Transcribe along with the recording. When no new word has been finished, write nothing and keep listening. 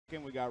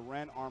We got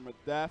Ren, Armored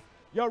Death.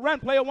 Yo, Ren,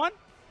 player one.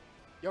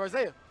 Yo,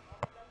 Isaiah. Can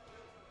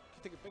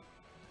you take a pic?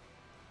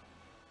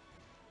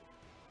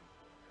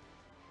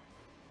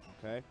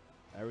 Okay.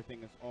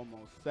 Everything is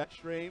almost set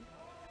stream.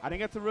 I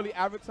didn't get to really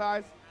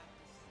advertise.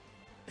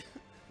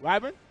 What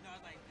happened?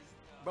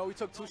 Bro, we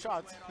took 2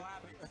 shots.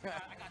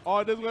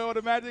 Oh, this way all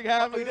the magic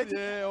happens? Oh,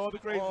 Yeah, all the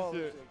crazy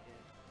shit.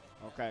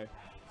 Okay.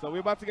 So we're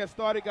about to get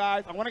started,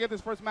 guys. I want to get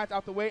this first match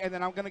out the way, and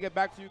then I'm going to get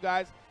back to you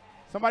guys.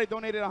 Somebody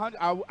donated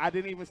 100. I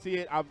didn't even see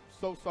it. I'm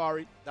so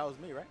sorry. That was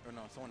me, right? Or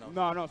no, someone else?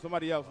 No,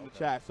 somebody else in the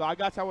chat. So I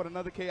got y'all with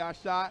another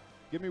chaos shot.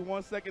 Give me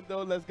 1 second,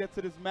 though. Let's get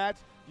to this match.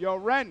 Yo,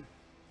 Ren.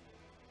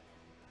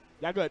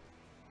 Y'all good?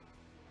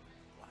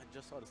 Well, I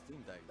just saw the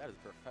Steam Deck. That is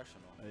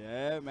professional.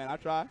 Yeah, man. I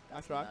try.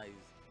 That's I try. Nice.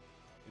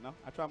 You know,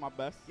 I try my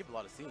best. You have a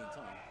lot of scenes,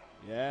 huh?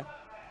 Yeah.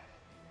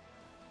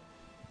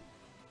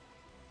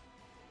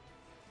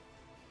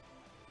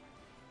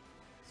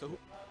 So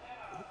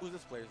who's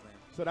this player's name?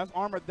 So that's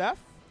Armored Death.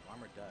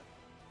 Armored Death.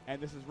 And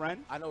this is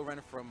Ren. I know Ren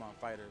from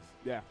Fighters.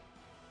 Yeah.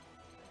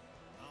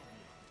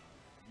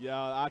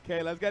 Yeah,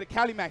 okay, let's get it.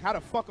 Cali Mac, how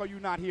the fuck are you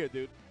not here,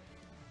 dude?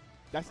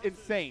 That's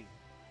insane.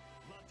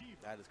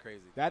 That is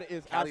crazy. That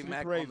is Cali absolutely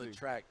Mac crazy. on the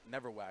track,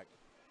 never whacked.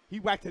 He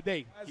whacked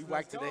today. He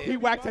whacked today. He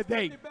whacked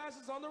today.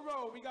 Bashes on the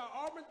road. We got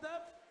Armored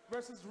Death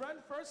versus Ren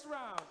first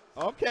round.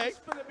 Okay. It's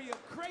gonna be a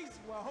crazy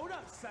one. Hold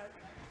up, son.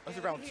 That's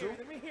round 2.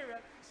 Let me hear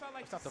it. Sound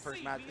like It's not the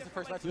first match. It's the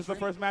first match. This is the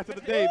first match of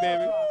the day,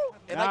 baby.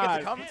 And I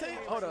get to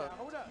commentate? Hold up.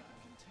 Hold up.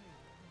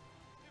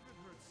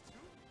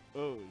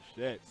 Oh,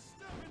 shit.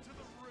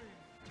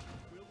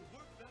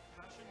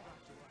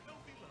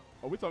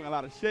 Oh, we're talking a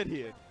lot of shit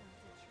here.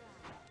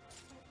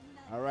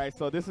 All right,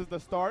 so this is the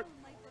start.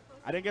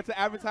 I didn't get to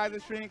advertise the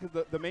stream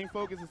because the main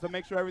focus is to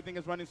make sure everything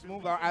is running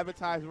smooth. I'll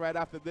advertise right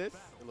after this.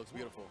 It looks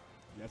beautiful.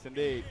 Yes,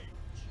 indeed.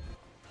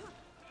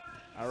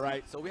 All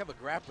right. So we have a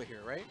grappler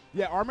here, right?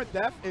 Yeah, Armored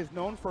Death is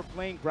known for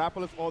playing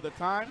grapplers all the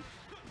time.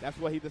 That's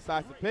what he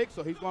decides to pick.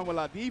 So he's going with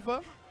La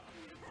Diva.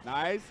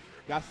 Nice.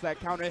 Got that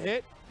counter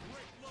hit.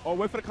 Oh,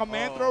 wait for the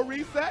command throw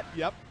reset.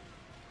 Yep.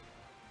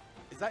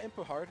 Is that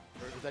input hard,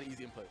 or is that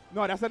easy input?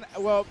 No, that's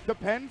well,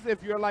 depends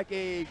if you're like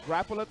a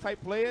grappler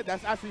type player.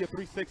 That's actually a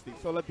 360.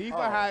 So La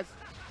Diva has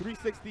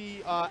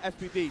 360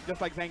 SPD, just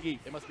like Zangief.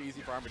 It must be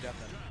easy for Armored Death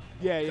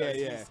then. Yeah.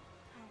 He's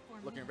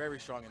looking very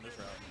strong in this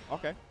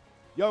round. Okay.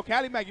 Yo,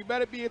 Cali Mac, you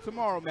better be here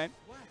tomorrow, man.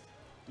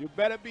 You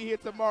better be here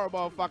tomorrow,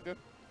 motherfucker.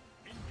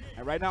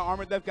 And right now,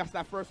 Armored Death got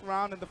that first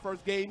round in the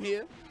first game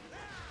here.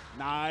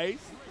 Nice.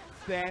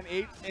 Stand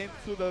H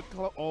into the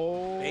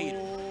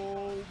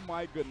oh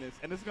my goodness.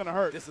 And this is gonna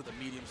hurt. This is the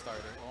medium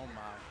starter. Oh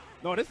my.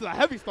 No, this is a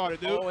heavy starter,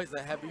 dude. Always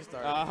a heavy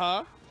starter.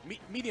 Uh-huh.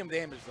 Medium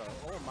damage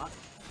though. Oh my.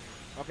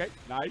 Okay,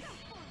 nice.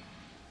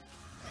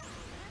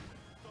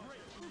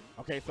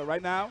 Okay, so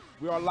right now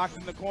we are locked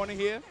in the corner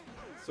here.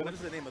 So what is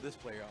the name of this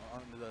player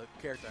on the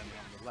character on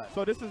the left?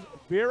 So this is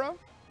Vera,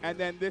 and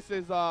then this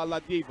is La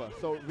Diva.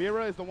 So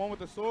Vera is the one with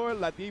the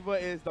sword. La Diva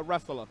is the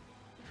wrestler.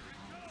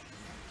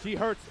 She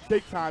hurts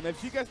big time.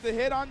 If she gets the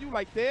hit on you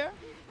like there,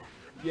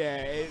 yeah,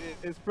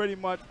 it's pretty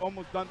much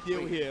almost done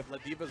deal here. La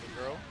Diva's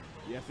a girl?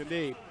 Yes,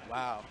 indeed.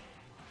 Wow.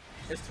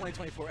 It's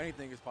 2024.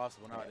 Anything is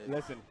possible nowadays.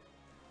 Listen,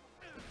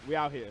 we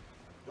out here.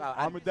 Wow,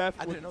 Armored Death.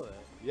 I didn't know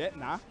that.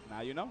 Yeah, now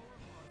you know.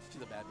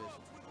 She's a bad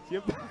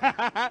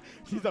bitch.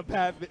 She's a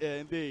bad bitch,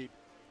 indeed.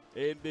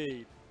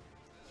 Indeed.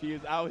 She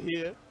is out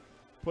here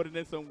putting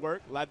in some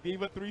work. La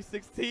Diva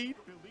 316.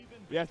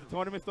 Yes, the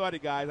tournament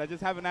started, guys. I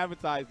just haven't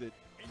advertised it.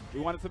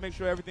 We wanted to make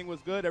sure everything was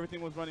good, everything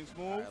was running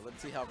smooth. All right,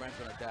 let's see how Ren's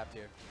going to adapt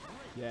here.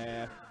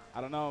 Yeah, I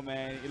don't know,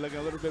 man. You're looking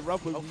a little bit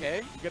rough. Okay.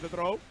 You get the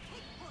throw.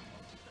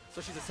 So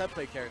she's a set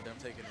play character, I'm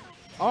taking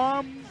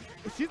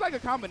it. She's like a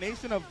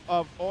combination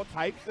of all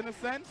types in a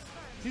sense.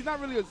 She's not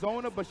really a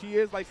zoner, but she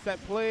is like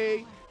set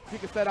play. She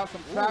can set out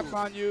some traps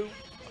on you.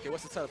 Okay,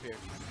 what's the setup here?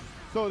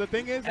 So the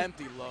thing is,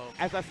 empty low.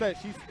 As I said,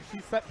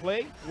 she's set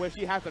play where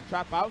she has to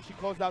trap out. She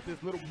calls out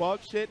this little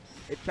bug shit.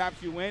 It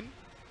traps you in.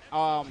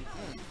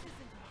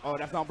 Oh,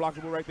 that's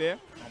unblockable right there.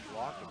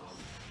 Unblockable.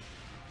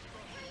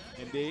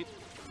 Indeed.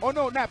 Oh,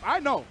 no, Nap, I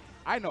know.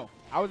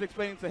 I was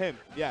explaining to him.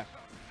 Yeah.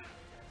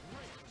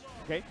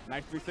 Okay,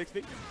 nice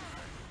 360.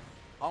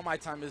 All my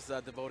time is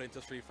devoted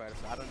to Street Fighter,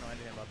 so I don't know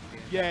anything about the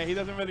game. Yeah, he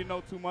doesn't really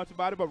know too much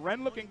about it, but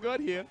Ren looking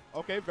good here.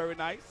 Okay, very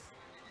nice.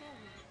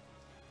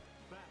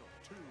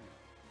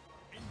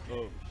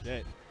 Oh,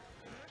 shit.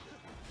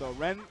 So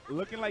Ren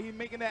looking like he's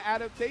making that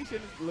adaptation,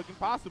 looking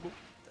possible.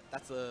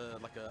 That's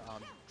like a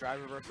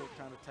drive reversal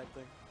kind of type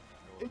thing.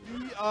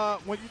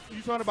 When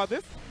you talking about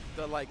this?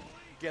 The like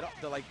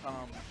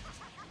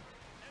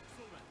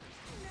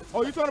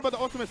Oh, you talking about the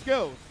ultimate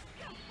skills?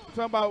 You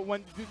talking about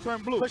when you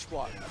turn blue? Push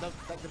block.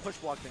 That's the push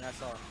block thing I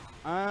saw.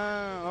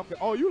 Ah, okay.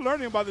 Oh, you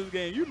learning about this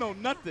game? You know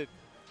nothing.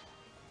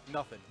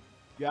 Nothing.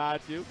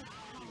 Got you.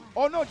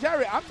 Oh no,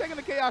 Jared, I'm taking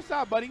the chaos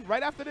shot, buddy.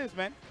 Right after this,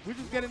 man. We're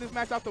just getting this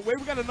match out the way.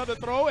 We got another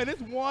throw, and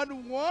it's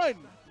 1-1.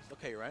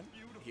 Okay, Ren.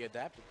 He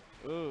adapted.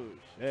 Oh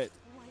shit.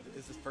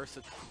 Is this first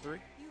to 3?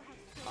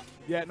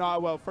 Yeah, no,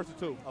 well, first to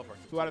 2. Oh,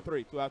 first to 2 out of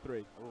 3. 2 out of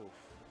 3. Oh.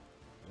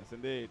 Yes,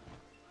 indeed.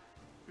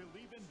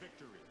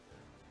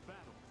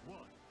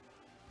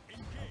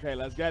 Okay,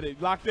 let's get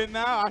it. Locked in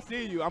now. I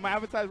see you. I'm gonna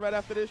advertise right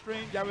after this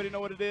stream. Y'all already know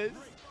what it is.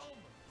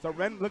 So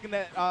Ren looking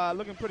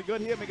pretty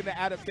good here, making the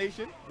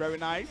adaptation. Very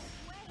nice.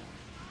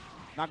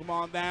 Knock him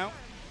on down.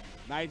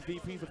 Nice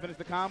DP to finish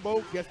the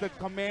combo. Gets the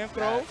command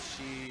throw.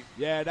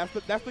 Yeah, that's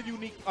the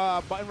unique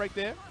button right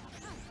there.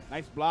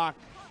 Nice block.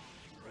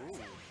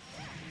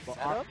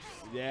 Setup?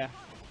 Yeah.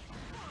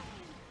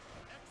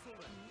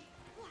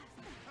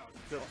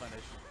 Good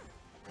punish.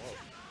 Whoa.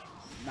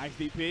 Nice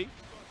DP.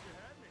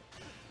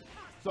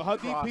 So her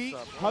DP,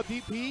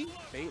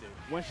 Baited.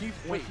 when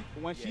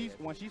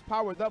she's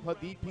powered up, her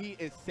DP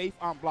is safe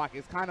on block.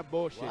 It's kind of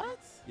bullshit. What?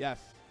 Yes.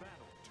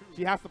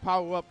 She has to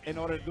power up in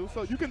order to do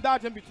so. You can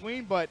dodge in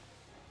between, but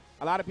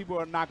a lot of people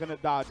are not gonna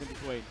dodge in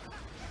between.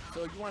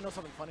 So you wanna know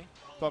something funny?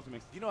 Talk to me.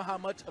 Do you know how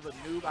much of a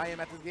noob I am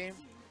at this game?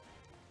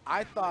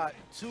 I thought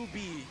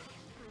 2B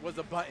was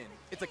a button.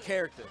 It's a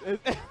character.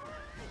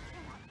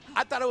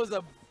 I thought it was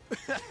a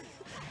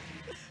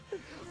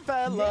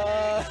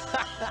fella.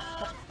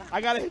 I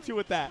gotta hit you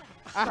with that.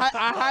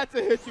 I had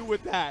to hit you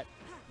with that.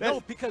 No,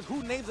 because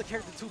who names a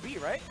character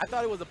 2B, right? I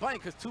thought it was a button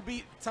because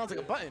 2B sounds like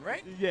a button,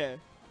 right? Yeah.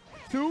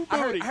 2B. I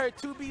heard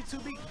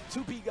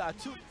 2B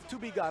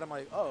God. I'm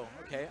like, oh,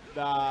 okay.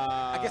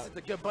 Nah. I guess it's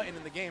a good button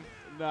in the game.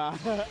 Nah.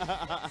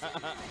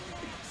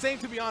 Same,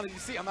 to be honest. You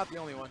see, I'm not the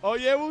only one. Oh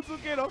yeah,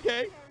 Wutsukin,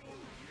 okay.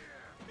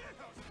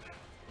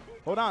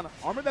 Hold on.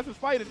 Armor Death is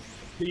fighting.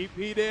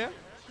 DP there.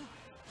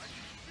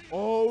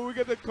 Oh, we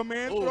get the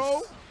command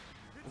throw.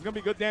 It's gonna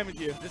be good damage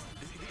here.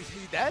 Is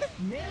he dead?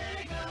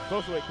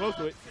 Close to it, close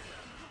to it.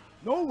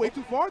 No, way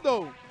too far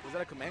though. Was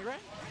that a command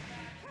grind?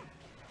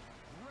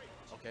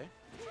 Okay.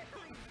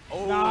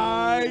 Oh.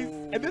 Nice.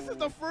 And this is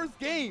the first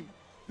game.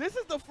 This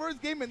is the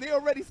first game, and they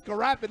already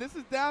scrapping. This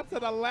is down to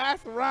the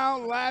last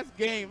round, last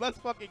game. Let's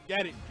fucking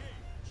get it.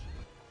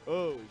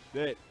 Oh,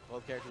 shit.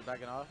 Both characters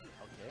backing off.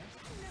 Okay.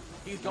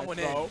 He's going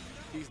in.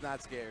 He's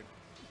not scared.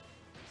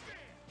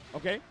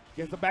 Okay.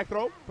 Gets the back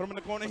throw. Put him in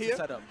the corner here.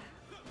 Set up.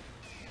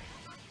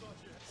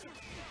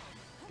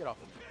 Get off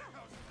of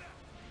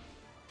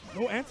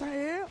me. No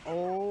anti-air?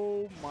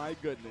 Oh, my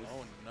goodness.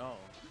 Oh, no.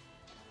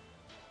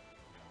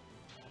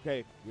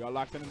 Okay. We are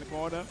locked in the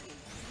corner.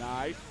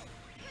 Nice.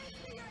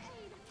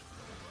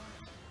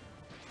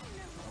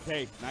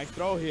 Okay, nice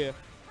throw here.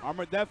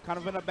 Armor Death kind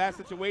of in a bad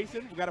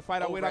situation. We got to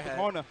fight our way out the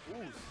corner.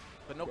 Ooh,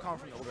 but no combo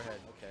from the overhead.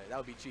 Okay, that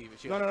would be cheap.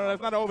 No,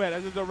 that's not an overhead.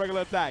 That's just a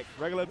regular attack.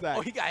 Regular attack.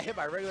 Oh, he got hit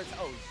by regular attack.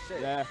 Oh,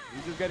 shit. Yeah,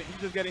 he's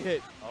just getting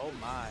hit. Oh,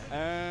 my.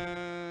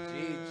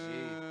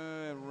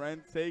 GG.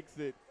 Ren takes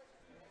it.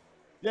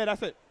 Yeah,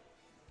 that's it.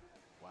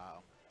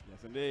 Wow.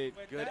 Yes, indeed.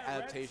 With good that,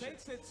 adaptation. Ren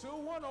takes it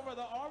 2-1 over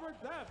the Armor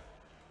Death.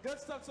 Good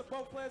stuff to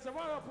both players. A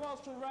round of applause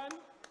to Ren.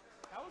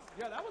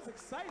 That was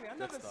exciting. I've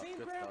never seen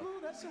Grand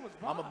Blue. That shit was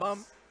boss. I'm a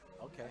bum.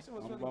 Okay.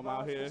 I'm a bum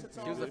out here.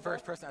 He was the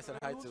first person I said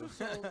hi to.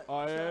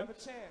 Oh, yeah? Have a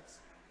chance.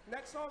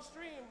 Next on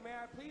stream, may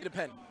I please? Give me the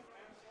pen.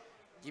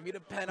 Give me the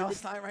pen. I'll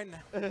sign right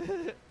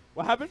now.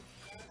 What happened?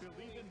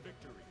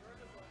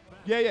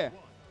 Yeah.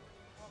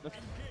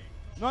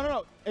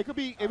 No. It could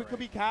be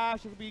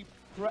cash. It could be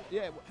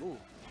yeah. Ooh.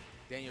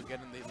 Daniel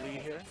getting the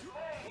lead here.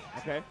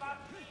 Okay.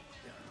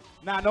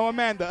 Nah, no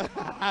Amanda.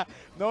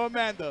 No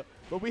Amanda.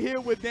 But we here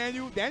with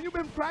Daniel. Daniel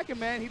been cracking,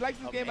 man. He likes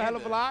this game a hell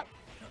of a lot.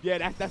 Yeah,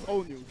 that's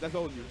old news. That's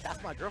old news.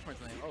 That's my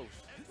girlfriend's name. Oh.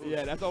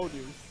 Yeah, that's old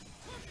news.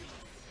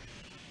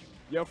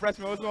 Yo,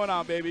 freshman, what's going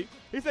on, baby?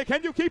 He said,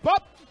 can you keep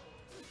up?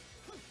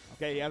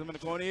 Okay, he has him in the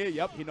corner here.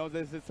 Yep, he knows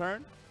it's his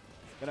turn.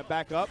 Gonna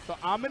back up. So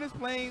Amin is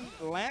playing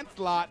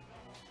Lancelot.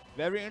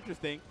 Very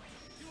interesting.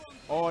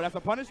 Oh, that's a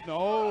punish?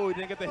 No, he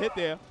didn't get the hit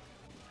there.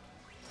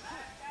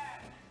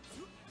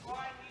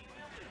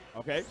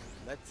 Okay.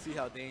 Let's see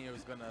how Daniel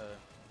is gonna.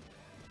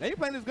 Daniel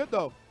playing this good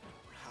though.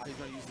 How he's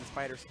gonna use his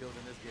fighter skills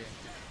in this game.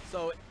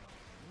 So,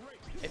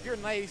 if you're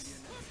nice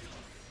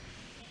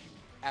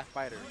at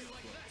fighters,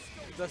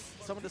 does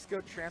some of the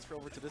skill transfer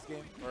over to this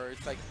game, or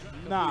it's like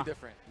completely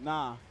different?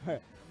 Nah.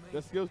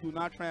 The skills do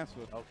not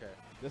transfer. Okay.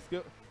 The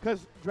skill,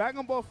 because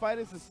Dragon Ball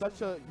FighterZ is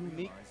such a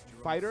unique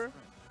fighter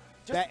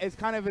that it's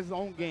kind of his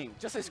own game.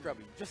 Just say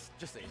scrubby. Just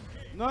say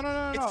it. No.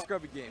 It's a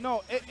scrubby game.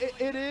 No,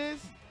 it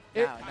is.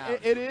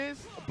 It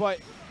is, but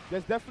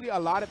there's definitely a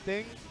lot of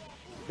things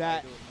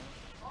that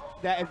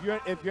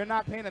if you're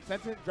not paying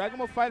attention, Dragon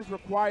Ball FighterZ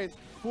requires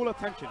full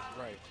attention.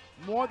 Right.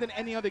 More than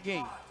any other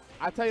game.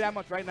 I'll tell you that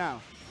much right now.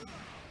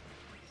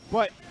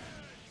 But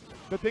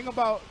the thing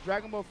about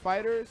Dragon Ball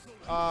FighterZ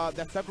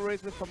that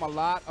separates it from a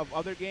lot of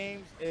other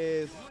games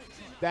is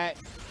that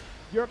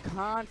you're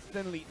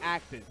constantly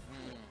active.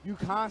 You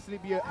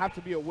constantly have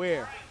to be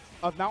aware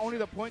of not only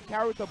the point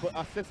character but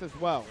assists as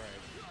well. Right.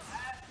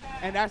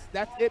 And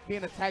that's it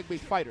being a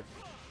tag-based fighter.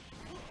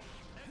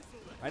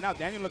 Right now,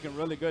 Daniel looking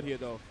really good here,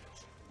 though.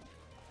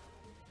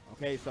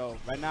 Okay, so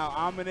right now,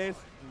 Ominous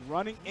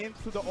running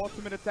into the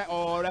ultimate attack.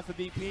 Oh, that's a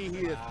DP.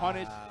 He is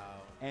punished.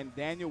 And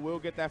Daniel will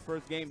get that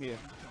first game here.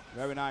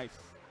 Very nice.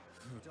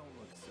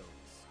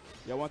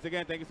 Yo, once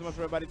again, thank you so much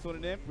for everybody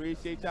tuning in.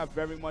 Appreciate y'all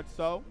very much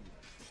so.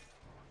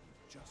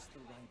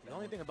 The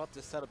only thing about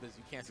this setup is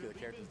you can't see the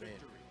character's name.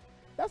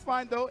 That's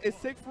fine, though. It's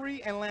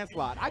Siegfried and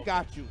Lancelot. I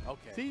got you.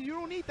 Okay. See, you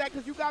don't need that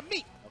because you got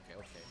me. Okay,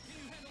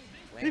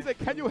 okay. He said,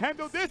 can you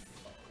handle this?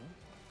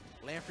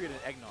 Lanfried and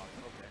Eggnog.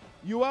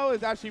 Okay. UL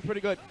is actually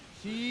pretty good.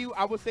 She,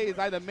 I would say, is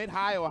either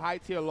mid-high or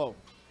high-tier low.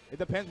 It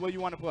depends where you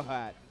want to put her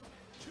at.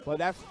 But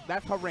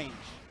that's her range.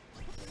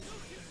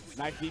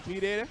 Nice DP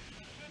there.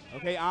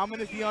 Okay,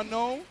 Amon is the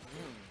unknown.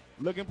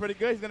 Looking pretty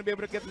good. He's going to be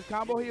able to get this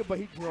combo here, but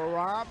he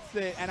drops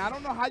it. And I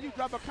don't know how you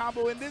drop a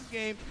combo in this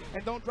game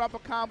and don't drop a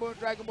combo in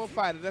Dragon Ball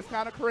FighterZ. That's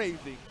kind of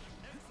crazy.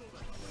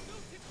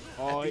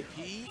 Oh,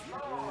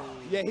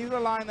 yeah, he's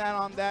relying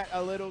on that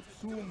a little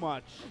too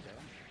much.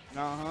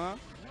 Uh-huh.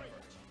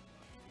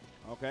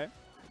 Okay.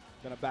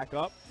 Gonna back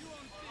up.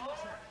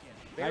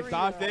 Nice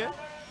dodge there.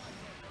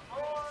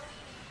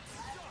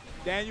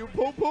 Daniel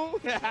Poo Poo.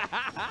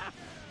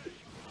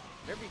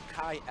 Very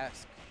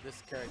Kai-esque,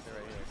 this character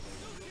right here.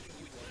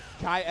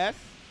 Kai-esque?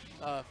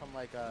 From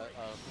like Tribe.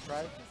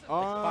 Like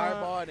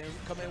Fireball and then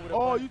come in with a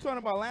Oh, you talking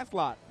about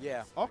Lancelot?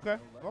 Yeah. Okay,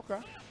 okay.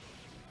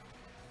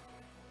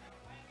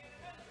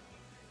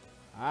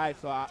 All right,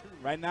 so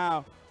right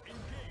now,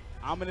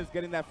 Amon is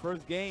getting that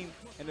first game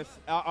in this,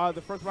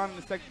 the first round in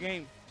the second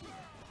game.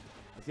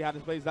 Let's see how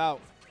this plays out.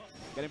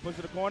 Getting pushed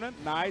to the corner.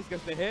 Nice,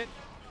 gets the hit.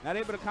 Not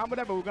able to combo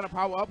that, but we're going to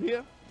power up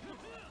here.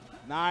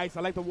 Nice,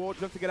 I like the wall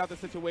just to get out the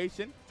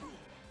situation.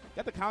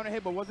 Got the counter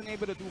hit, but wasn't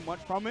able to do much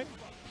from it.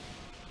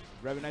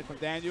 Very nice from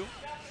Daniel.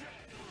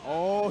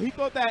 Oh, he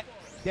thought that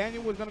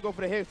Daniel was going to go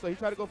for the hit, so he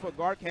tried to go for a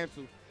guard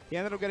cancel. He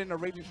ended up getting a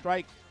raging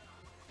strike.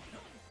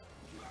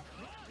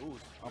 Ooh,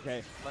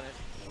 okay,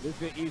 this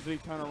can easily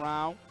turn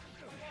around.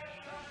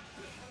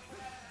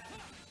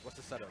 What's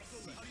the setup?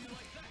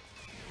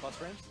 Plus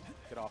frames?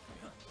 Get off.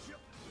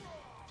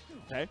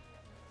 Okay.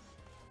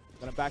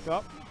 Gonna back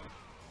up.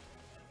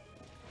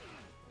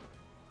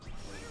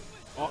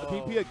 Oh,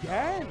 DP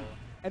again.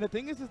 And the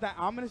thing is that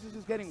Ominous is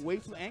just getting way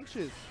too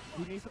anxious.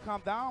 He needs to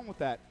calm down with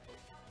that.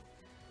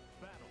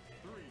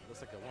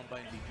 Looks like a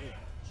one-button DP.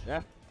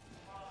 Yeah.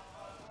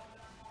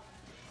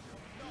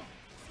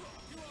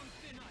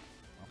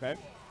 Okay.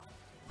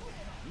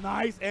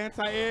 Nice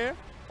anti-air.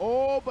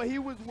 Oh, but he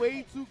was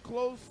way too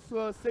close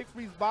to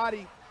Siegfried's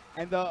body,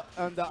 and the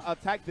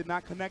attack did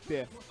not connect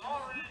there.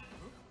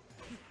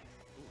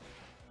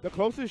 The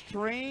closest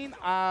train,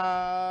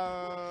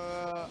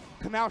 Canal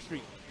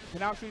Street.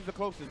 Canal Street is the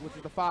closest, which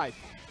is the 5.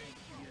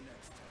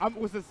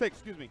 Was the 6,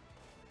 excuse me.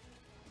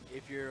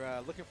 If you're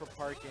looking for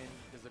parking,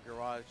 there's a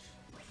garage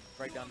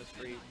right down the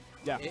street.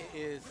 Yeah. It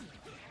is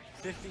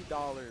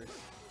 $50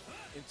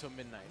 until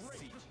midnight.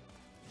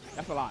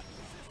 That's a lot.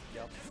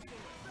 Yep.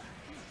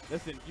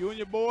 Listen, you and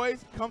your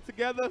boys come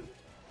together,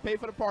 pay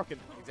for the parking.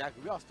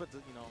 Exactly. We all split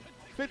the,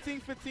 15,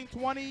 15,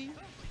 20.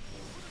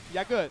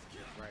 Yeah, good.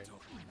 Right.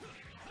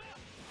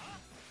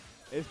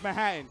 It's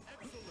Manhattan.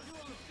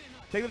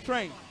 Take the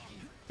train.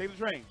 Take the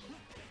train.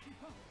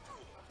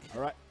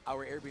 All right.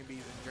 Our Airbnb's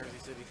in Jersey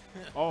City.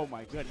 Oh,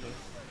 my goodness.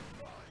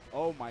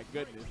 Oh, my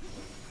goodness.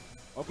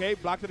 Okay,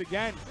 blocked it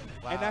again.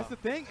 Wow. And that's the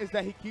thing, is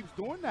that he keeps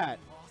doing that.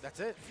 That's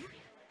it.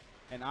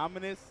 And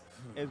Ominous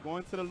is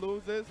going to the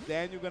losers.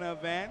 Daniel going to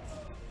advance.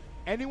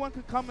 Anyone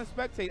could come and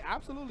spectate.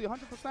 Absolutely,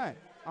 100%.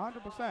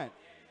 100%.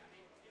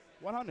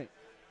 100.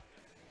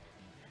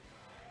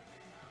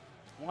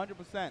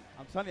 100%.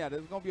 I'm telling you,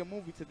 there's going to be a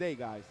movie today,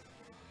 guys.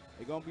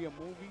 There's going to be a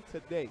movie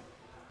today.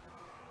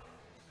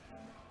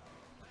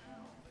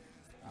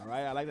 All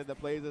right, I like that the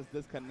players is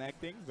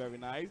disconnecting. Very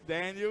nice.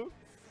 Daniel.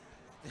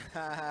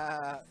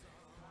 Let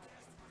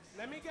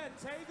me get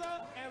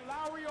Teiga and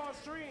Lowry on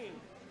stream.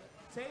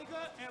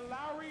 Teiga and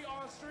Lowry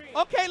on stream.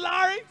 Okay,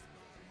 Lowry.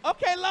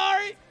 Okay,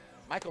 Lowry.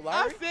 Michael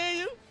Lowry? I see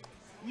you.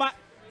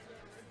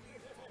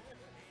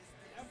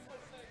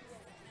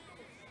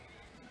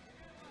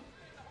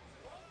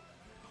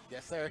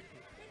 Yes, sir.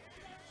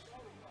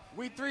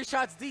 We 3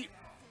 shots deep.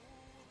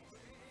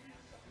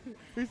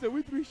 He said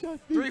we 3 shots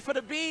deep. 3 for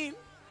the bean.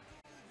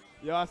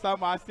 Yo,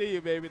 I see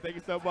you, baby. Thank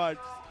you so much.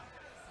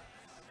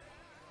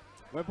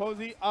 When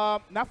Posey,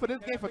 not for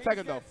this game, for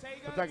Tekken though.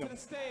 For Tekken. To the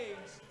stage.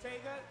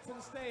 Teiga to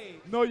the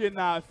stage. No, you're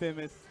not,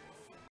 famous.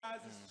 Guys,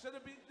 this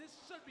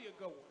should be a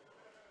good one.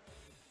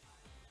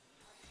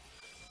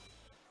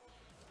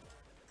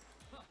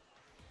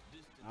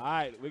 All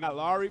right, we got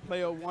Lowry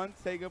player 1,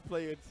 Teiga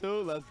player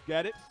 2. Let's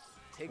get it.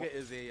 Teiga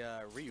is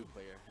a Ryu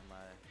player.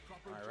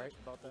 Am I right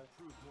about that?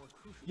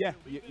 Yeah,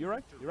 you're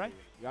right. You're right.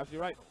 You're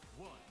absolutely right.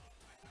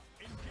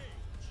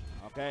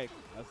 Okay,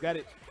 let's get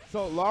it.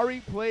 So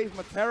Lowry plays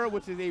Matera,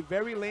 which is a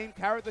very lame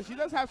character. She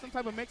does have some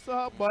type of mix to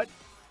her, but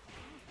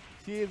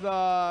she is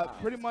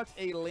pretty much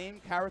a lame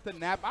character.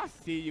 Nap, I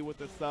see you with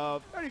the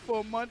sub.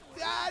 34 months.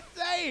 God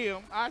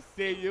damn, I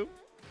see you.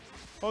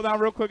 Hold on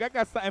real quick. I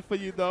got something for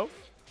you, though.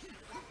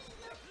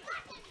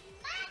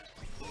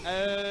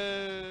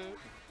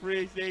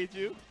 Appreciate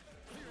you.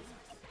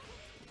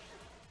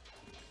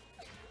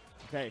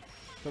 Okay.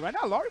 So right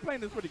now, Lowry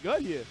playing this pretty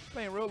good here.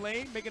 Playing real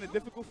lane, making it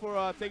difficult for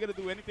Teiga to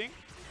do anything.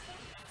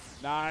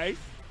 Nice.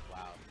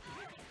 Wow.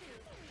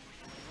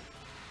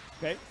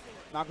 Okay.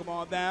 Knock him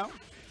all down.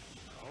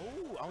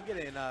 Oh, I'm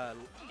getting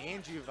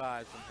Angie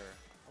vibes from her.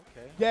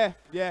 Okay. Yeah,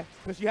 yeah,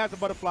 because she has the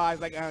butterflies.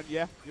 Like,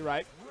 yeah, you're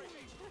right.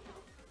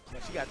 Yeah,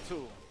 she got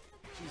 2.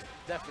 She's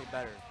definitely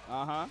better.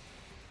 Uh-huh.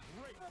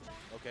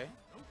 Okay.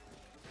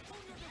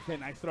 Okay,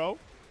 nice throw.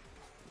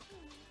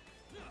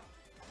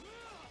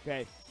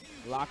 Okay,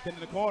 locked in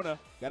the corner.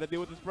 Got to deal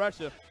with this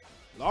pressure.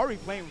 Lowry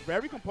playing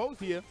very composed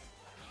here.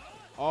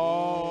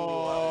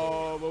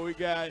 Oh, but we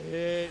got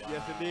hit. Wow.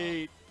 Yes,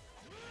 indeed.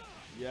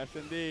 Yes,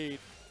 indeed.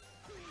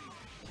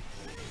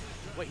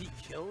 Wait, he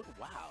killed?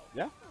 Wow.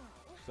 Yeah.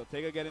 So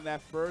Teiga getting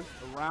that first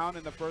round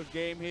in the first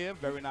game here.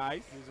 Very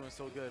nice. He's doing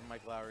so good,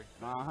 Mike Lowry.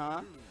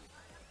 Uh-huh.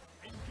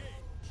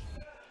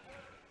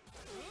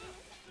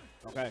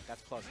 Okay.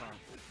 That's plus,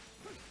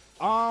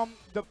 huh?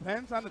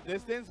 Depends on the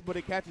distance, but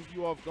it catches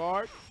you off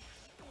guard.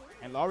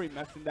 And Lowry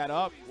messing that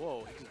up.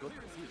 Whoa, he just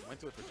went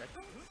to a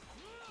projectile.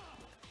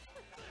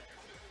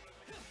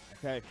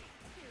 Okay.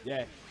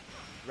 Yeah.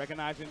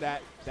 Recognizing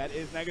that that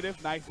is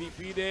negative. Nice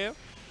DP there.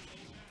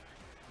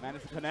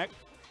 Managed to connect.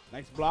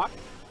 Nice block.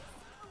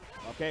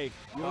 Okay.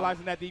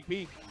 Utilizing that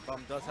DP.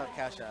 Bum does have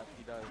Cash App.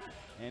 He does.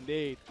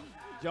 Indeed.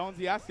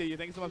 Jonesy, I see you.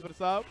 Thank you so much for the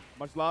sub.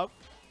 Much love.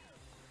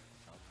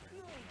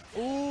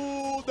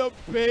 Ooh, the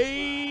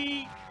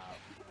bait.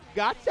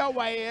 Gotcha,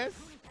 ass.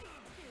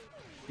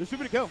 This should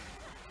be the kill.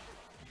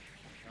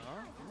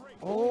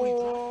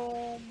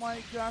 Oh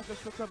my gosh,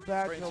 that's such a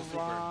bad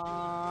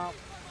drop.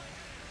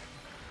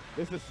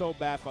 This is so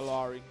bad for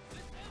Lowry.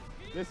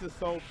 This is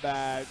so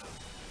bad.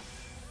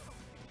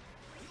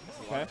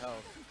 Okay.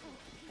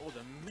 Oh,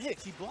 the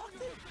mix. He blocked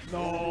it?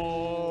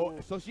 No.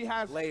 So she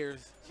has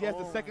layers. She has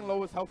the second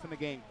lowest health in the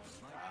game.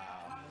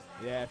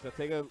 Yeah, so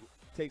Teiga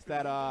takes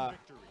that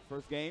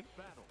first game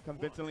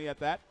convincingly at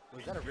that.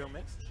 Was that a real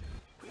mix?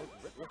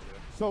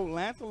 So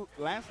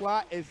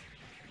Lancelot is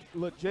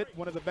legit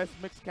one of the best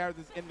mixed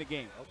characters in the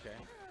game. Okay.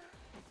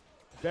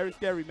 Very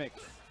scary mix.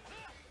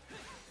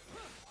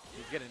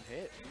 He's getting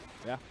hit.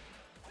 Yeah.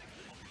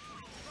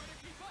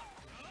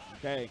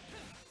 Okay.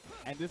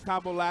 And this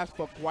combo lasts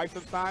for quite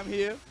some time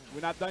here. We're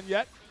not done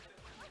yet.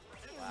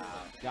 Wow.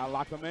 Gotta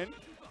lock them in.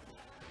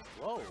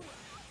 Whoa.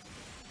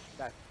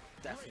 That's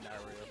definitely not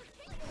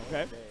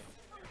real. Okay.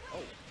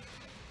 Oh.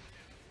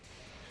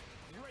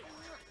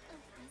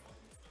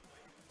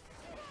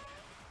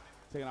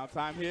 Taking our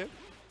time here.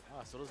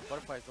 Ah, so those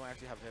butterflies don't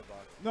actually have a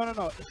hitbox. No, no,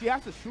 no. She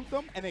has to shoot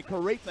them, and it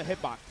creates a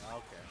hitbox.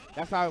 Okay.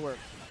 That's how it works.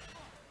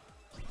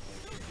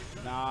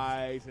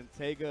 Nice. And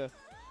Teiga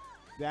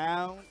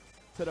down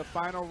to the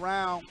final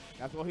round.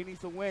 That's what he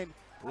needs to win.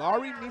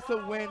 Lowry needs to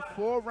win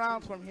 4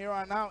 rounds from here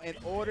on out in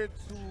order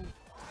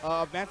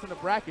to advance in the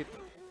bracket.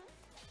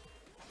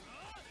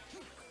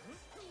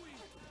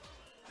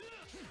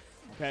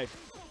 Okay.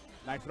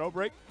 Nice throw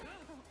break.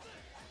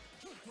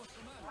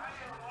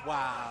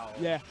 Wow.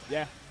 Yeah,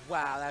 yeah.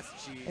 Wow, that's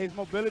cheap. His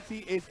mobility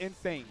is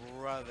insane.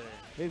 Brother.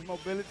 His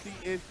mobility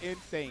is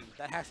insane.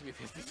 That has to be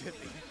 50-50.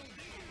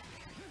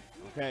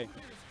 Okay.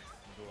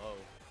 Whoa.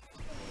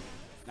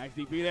 Nice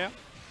DP there.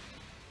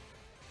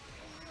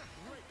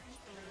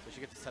 So she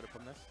gets to set up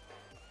from this.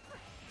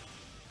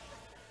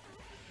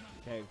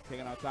 Okay,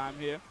 taking our time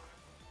here.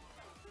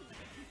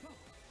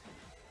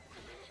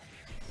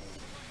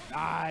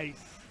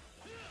 Nice.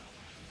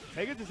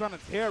 Teiga's just on a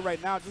tear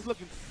right now, just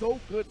looking so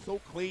good, so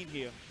clean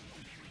here.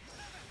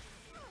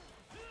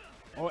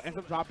 Or ends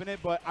up dropping it,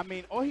 but I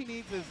mean, all he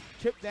needs is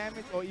chip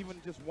damage or even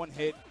just one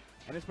hit,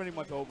 and it's pretty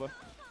much over.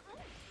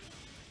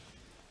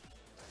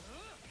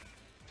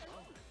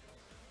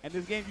 And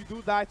this game, you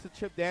do die to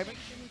chip damage.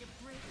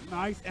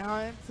 Nice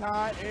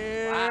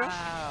anti-air.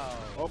 Wow.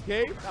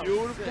 Okay,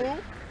 beautiful. All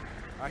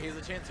right, here's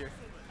a chance here.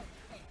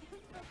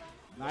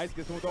 Nice,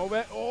 gets with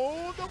over.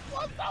 Oh, the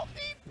bust out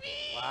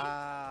DP.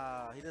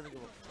 Wow, he doesn't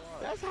give a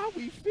fuck. That's how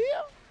we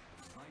feel.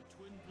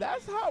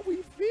 That's how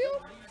we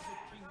feel.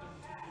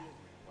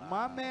 Wow.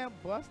 My man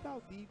bust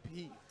out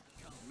DP.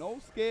 No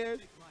scares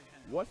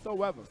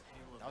whatsoever.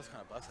 That was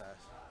kind of bust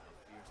ass.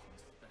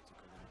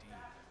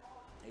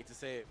 Hate to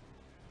say it.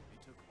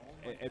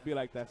 It'd be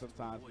like that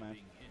sometimes, man.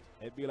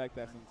 It'd be like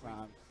that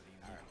sometimes.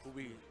 All right,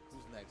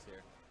 who's next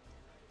here?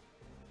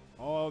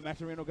 Oh,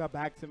 Maturino got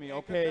back to me.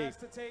 Okay.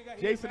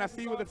 Jason, I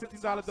see you with a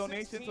 $15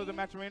 donation to the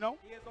Maturino.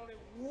 He is only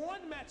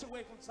 1 match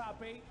away from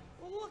top 8.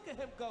 Well, look at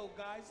him go,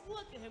 guys.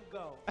 Look at him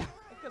go. And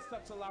good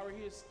stuff to Lowry.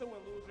 He is still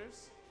in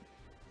losers.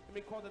 Let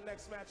me call the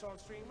next match on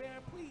stream.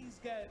 Man, please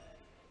get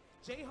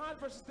Jahan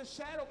versus the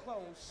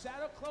ShadowKlone.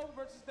 ShadowKlone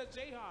versus the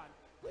Jahan.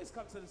 Please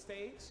come to the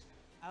stage.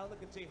 I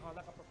look at Jahan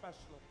like a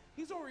professional.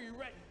 He's already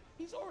ready.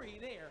 He's already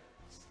there.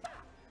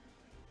 Stop.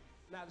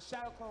 Now the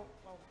ShadowKlone.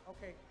 Oh,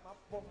 okay. I'm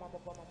on my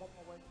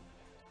way.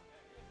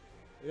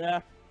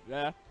 Yeah,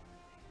 yeah.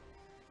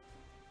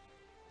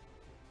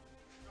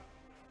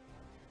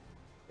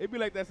 It'd be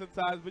like that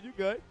sometimes, but you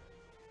good.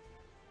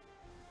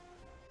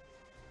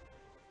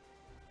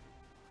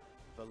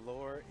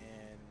 Valor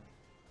and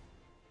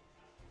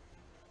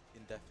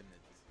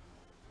Indefinetez.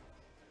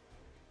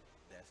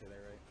 Did I say that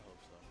right? I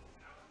hope so.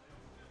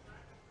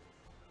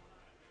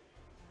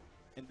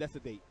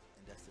 Indefinetez.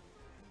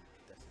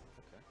 Indefinetez.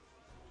 Okay.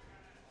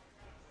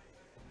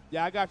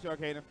 Yeah, I got you,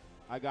 Arcana.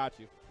 I got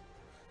you.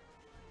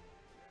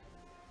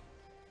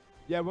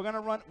 Yeah,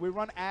 we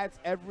run ads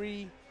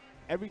every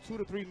 2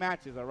 to 3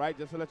 matches, all right?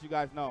 Just to let you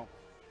guys know.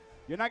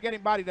 You're not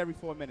getting bodied every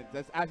 4 minutes.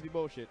 That's actually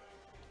bullshit.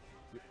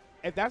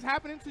 If that's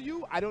happening to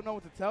you, I don't know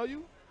what to tell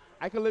you.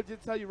 I can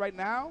legit tell you right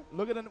now,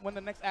 look at when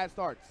the next ad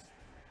starts.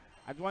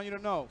 I just want you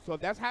to know. So if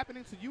that's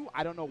happening to you,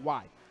 I don't know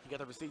why. You got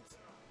the receipts.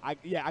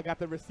 Yeah, I got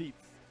the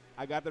receipts.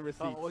 I got the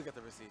receipts. I always got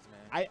the receipts,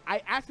 man.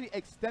 I actually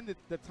extended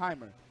the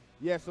timer.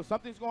 Yeah, so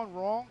something's going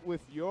wrong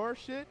with your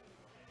shit.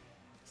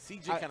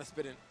 CJ kind of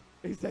spitting.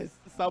 He says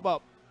sub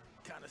up.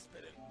 Kind of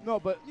spitting. No,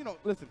 but, you know,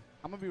 listen,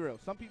 I'm going to be real.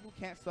 Some people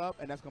can't sub,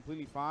 and that's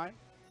completely fine.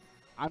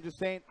 I'm just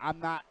saying I'm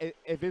not –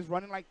 if it's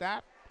running like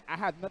that, I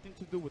have nothing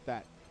to do with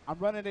that. I'm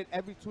running it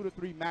every 2 to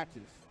 3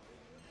 matches.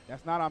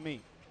 That's not on me.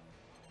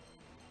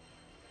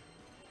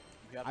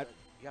 You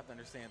have to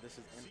understand this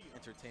is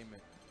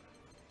entertainment,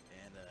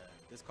 and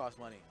this costs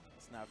money.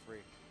 It's not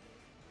free.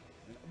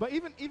 But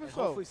even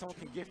so, hopefully someone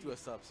can gift you a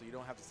sub so you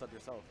don't have to sub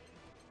yourself.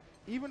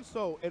 Even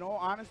so, in all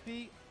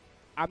honesty,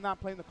 I'm not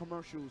playing the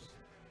commercials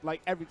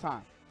like every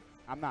time.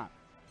 I'm not.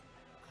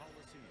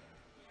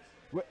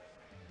 Wait,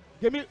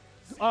 give me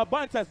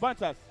button test.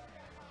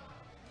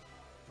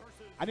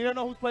 I need to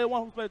know who's player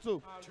 1, who's player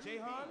 2.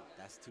 Jahan.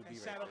 That's 2B right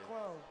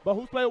ShadowKlone. But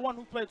who's player 1,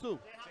 who's player 2?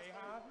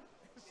 Jahan.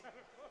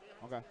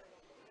 Okay.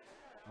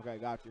 Okay,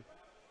 got you.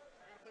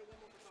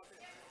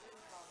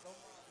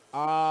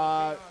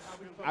 I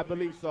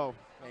believe so.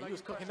 Man, he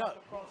was cooking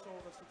up.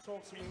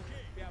 Talk to me.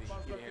 We have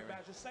Buzz Birthday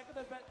Badge. Your second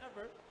event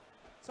ever.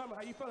 Tell me,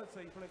 how you feeling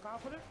today? You feeling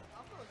confident?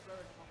 I'm feeling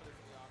very confident,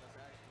 to be honest,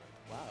 actually.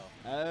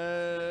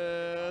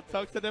 Wow.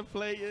 Talk to them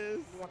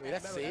players. Wait,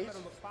 that's Sage? That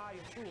looks fire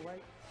too,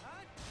 right?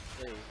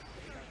 Hey.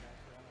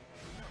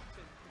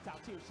 Top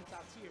tier,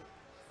 top tier.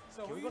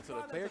 So Can we go to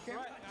the player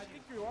camp? I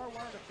think you are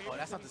one of the favorites. Oh,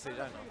 that's not the Sage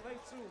I know.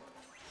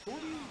 Who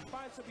do you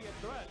find to be a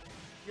threat?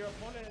 Your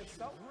opponent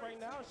itself right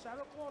now,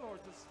 ShadowKlone, or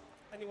just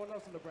anyone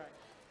else in the bracket?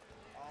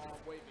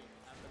 Wavie.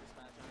 After this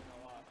match, I know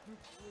a lot.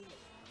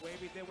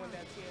 Wavie did win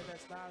that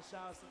TNS style.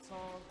 Shout out to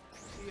Tong.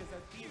 He is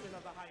a demon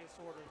of the highest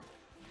order.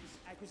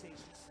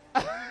 Accusations.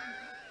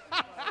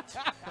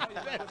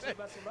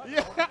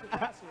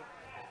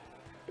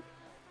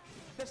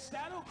 The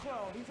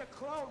ShadowKlone. He's a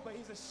clone, but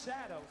he's a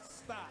shadow.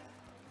 Stop.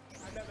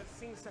 I've never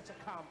seen such a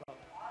combo.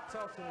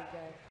 Talk to me,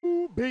 gang.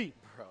 Ooh, B.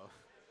 Bro.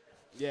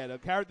 Yeah, the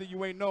character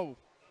you ain't know,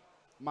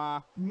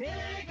 ma.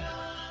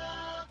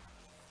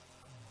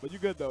 But you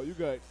good, though. You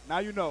good. Now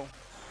you know.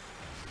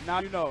 Now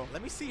you know.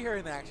 Let me see her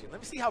in action. Let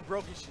me see how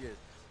broken she is.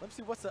 Let me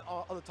see what's the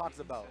other talks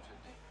about.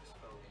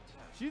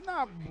 She's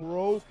not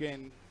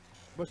broken,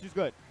 but she's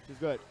good. She's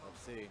good.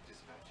 Let's see.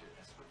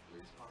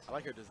 I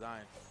like her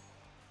design.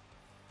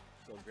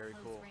 So very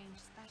cool.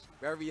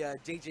 Very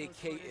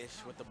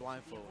JJK-ish with the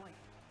blindfold.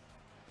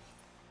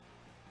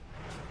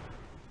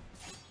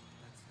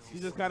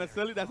 She's just kind of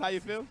silly. That's how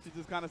you feel? She's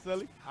just kind of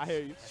silly? I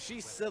hear you.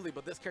 She's silly,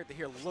 but this character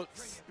here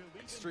looks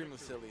extremely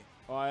silly.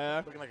 Oh,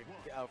 yeah? Looking like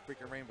a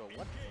freaking rainbow.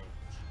 What?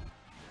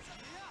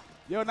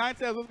 Yo,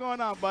 Ninetales, what's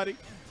going on, buddy?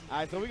 All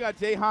right, so we got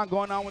Jahan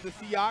going on with the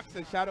Seahawks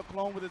and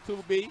ShadowKlone with the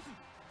 2B.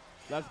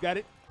 Let's get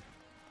it.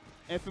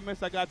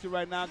 Infamous, I got you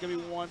right now. Give me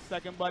 1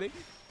 second, buddy.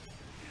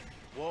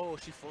 Whoa,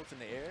 she floats in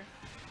the air?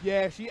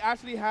 Yeah, she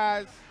actually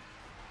has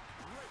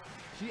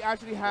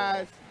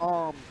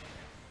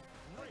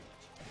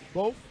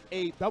both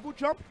a double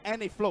jump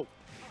and a float.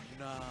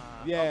 Nah.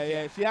 Yeah,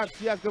 okay. yeah,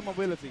 she has good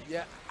mobility.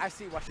 Yeah, I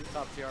see why she's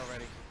top tier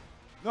already.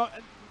 No,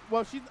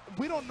 well,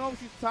 we don't know if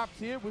she's top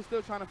tier. We're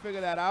still trying to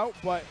figure that out,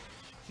 but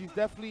she's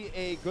definitely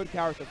a good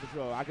character for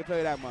sure. I can tell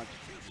you that much.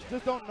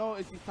 Just don't know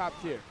if she's top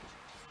tier.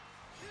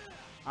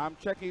 I'm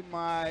checking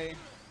my,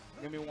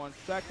 give me 1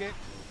 second.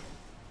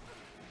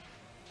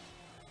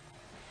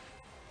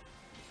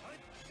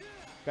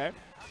 Okay.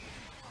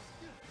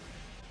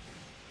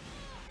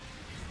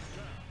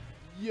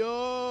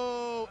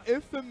 Yo,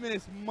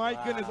 Infamous, my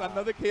goodness,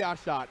 another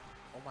chaos shot.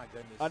 Oh my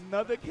goodness.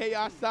 Another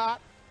chaos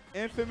shot.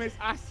 Infamous,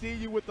 I see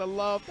you with the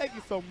love. Thank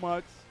you so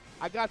much.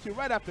 I got you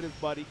right after this,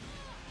 buddy.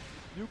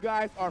 You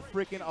guys are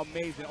freaking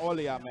amazing. All of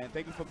y'all, man.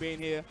 Thank you for being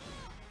here.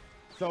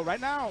 So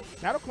right now,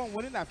 ShadowKlone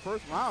winning that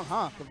first round,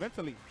 huh?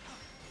 Convincingly.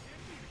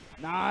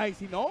 Nice,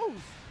 he knows.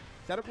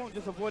 ShadowKlone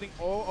just avoiding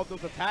all of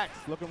those attacks.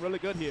 Looking really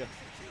good here.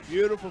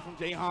 Beautiful from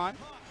Jahan.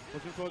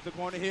 Pushing towards the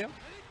corner here.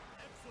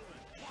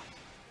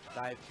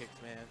 Dive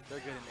kicks, man. They're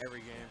good in every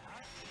game.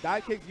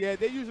 Dive kicks, yeah,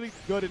 they're usually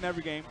good in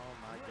every game. Oh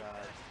my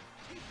god.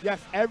 Yes,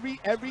 every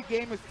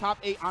game is top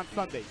 8 on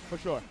Sunday, for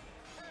sure.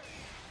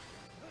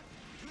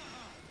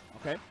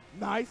 Okay,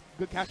 nice.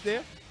 Good catch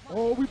there.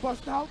 Oh, we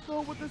bust out,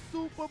 though, with the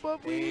super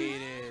bubbly.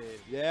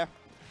 Baited. Yeah.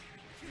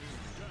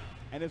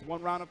 And it's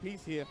 1 round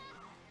apiece here.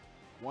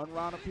 1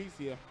 round apiece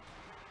here.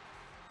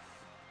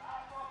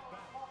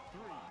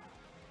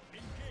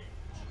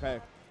 Okay.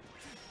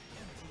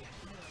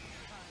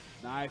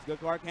 Nice. Good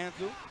guard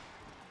cancel.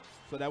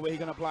 So that way he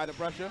can apply the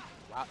pressure.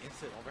 Wow,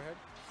 instant overhead?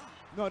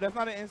 No, that's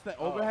not an instant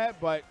overhead,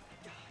 but...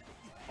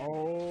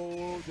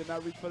 Oh, did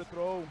not reach for the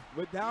throw.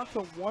 We're down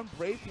to 1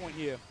 brave point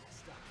here.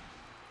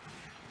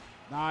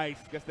 Nice.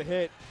 Gets the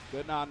hit.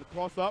 Good on the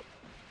cross up.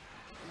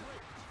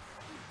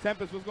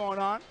 Tempest, what's going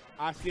on?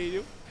 I see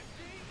you.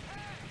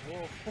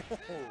 Whoa.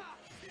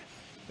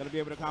 Gonna be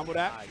able to combo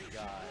that? My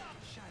God.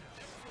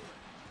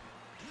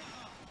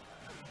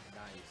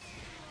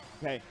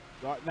 Nice. Okay.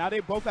 Now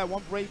they both at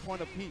 1 break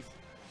point apiece.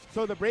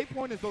 So the break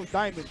point is those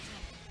diamonds.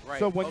 Right.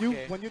 So when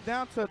you're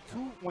down to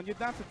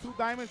 2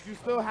 diamonds, you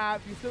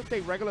still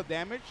take regular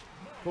damage,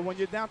 but when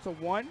you're down to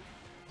 1,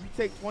 you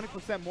take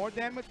 20% more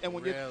damage, and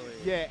when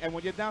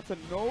you're down to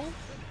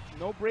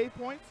no break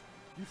points,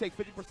 you take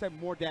 50%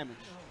 more damage.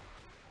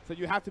 So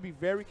you have to be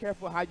very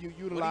careful how you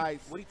utilize.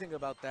 What do you think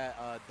about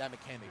that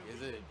mechanic?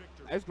 Is it?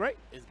 It's great.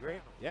 It's great.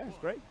 Yeah, it's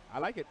great. I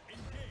like it.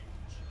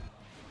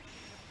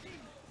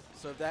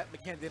 So if that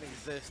mechanic didn't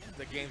exist,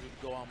 the games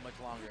would go on much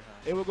longer,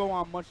 huh? It would go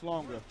on much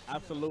longer.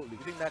 Absolutely.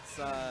 You think that's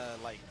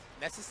like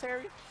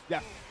necessary?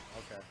 Yes.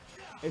 Okay.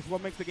 It's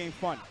what makes the game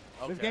fun.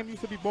 Okay. This game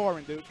used to be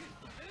boring, dude.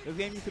 This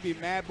game used to be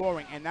mad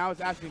boring, and now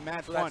it's actually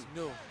mad So fun. that's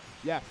new.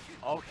 Yes.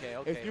 Okay.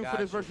 Okay. It's new for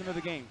this version of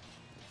the game.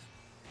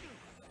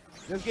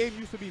 This game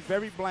used to be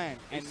very bland.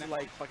 And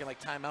like fucking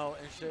like timeout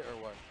and shit,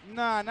 or what?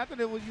 Nah, not that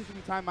it was used to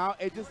be timeout.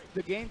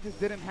 The game just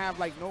didn't have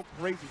like no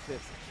crazy shit.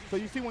 So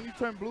you see when you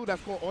turn blue,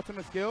 that's called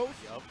alternate skills.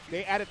 Yep.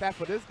 They added that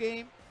for this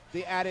game.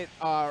 They added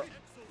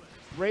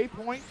break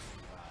points,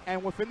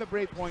 and within the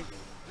break points,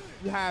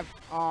 you have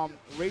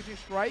Raging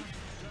Strike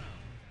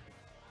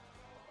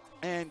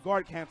and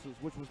guard cancels,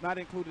 which was not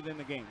included in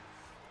the game.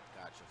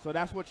 Gotcha. So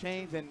that's what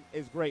changed, and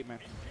it's great, man.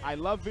 I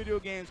love video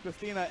games,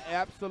 Christina.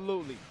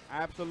 Absolutely,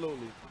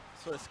 absolutely.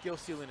 So the skill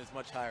ceiling is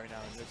much higher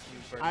now in this new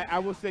version. I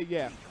would say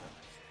yeah.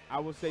 I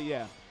would say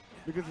yeah,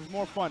 because it's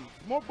more fun.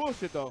 It's more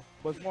bullshit though,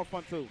 but it's more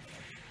fun too.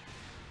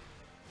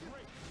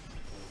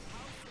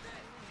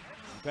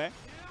 Okay.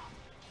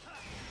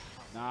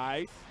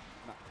 Nice.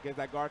 Gets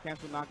that guard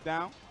cancel knocked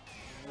down.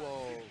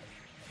 Whoa.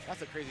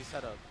 That's a crazy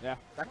setup. Yeah.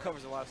 That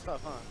covers a lot of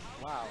stuff, huh?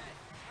 Wow.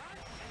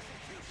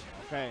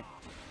 Okay.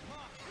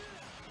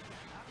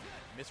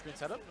 Mid-screen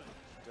setup?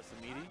 Just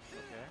a meaty?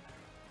 Okay.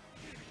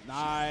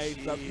 Nice.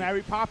 Cheap. The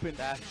Mary Poppins.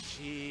 That's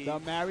cheap. The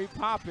Mary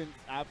Poppins.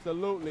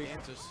 Absolutely.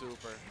 Into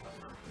super.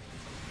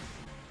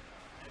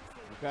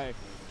 Okay.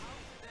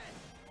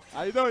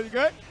 How you doing? You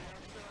good?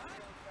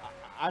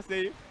 I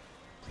see you.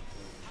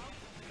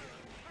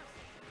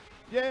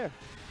 Yeah.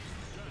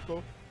 That's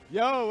cool.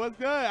 Yo, what's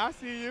good? I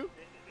see you.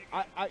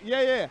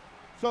 Yeah.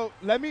 So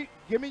give me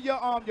your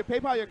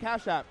PayPal, your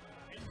Cash App.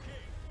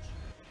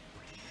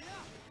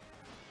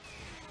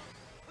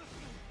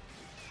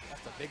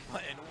 That's a big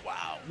button.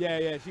 Wow.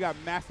 Yeah. She got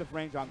massive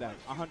range on that.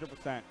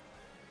 100%.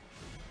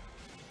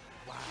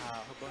 Wow.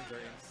 Her buttons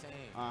are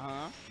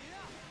insane.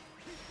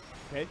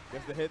 Okay,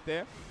 gets the hit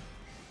there.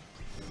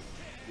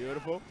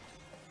 Beautiful.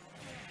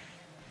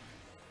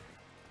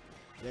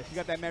 Yeah, she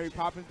got that Mary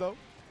Poppins though.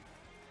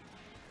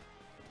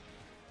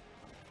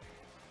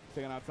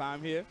 Taking our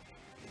time here.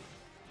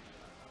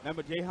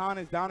 Remember, Jahan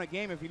is down a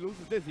game. If he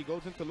loses this, he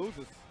goes into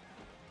losers.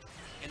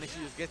 And then she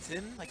just gets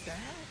in like that?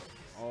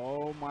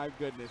 Oh my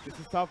goodness, this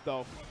is tough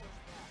though.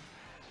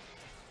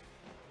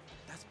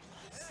 That's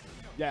plus.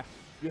 Yeah,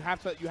 you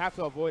have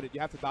to avoid it. You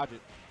have to dodge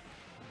it.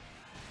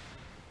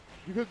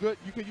 You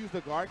could use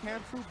the guard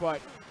cancel, but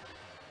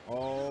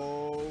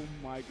oh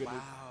my goodness,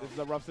 Wow. This is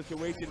a rough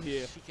situation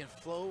here. She can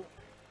float,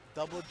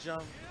 double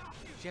jump.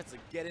 She has to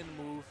get in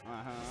the move.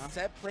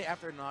 Set play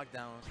after a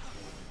knockdown.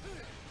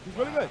 He's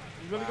really good.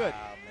 He's really good.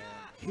 Wow,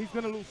 man. He's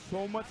gonna lose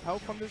so much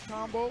health from this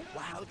combo.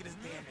 Wow, look at his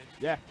damage.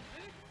 Yeah.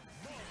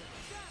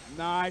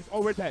 Nice.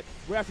 Oh, we're dead.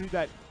 We're actually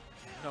dead.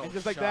 No And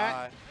just like shot.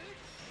 that,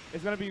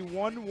 it's gonna be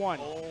 1-1.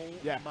 Oh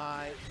Yeah.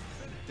 my,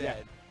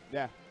 dead.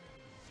 Yeah.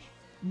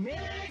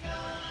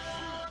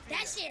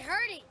 That shit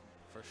hurting.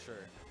 For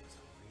sure.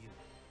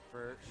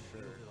 For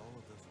sure.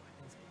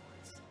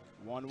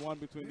 1-1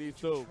 between these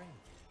two.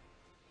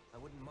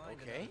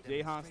 Okay.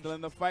 Jahan still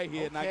in the fight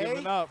here, not Okay.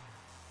 giving up.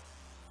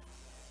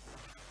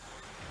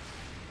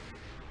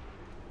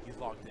 He's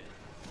locked in.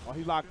 Oh,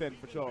 he's locked in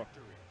for sure.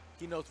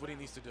 He knows what he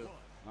needs to do.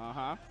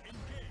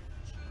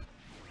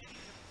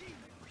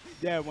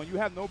 Yeah, when you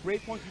have no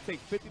break points, you take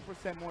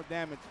 50% more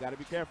damage. Gotta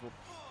be careful.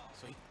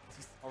 So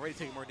he's already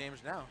taking more damage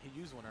now. He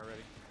used one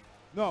already.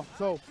 No,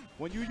 so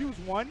when you use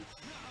one,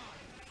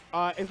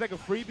 it's like a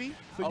freebie,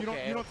 so you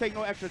don't take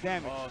no extra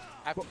damage.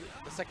 After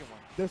the second one.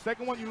 The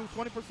second one you lose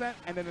 20%,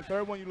 and then the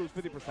third one you lose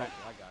 50%. Okay,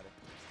 I got it.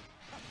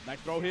 Nice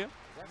throw here. Is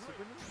that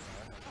super new?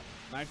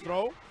 Nice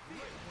throw.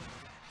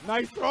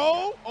 Nice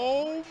throw.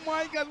 Oh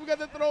my God, we got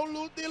the throw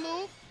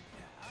loop-de-loop.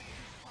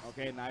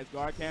 Okay, nice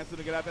guard cancel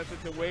to get out that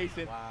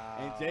situation. Wow.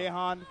 And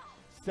Jahan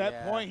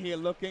set point here,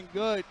 looking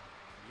good.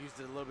 Used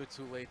it a little bit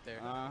too late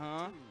there.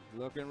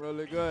 Looking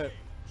really good.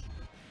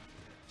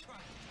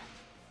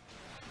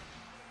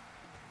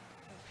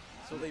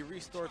 So they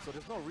restored, so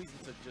there's no reason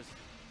to just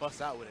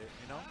bust out with it,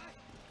 you know?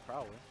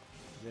 Probably.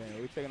 Yeah,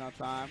 we're taking our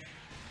time.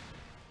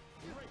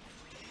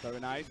 Very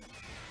nice.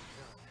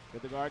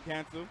 Get the guard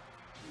cancel.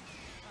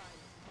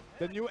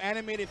 The new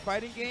animated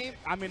fighting game,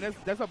 I mean,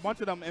 there's a bunch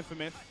of them,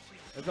 Infamous.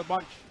 There's a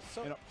bunch.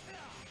 So, you know.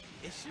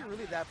 is she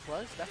really that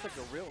plush? That's like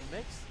a real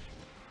mix.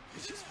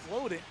 She's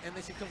floating, and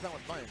then she comes down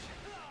with punch.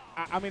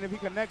 I mean, if he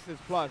connects,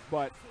 it's plus,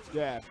 but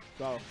yeah,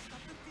 so.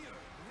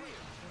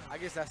 I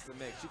guess that's the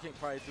mix. You can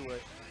probably do a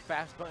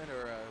fast button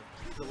or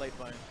a delayed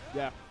button.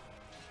 Yeah.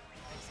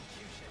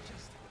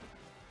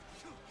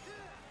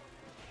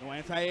 No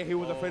anti-air, he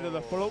was afraid of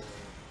the float.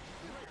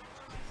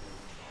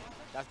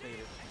 That's baited.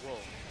 Whoa,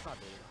 it's not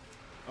baited.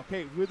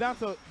 Okay, we're down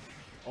to,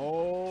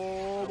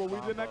 oh, but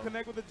we did not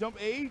connect with the jump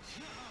H.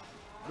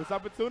 This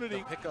opportunity.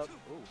 The pickup.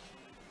 Ooh.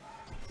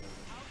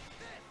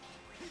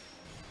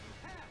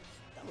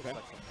 That looks like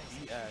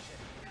some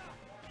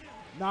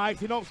BS. Nice,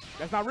 he knows.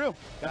 That's not real.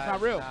 That's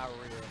not real.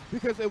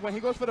 Because when he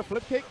goes for the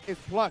flip kick,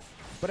 it's plus.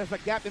 But there's a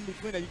gap in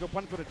between that you can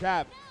punish with a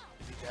jab.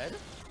 Is he dead?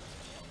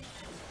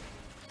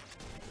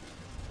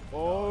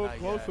 Oh, no,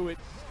 close yet. to it.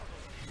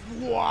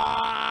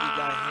 Wow! He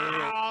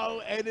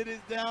got hit. And it is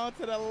down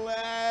to the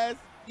last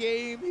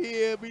game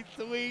here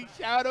between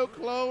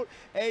ShadowKlone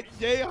and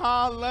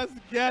Jahan. Let's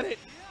get it.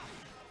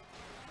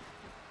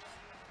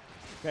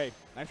 Okay,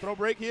 nice throw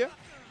break here.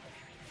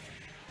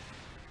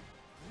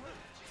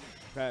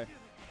 Okay.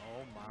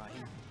 Oh my,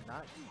 he's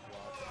not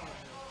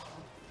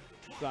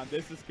blocked. Son,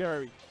 this is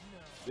scary.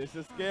 This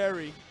is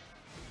scary.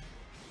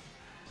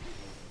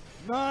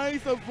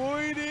 Nice,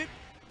 avoided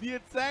the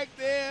attack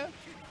there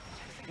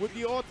with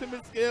the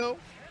ultimate skill.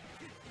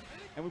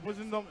 And we're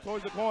pushing them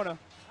towards the corner.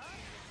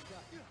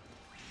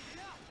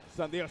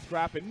 Son, they are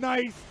scrapping.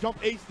 Nice jump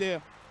H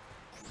there.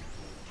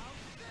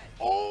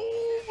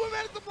 Oh, we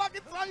managed to block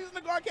it. Son, using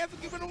the guard cancel,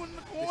 keeping him in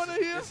the corner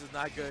here. This is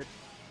not good.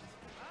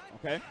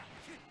 Okay.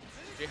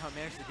 Jahan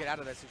managed to get out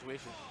of that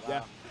situation. Wow.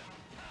 Yeah.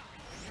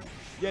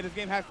 Yeah, this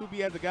game has to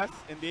be as a guess,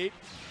 indeed.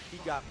 He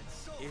got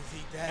me. Is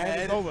he dead?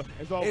 And it's over.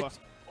 It's over. It's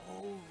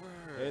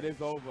over. It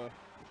is over.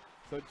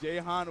 So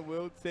Jahan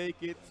will take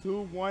it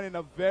 2-1 in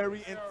a very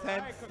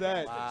intense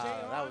set.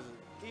 Wow,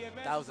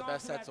 that was the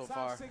best set so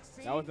far.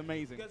 That was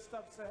amazing. Good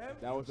stuff to him.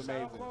 That was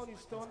amazing. ShadowKlone, you're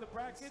still in the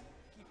bracket.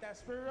 Keep that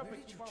spirit up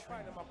and keep on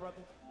fighting, my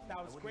brother.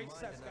 That was great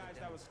sets, guys.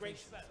 That was great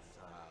sets.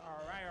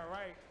 All right, all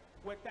right.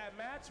 With that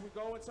match, we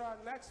go into our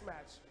next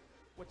match,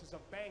 which is a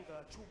banger,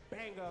 a true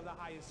banger of the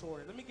highest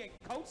order. Let me get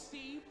Coach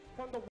Steve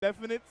from the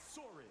Definite.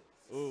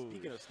 Ooh.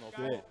 Speaking of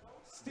Snowfall, Good.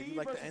 Steve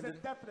like the versus ending?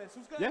 Indefinetez.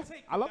 Who's gonna Yeah,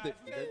 take I loved guys? it.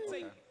 Who's gonna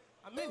take? Okay.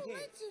 I'm in here.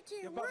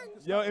 Your brother can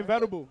Yo, start, right?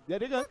 inevitable. Yeah,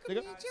 they good. They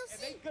good. And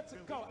they good to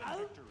go.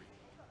 Out.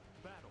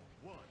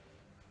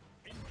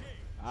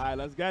 All right,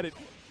 let's get it.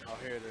 out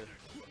here to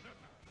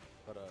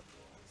put a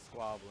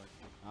squabbling.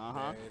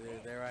 Uh-huh. There it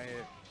is. They're right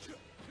here.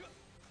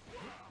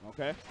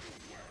 Okay.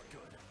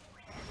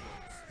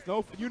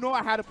 You know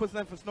I had to put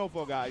something for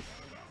Snowfall, guys.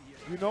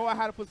 You know I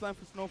had to put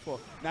something for Snowfall.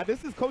 Now,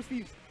 this is Coach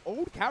Steve's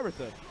old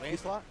character.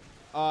 Lancelot?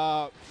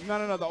 No,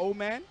 the old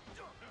man.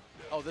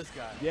 Oh, this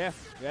guy. Yeah,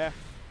 yeah.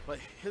 But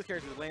his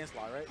character is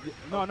Lancelot, right?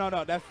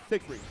 No, that's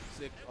Siegfried.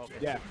 Okay,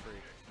 Yeah. Siegfried.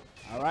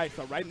 All right,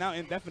 so right now,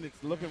 Indefinetez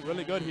looking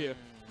really good here.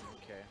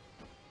 Okay.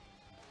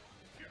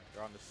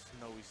 They're on the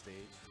snowy stage.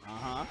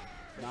 Uh-huh.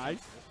 Nice.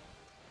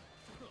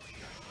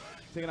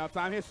 Taking our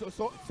time here.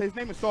 So his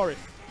name is Saurus.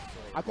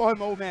 I call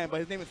him old man, but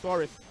his name is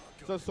Saurus.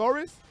 So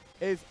Saurus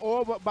is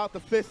all about the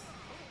fist.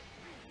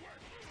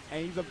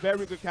 And he's a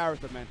very good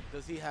character, man.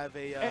 Does he have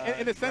a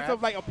in the sense grab?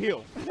 of like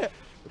appeal.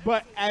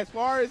 But as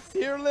far as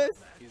tier list,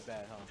 He's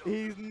bad, huh?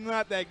 he's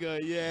not that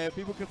good. Yeah,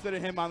 people consider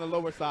him on the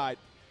lower side.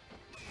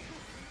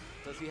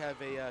 Does he have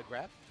a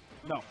grab?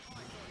 No.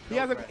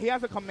 No He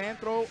has a command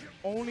throw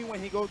only when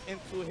he goes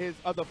into his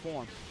other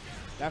form.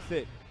 That's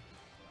it.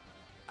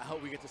 I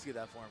hope we get to see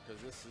that form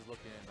because this is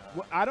looking.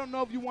 Well, I don't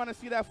know if you want to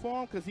see that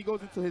form because he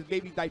goes into his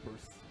baby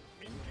diapers.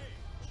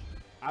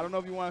 I don't know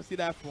if you want to see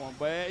that form,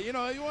 but you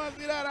know, you want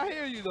to see that. I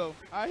hear you though.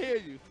 I hear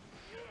you.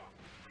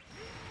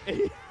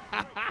 Maybe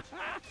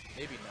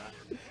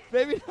not.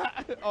 Maybe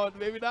not. Oh,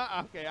 maybe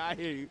not. Okay, I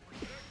hear you.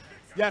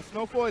 Yeah,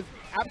 Snowfall is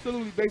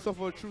absolutely based off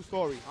of a true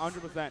story,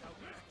 100%.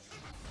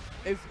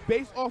 It's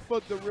based off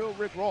of the real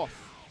Rick Ross.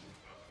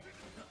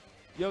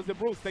 Yo, Zip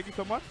Bruce, thank you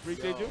so much.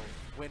 Appreciate you.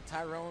 When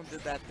Tyrone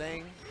did that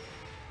thing.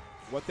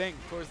 What thing?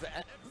 Towards the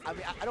end, I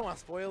mean, I don't want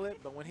to spoil it,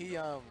 but when he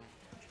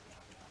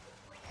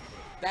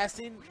that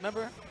scene,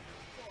 remember?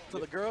 To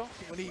the girl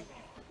when he.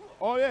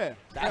 Oh yeah.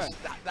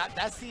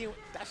 That scene,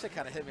 that shit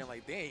kind of hit me. I'm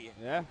like, dang.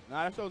 Yeah.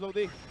 Nah, that show's OD.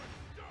 I'm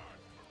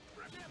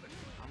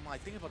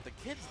like, think about the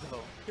kids though.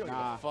 He don't give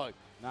a fuck.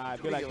 Nah, He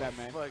be don't like give that, a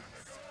man. fuck.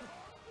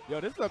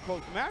 Yo, this is a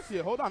close match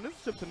here. Hold on, this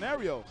is chip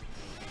scenario.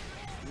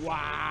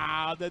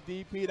 Wow, the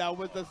DP, that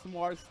was the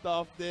smart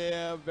stuff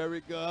there.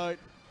 Very good.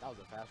 That was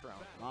a fast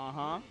round. Uh-huh.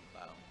 Wow.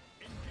 All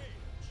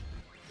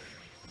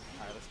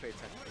right, let's pay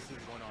attention. Let's see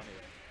what's going on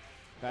here.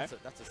 Okay.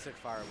 That's a sick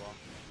fireball.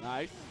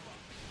 Nice.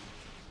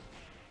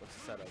 What's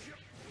the setup?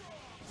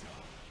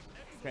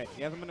 Okay,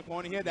 he has him in the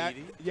corner here.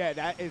 Meaty. Yeah,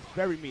 that is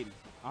very meaty.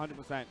 100%.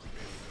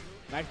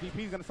 Nice DP.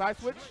 He's going to side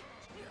switch.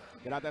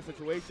 Get out that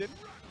situation.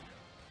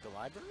 The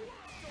library?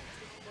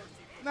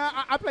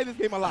 Nah, I play this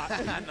game a lot.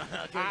 Okay,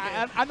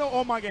 I know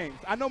all my games.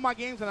 I know my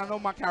games and I know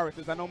my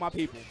characters. I know my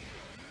people.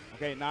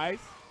 Okay, nice.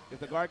 Gets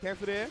the guard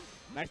cancel there.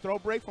 Nice throw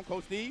break from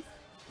Coach Steve.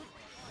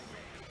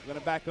 We're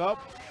gonna back up.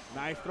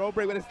 Nice throw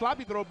break, but a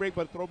sloppy throw break,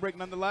 but throw break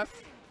nonetheless.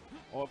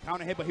 Oh,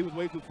 counter hit, but he was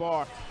way too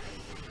far.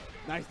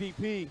 Nice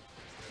DP.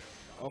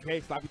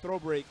 Okay, sloppy throw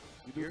break.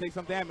 You do take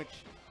some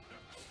damage.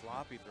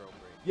 Sloppy throw break.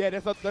 Yeah,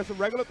 there's a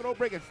regular throw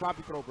break and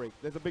sloppy throw break.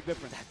 There's a big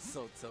difference. That's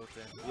so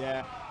tilting.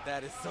 Yeah.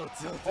 That is so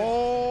tilting.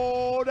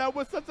 Oh, that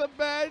was such a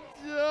bad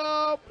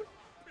jump.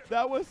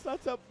 That was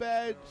such a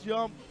bad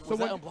jump. Was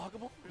that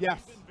unblockable?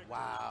 Yes.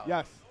 Wow.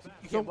 Yes.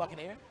 You can't block in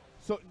the air?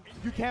 So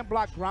you can't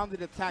block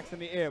grounded attacks in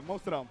the air,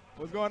 most of them.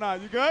 What's going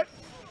on? You good?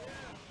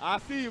 I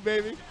see you,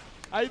 baby.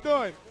 How you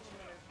doing?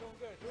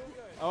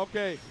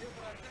 Okay.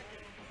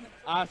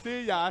 I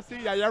see ya. I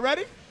see ya. Y'all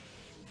ready?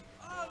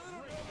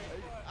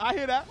 I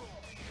hear that.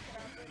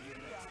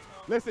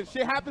 Listen,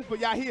 shit happens, but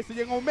y'all here, so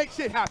you're gonna make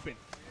shit happen.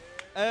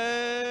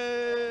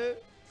 I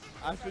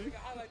see.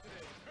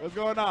 What's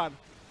going on?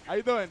 How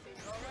you doing?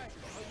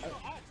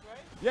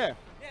 Yeah.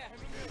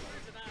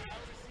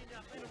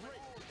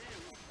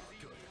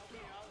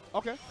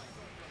 Okay.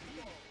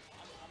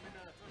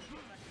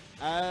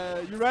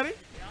 You ready?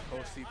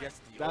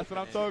 That's what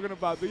I'm talking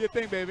about. Do your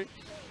thing, baby.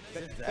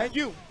 Thank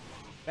you.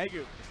 Thank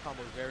you. This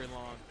combo is very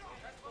long.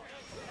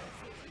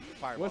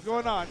 What's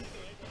going on?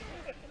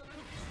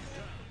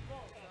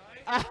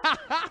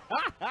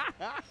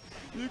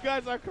 You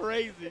guys are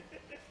crazy.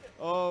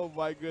 Oh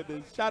my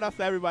goodness. Shout out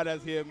to everybody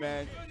that's here,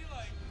 man.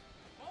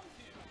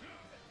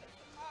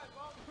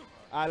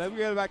 All right, let me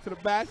get back to the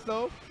batch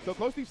though. So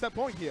close deep set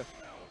point here.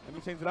 Let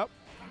me change it up.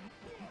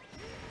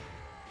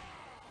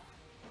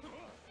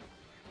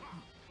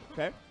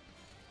 Okay.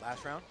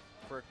 Last round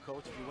for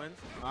Coach if he wins.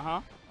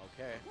 Uh-huh.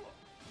 Okay.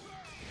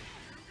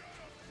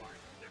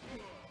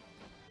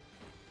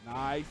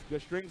 Nice.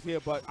 Good strings here,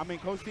 but I mean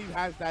Coach Steve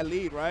has that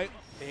lead, right?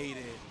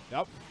 Baited.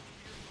 Yep.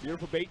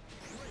 Beautiful bait.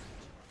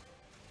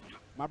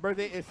 My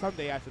birthday is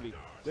Sunday, actually.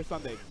 This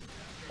Sunday.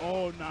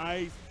 Oh,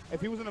 nice.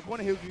 If he was in the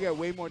corner, he could get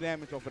way more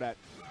damage off of that.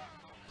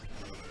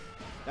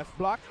 That's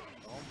blocked.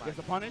 Oh my. Gets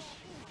a punish.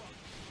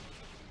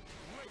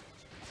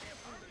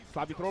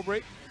 Sloppy throw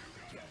break.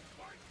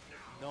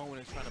 No one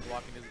is trying to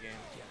block in this game.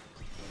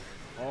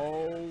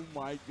 Oh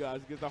my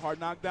gosh. Gets a hard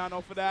knockdown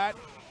off of that.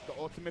 The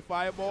ultimate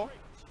fireball.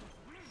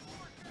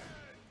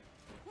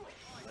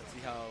 Let's see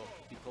how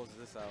he closes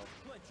this out.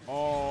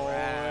 Oh,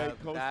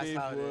 Grab. Coach That's Steve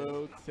how it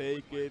will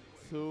take it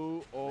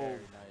to. Oh, very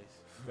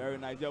nice. Very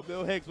nice. Yo,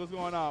 Bill Hicks, what's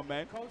going on,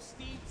 man? Coach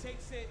Steve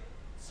takes it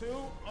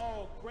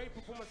 2-0. Great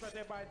performance right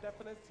there by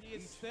Indefinetez. He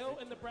is still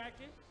in the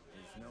bracket.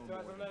 So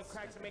has another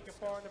crack to make it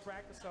far in the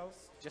bracket. So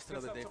Just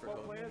another day for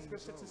both players.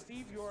 Good shit to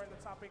Steve. You are in the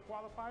top 8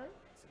 qualifier.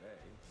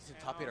 He's in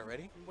top 8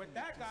 already? With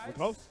that, guys, We're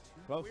close.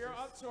 Close. we are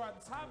up to our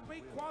top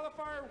 8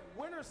 qualifier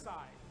winner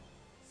side.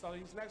 So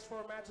these next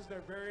 4 matches,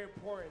 they're very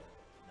important.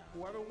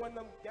 Whoever wins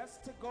them gets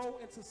to go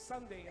into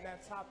Sunday in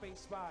that top 8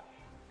 spot.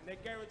 And they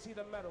guarantee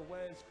the medal.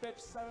 Whether it's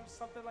 5th, 7th,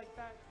 something like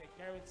that, they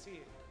guarantee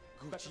it.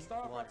 But to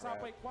start off our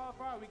top 8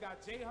 qualifier, we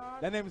got Jahan.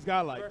 That name is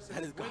godlike.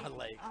 That is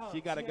godlike.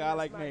 She got a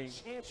godlike name.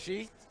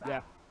 She?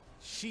 Yeah.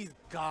 She's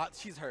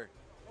hurt.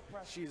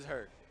 She's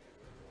hurt.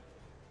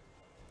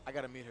 I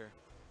gotta meet her.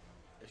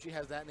 If she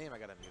has that name, I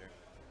gotta meet her.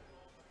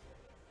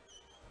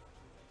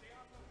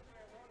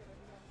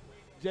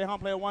 Jahan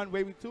player 1,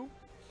 Wavie 2.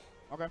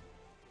 Okay.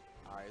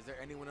 All right. Is there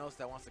anyone else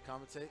that wants to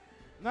commentate?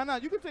 No,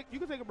 you can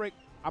take a break.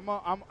 I'm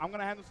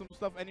gonna handle some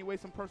stuff anyway,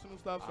 some personal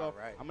stuff. So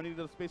Right. I'm gonna need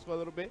a little space for a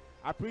little bit.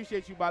 I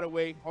appreciate you, by the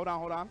way. Hold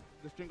on.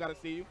 The stream gotta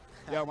see you.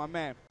 Yo, my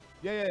man.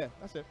 Yeah.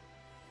 That's it.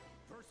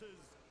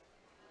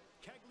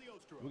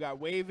 We got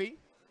Wavie.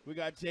 We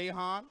got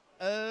Jahan.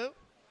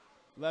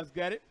 Let's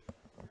get it.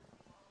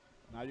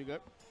 Now you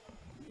good.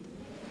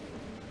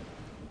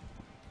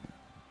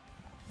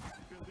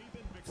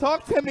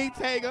 Talk to me,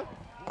 Teiga.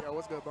 Yo,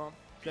 what's good, Bum?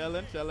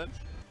 Chillin'.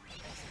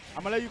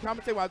 I'm gonna let you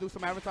commentate while I do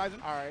some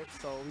advertising. All right,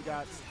 so we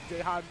got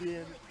Jahan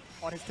being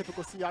on his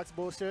typical Seahawks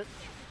bullshit,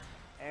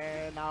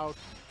 and now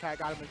Cat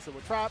got him into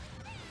a trap.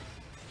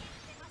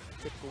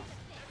 Typical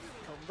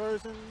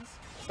conversions,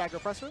 stagger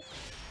pressure.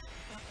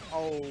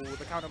 Oh,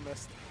 the counter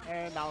missed,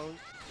 and now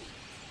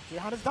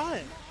Jahan is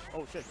dying.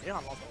 Oh shit,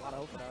 Jahan lost a lot of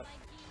health for that.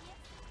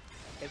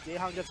 If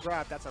Jahan gets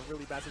grabbed, that's a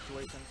really bad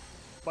situation,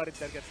 but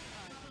instead gets.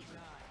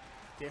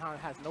 Jahan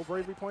has no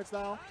bravery points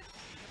now.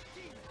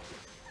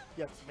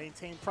 He has to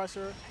maintain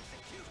pressure.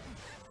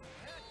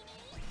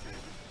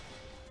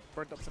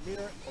 Burnt up some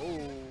meter.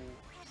 Oh.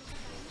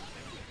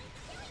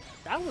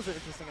 That was an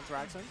interesting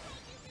interaction.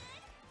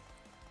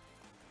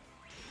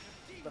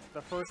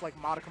 The first, like,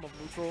 modicum of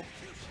neutral.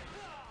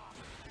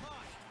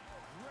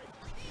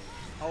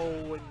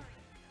 Oh, and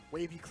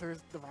Wavie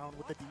clears the round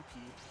with the DP.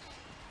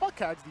 Fuck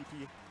Kag's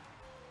DP.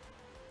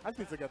 I just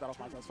need to get that off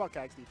my chest. Fuck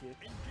Kag's DP.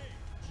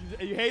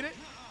 You hate it?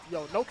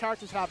 Yo, no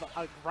characters have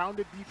a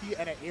grounded DP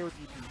and an air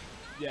DP.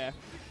 Yeah,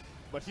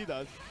 but she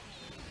does.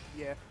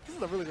 Yeah, this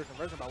is a really good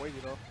conversion by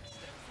Wavie, though.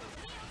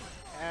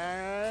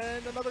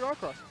 And another guard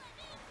cross.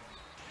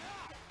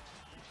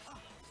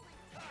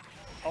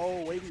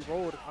 Oh, Wavie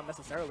rolled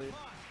unnecessarily.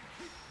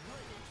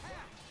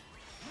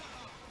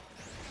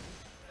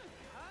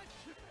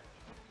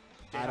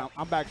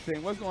 I'm back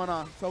stream. What's going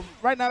on? So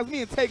right now it's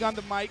me and Teiga on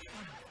the mic.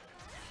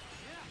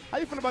 How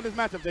you feeling about this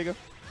matchup, Teiga?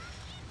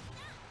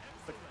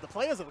 The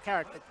players of the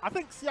character. I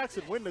think Seahawks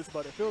should win this,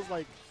 but it feels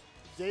like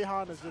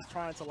Jahan is just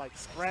trying to like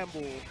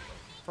scramble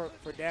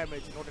for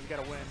damage in order to get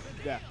a win.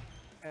 Yeah.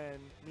 And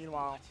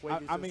meanwhile,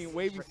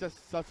 Wavie's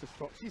just such a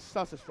strong. She's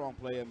such a strong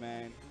player,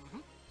 man.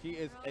 She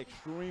is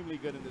extremely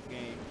good in this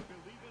game.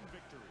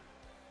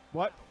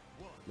 What?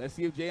 Let's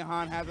see if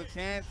Jahan has a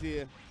chance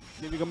here.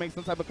 See if we can make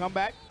some type of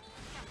comeback.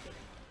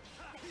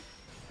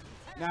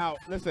 Now,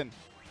 listen.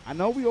 I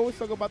know we always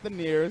talk about the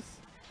Nears.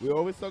 We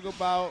always talk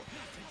about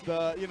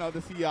the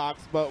the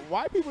Seahawks, but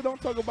why people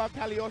don't talk about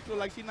Cagliostro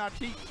like she's not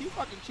cheap? She's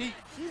fucking cheap.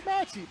 She's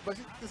mad cheap, but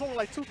there's only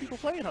like 2 people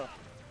playing her.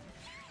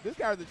 This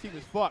character's cheap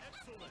as fuck.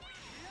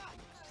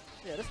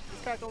 Yeah, this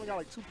character only got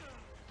like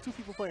two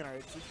people playing her.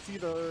 It's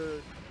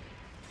either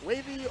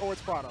Wavie or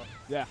it's Prada.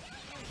 Yeah.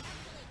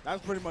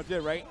 That's pretty much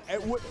it, right?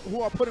 And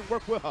who are putting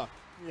work with her.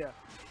 Yeah.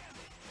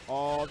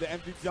 Oh, the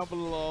empty jump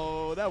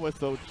low. That was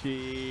so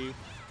cheap.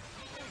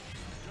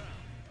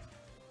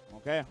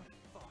 Okay.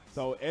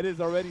 So it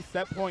is already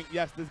set point.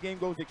 Yes, this game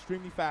goes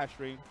extremely fast,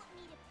 stream.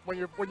 When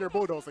you're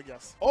bulldozing,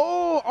 yes.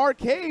 Oh,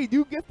 Arcade,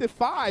 you gifted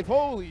 5.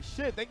 Holy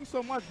shit. Thank you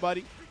so much,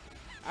 buddy.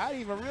 I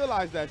didn't even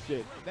realize that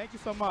shit. Thank you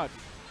so much.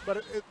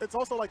 But it's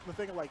also like the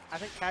thing of like, I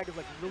think Tag is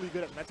like really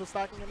good at mental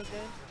stacking in this game.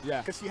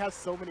 Yeah. Because she has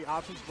so many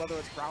options, whether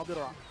it's grounded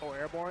or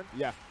airborne.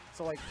 Yeah.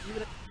 So like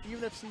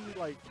even if she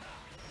like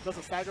does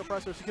a stagger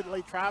pressure, she can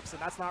lay traps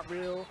and that's not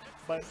real.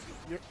 But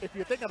if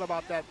you're thinking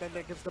about that, then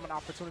that gives them an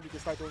opportunity to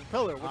start doing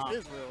pillar, which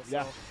is real. So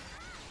yeah.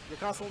 You're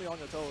constantly on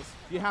your toes.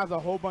 She has a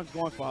whole bunch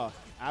going for her.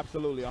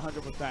 Absolutely,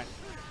 100%.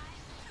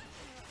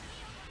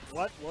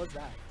 What was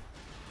that?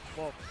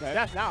 Well, okay.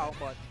 That's now,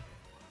 but.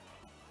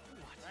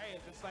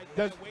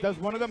 Does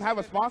one of them have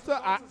a sponsor?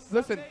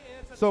 Listen,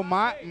 so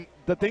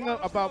the thing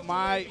about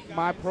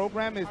my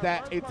program is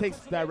that it takes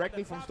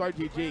directly from Start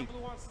GG.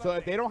 So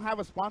if they don't have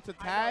a sponsor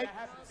tag,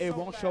 it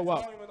won't show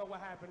up.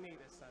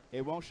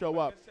 It won't show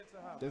up.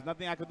 There's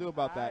nothing I can do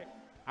about that.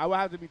 I will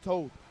have to be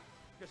told.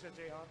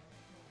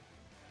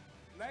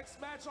 Next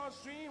match on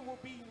stream will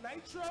be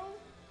Nitro,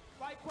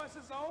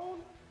 FightQuest's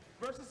own,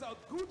 versus a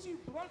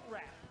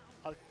GucciBluntWrap.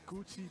 A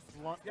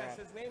GucciBluntWrap. Yes,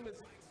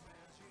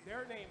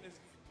 their name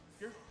is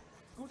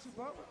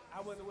GucciBluntWrap.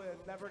 I would have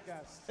never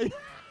guessed.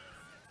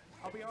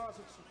 I'll be honest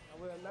with you,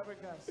 I would have never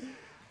guessed.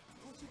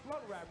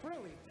 GucciBluntWrap,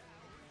 really?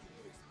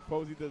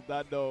 Posey does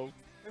not know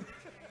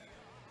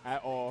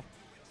at all.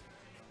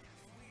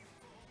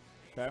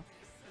 Okay. It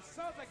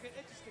sounds like an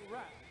interesting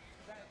rap.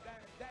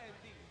 That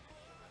indeed.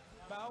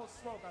 But I don't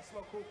smoke. I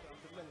smoke hookah. I'm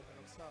Dominican.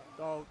 I'm sorry.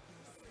 Oh,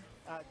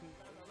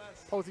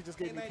 Posey just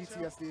gave me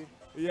PTSD.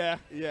 Yeah,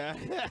 yeah.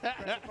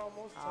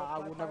 I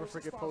will never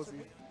forget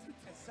Posey.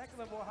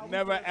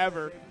 Never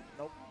ever.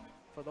 Nope.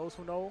 For those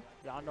who know,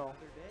 y'all know.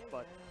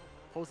 But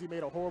Posey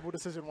made a horrible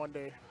decision one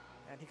day,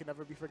 and he can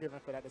never be forgiven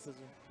for that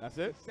decision. That's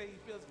it? He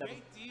feels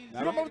great, dude. You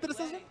remember the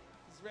decision?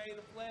 He's ready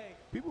to play.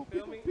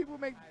 People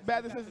make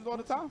bad decisions all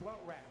the time. Blunt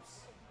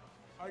wraps.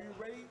 Are you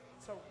ready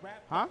to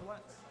wrap the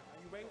blunts?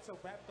 Are you ready to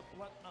wrap the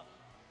blunt up?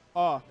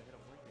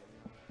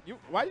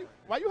 Why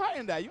you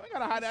hiding that? You ain't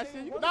gotta hide that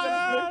shit. You no.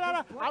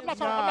 I'm not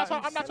trying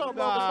to blow up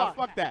the spot.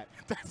 Fuck that.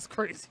 That's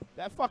crazy.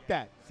 Fuck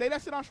that. Say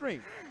that shit on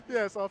stream.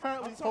 Yeah, so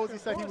apparently Posey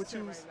said he would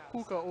choose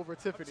hookah over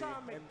Tiffany.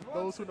 And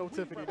those who know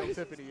Tiffany know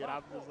Tiffany. And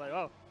I'm just like,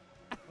 oh.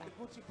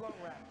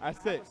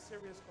 That's it.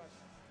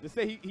 Just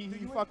say he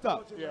fucked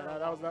up.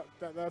 Yeah,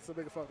 that's a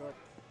big fuck up.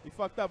 He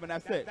fucked up and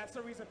that's it. That's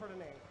the reason for the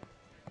name.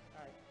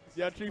 All right.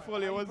 Yeah,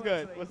 Treefolio, what's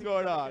good? What's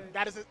going on?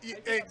 That is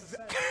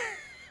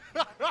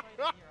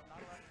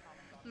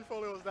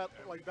Treefolio was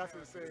that's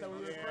insane. So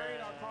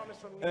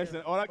we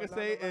Listen, all I can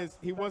say is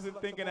he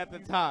wasn't thinking at the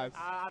time.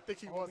 I think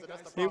he wasn't.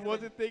 That's the He problem.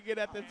 wasn't thinking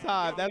at the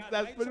time.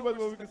 That's pretty much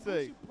what we can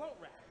say.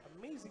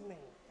 Amazing name.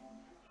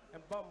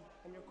 And bum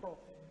in your call.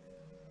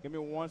 Give me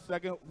 1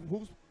 second.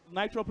 Who's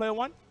Nitro player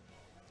 1?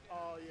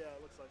 Oh yeah,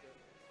 it looks like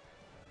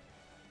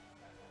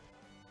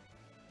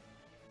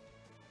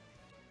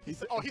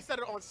it. He said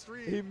it on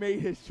stream. He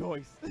made his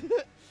choice.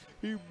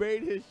 He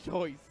made his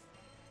choice.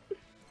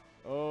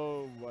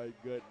 Oh my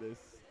goodness.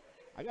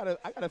 I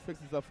gotta fix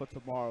this up for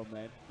tomorrow,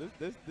 man.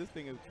 This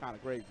thing is kind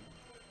of crazy.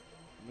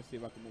 Let me see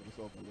if I can move this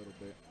over a little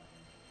bit.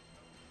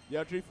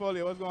 Yo,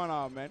 Treefolio, what's going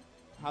on, man?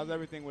 How's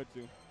everything with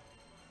you?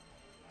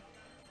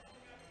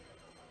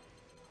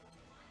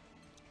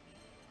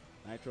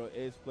 Nitro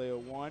is player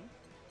 1.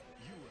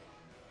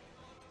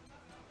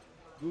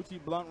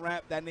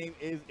 GucciBluntWrap, that name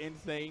is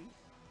insane.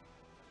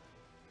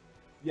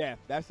 Yeah,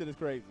 that shit is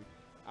crazy.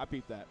 I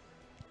peeped that.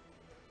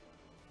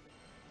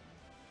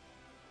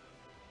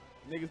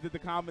 Niggas did the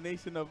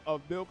combination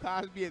of Bill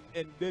Cosby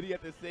and Diddy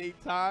at the same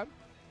time.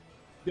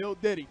 Bill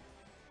Diddy.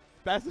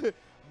 That's it.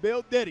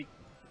 Bill Diddy.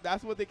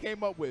 That's what they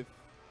came up with.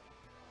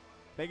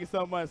 Thank you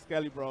so much,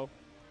 Skelly, bro.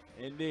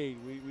 Indeed.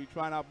 We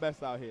trying our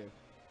best out here.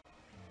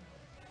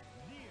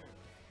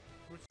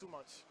 Which too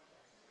much.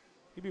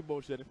 He be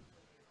bullshitting.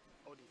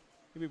 OD.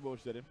 He be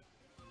bullshitting.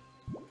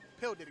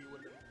 Pill Diddy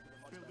would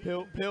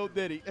have. Pill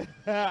Diddy.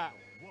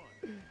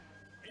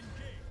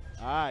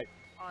 All right.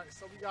 All right,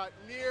 so we got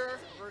Nier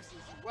versus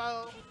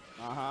Well.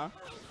 Uh-huh.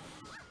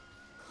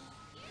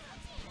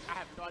 I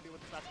have no idea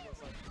what this match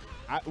looks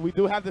like. We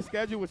do have the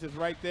schedule, which is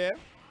right there.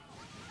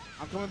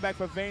 I'm coming back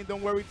for Vayne.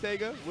 Don't worry,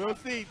 Teiga. We'll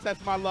see.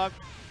 Test my luck.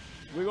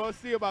 We're going to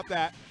see about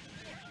that.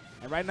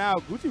 And right now,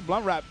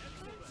 GucciBluntWrap.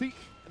 See,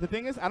 the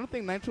thing is, I don't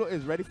think Nitro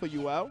is ready for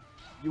UL.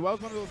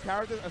 UL's one of those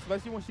characters,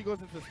 especially when she goes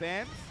into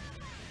stands.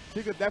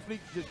 She could definitely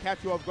just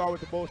catch you off guard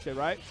with the bullshit,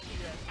 right?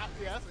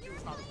 Yeah, that's what he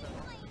was talking about.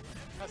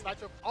 That's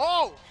Nitro.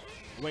 Oh!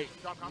 Wait.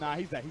 Nah,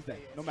 he's dead. He's dead.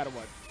 No matter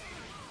what.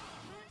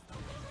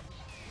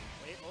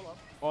 Wait, hold up.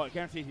 Oh,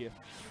 guaranteed here.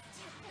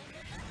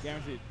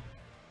 Guaranteed.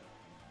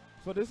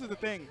 So this is the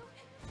thing.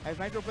 Has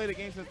Nitro played a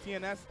game since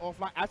TNS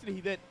offline? Actually,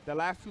 he did. The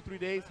last 2-3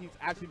 days, he's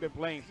actually been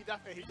playing. He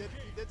definitely,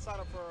 he did sign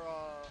up for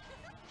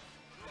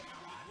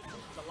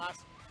the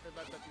last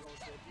event that you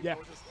hosted. Yeah.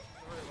 Just 3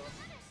 of us.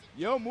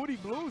 Yo, Moody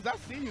Blues, I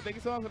see you. Thank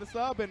you so much for the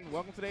sub, and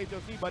welcome to the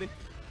HOC, buddy.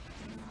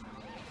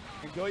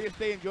 Enjoy your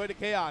stay. Enjoy the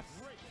chaos.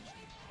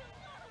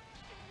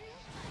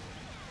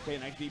 Okay,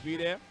 nice DP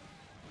there.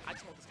 I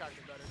just want this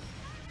character better.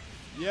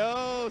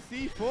 Yo,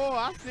 C4,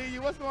 I see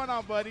you. What's going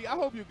on, buddy? I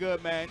hope you're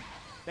good, man.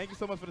 Thank you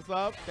so much for the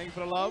sub. Thank you for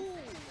the love. Ooh,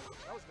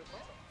 that was good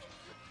fun.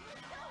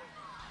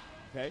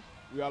 Okay,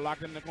 we are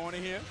locked in the corner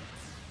here.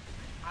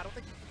 I don't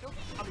think you can kill him.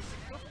 I mean, she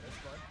can kill him this,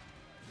 but...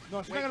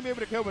 No, she's not going to be able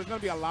to kill, but it's going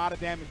to be a lot of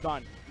damage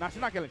done. Nah,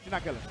 she's not killing. She's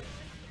not killing.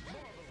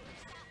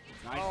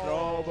 Nice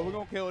throw, but we're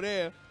going to kill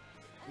there.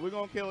 We're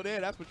going to kill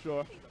there, that's for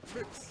sure.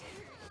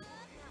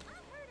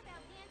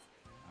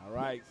 All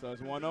right, so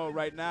it's 1-0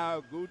 right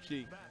now.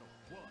 Gucci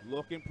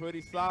looking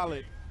pretty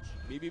solid.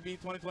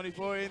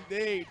 BBB2024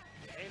 indeed.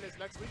 Ain't this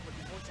next week, but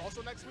it's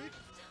also next week.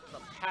 The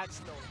patch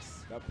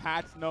notes. The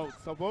patch notes.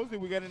 Supposedly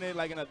we're getting it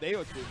like in a day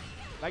or two.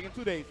 Like in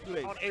 2 days. 2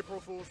 days. On April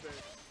Fool's Day.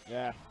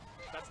 Yeah.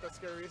 That's the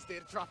scariest day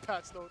to drop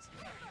patch notes.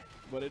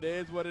 But it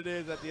is what it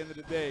is at the end of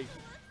the day.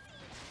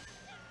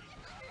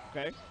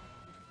 Okay.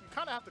 You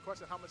kind of have to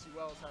question how much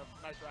ULs have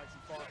Nitro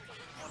actually fought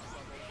on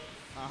Sunday.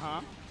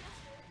 Uh-huh.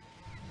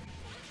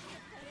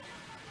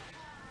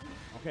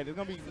 Okay, there's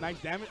going to be nice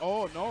damage.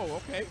 Oh, no.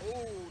 Okay.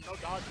 Oh, no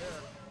dodge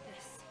there.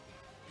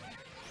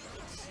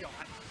 Yo,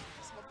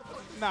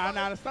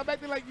 Nah. Stop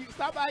acting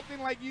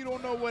like you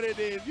don't know what it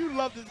is. You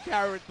love this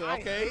character, okay?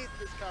 I hate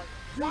this character.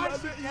 Why is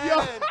is she it- Yo.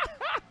 dead?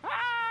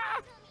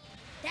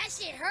 That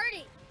shit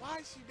hurting. Why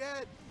is she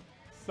dead?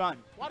 Son,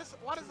 Why does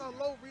her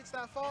low reach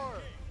that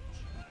far?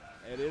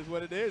 it is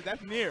what it is.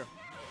 That's near.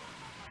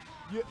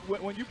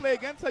 When you play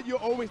against her, you're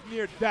always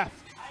near death.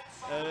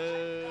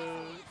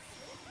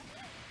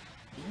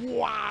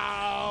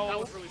 Wow. That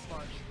was really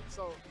smart.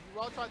 So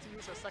UL tried to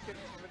use her second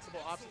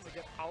invincible option to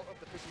get out of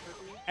the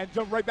 50-50. And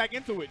jump right back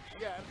into it.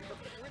 Yeah, and the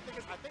weird thing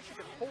is I think she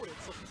can hold it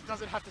so she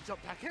doesn't have to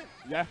jump back in.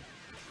 Yeah.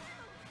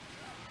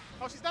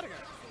 Oh, she's dead again.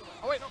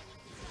 Oh, wait, no.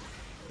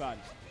 Son.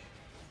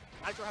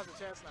 Nitro has a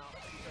chance now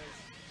because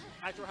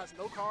Nitro has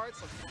no cards,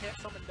 so he can't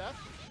summon death.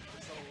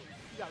 So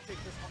you gotta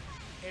take this one.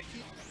 And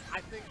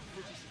I think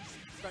Gucci should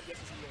spend this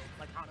as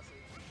like honestly.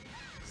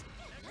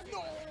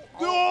 No!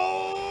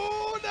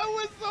 No! That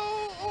was so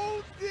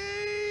OD!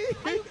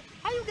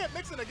 How you get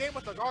mixed in a game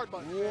with the guard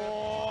button?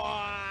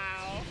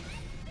 Wow!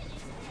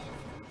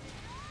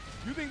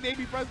 You think they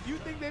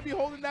be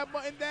holding that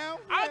button down?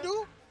 I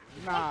do.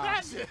 Nah. Fuck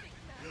that shit.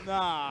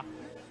 Nah.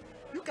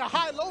 You can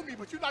high-low me,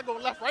 but you're not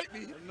gonna left-right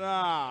me.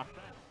 Nah.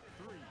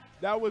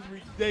 That was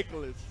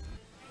ridiculous.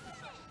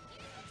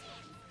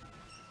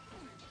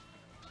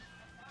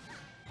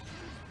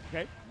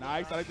 Okay,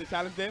 nice. I like the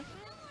challenge there.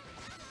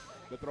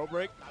 The throw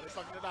break. Now they're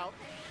sucking it out.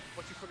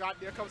 But you forgot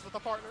there comes with a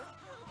partner.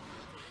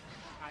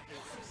 I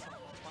hate this so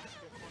much.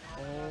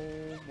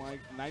 Oh my,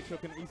 Nitro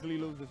can easily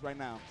lose this right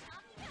now.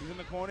 He's in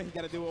the corner, he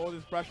gotta deal with all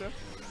this pressure.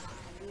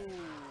 Ooh,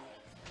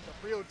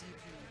 the real DP.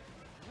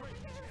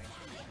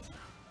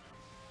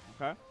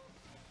 Okay.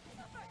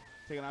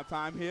 Taking our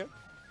time here.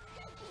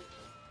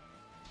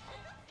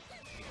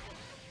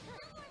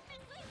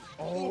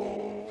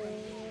 Oh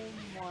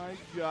my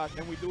gosh,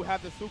 and we do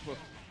have the super.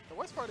 The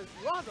worst part is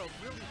you have a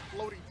really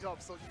floating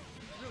jump, so you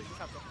really just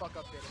have to fuck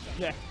up there.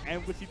 Yeah,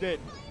 and what he did.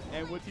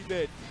 And what he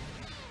did.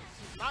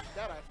 She's not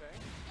dead, I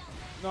think.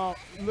 No,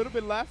 a little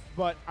bit left,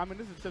 but I mean,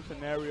 this is a chip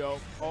scenario.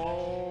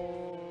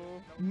 Oh.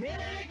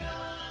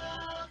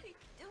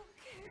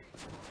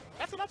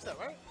 That's an upset,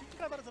 right? You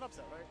got that as an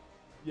upset, right?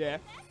 Yeah.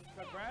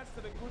 Congrats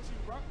to the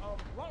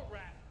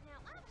GucciBluntWrap.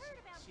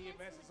 She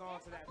advances on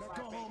to that. Now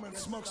go home and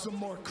smoke some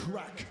more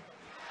crack.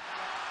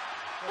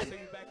 We'll see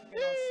you back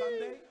again on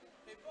Sunday.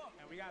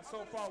 And we got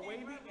so far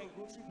Wavie and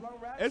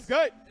GucciBluntWrap. It's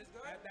good.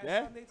 That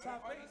Yeah. Sunday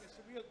top 8. It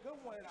should be a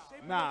good one. It's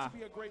shaping Nah. up to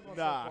be a great one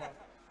Nah. so far.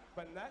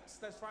 But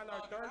next, let's find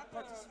our third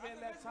participant in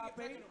that top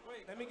 8.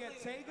 Let me get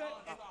Teiga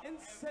and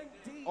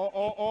Incendiate.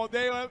 All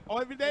day,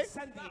 every day?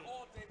 Incendiate.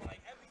 All day,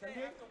 like every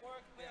day after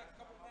work, play a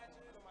couple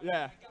matches. I'm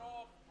Yeah. like, get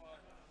off, but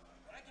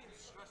that game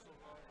is stressful,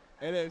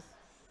 bro. It is.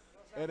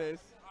 It is.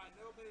 Alright,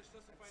 little bit of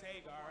stressful fight.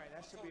 Teiga, all right,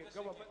 that should be a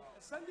good one. But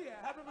Incendiate,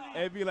 haven't really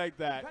It'd be like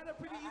that. had a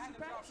pretty easy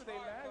path today,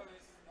 man.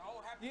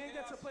 You didn't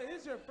get to play.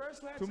 This is your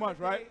first match. Too much, of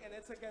the right? day, and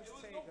it's against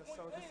Teiga,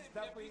 so this is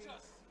definitely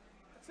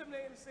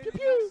intimidating to say Pew the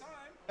pew. least.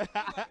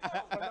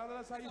 But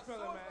nonetheless, how you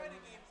feeling, man?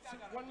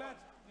 One match,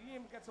 you didn't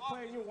even get to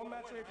play. You one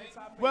match away from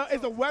top 8. Well,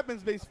 it's a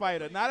weapons-based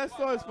fighter, not a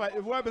swords fighter.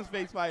 It's a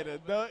weapons-based fighter.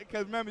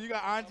 Because remember, you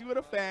got Anji with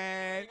a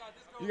fan,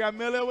 you got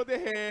Miller with the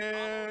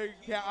hair, you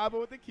got Abba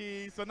with the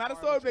keys. So not a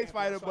sword-based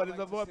fighter, but it's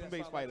a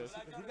weapon-based fighter. We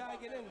gotta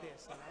get in there,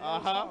 son.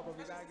 Uh-huh.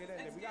 We gotta get in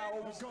there. We gotta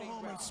always Go stay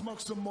home ready. and smoke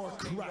some more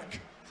crack.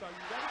 So you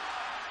ready?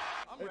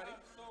 I'm ready.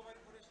 So ready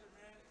for this shit,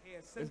 man.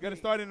 Yeah, It's going to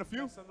start in a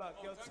few. Best of luck.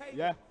 Yo, Teiga,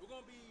 Yeah, We're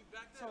gonna be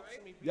back there, talk to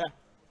right? me, yeah.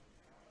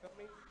 Feel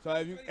me? So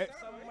if you,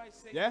 Some might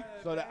say, yeah,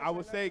 so that I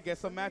would say get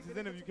some matches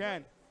in if you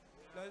can.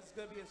 No, this is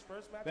gonna be his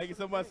first match. Thank you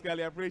so much,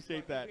 Skelly. I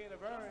appreciate that. Being a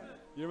veteran.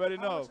 You already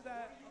How know. much of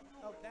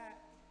that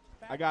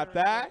I got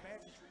factor that.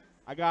 advantage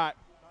I got.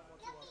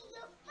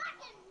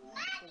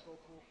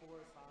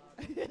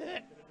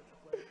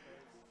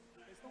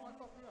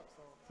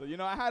 So you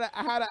know,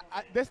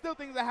 there's still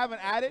things I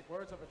haven't added.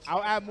 Words of a I'll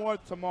champ. add more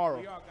tomorrow.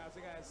 We are, guys.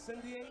 We got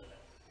Incendiate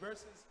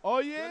versus.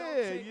 Oh good yeah, old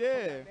Teiga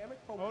yeah. from Dynamic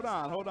Focus. Hold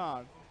on, hold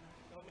on.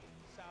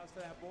 Shout outs to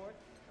that board.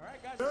 All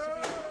right, guys. This should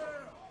be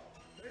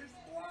They're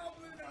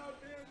squabbling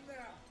out there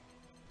now.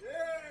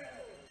 Yeah.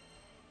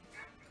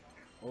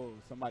 Oh,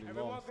 somebody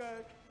everyone lost.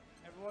 good.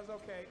 Everyone's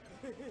okay.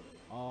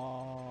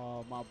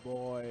 Oh, my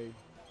boy.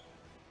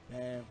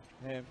 Damn,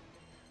 him.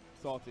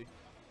 Salty.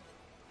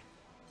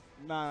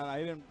 Nah,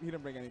 he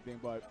didn't bring anything,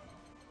 but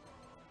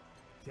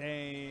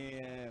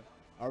damn.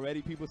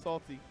 Already people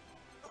salty.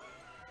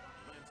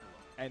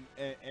 And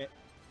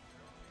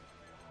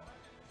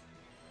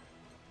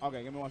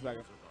okay, give me 1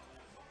 second.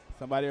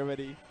 Somebody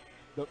already,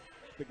 the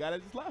guy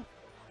that just left.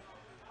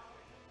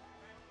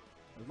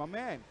 It's my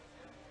man.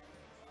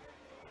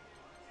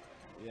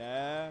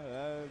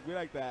 Yeah, be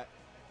like that.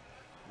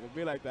 It'll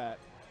be like that.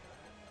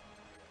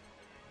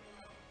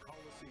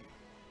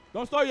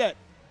 Don't start yet.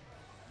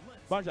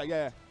 Bunch shot,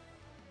 yeah.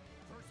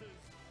 Versus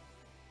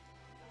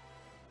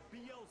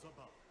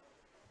Beelzebub.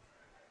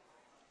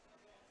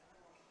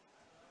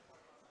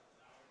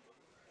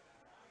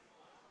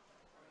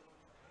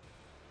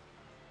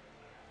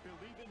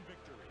 Believe in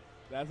victory.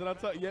 That's what I'm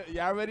talking.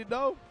 Y'all ready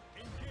though?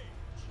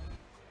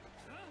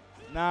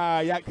 Nah,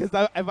 yeah, cause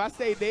if I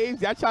say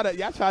names, y'all try to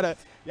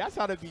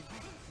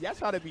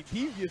be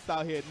devious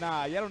out here.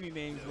 Nah, y'all don't need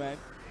names, man.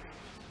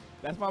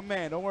 That's my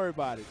man. Don't worry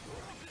about it.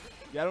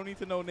 Y'all don't need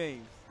to know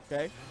names,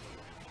 okay?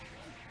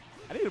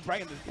 I need to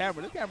brighten this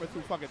camera. This camera's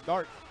too fucking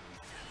dark.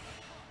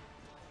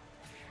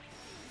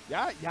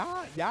 Y'all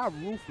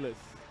ruthless.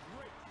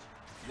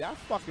 Y'all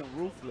fucking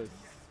ruthless.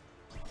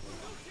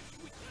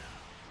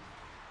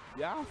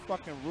 Y'all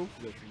fucking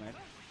ruthless, man.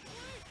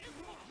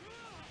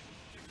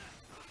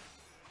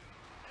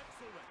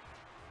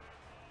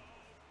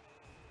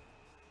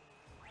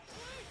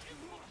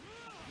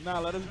 Nah,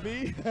 let us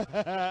be.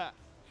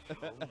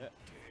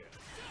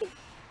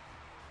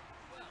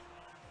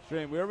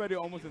 Stream, we're already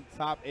almost in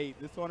top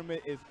 8. This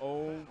tournament is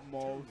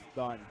almost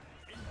done.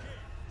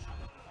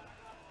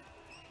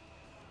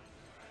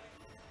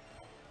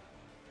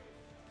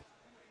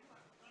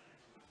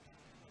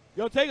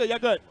 Yo, Teiga, y'all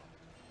good?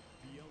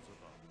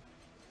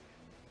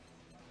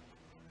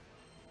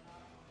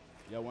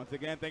 Yo, once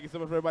again, thank you so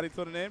much for everybody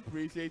tuning in.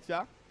 Appreciate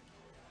y'all.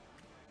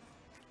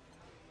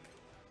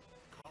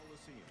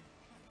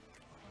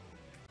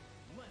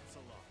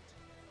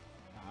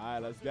 All right,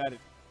 let's get it.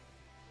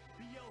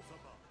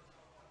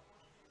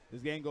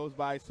 This game goes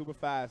by super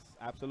fast.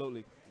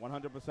 Absolutely.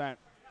 100%.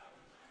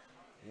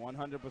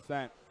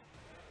 100%.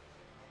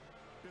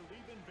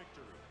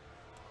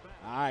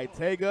 All right,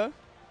 Teiga,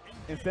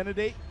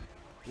 Incendiate.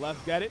 Let's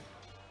get it.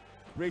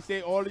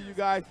 Appreciate all of you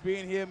guys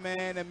being here,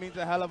 man. That means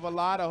a hell of a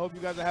lot. I hope you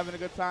guys are having a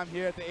good time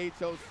here at the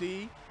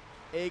HOC,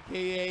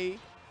 a.k.a.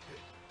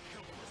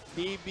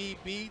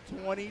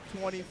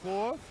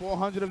 BBB2024.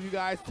 400 of you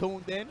guys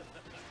tuned in.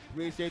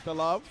 Appreciate the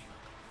love.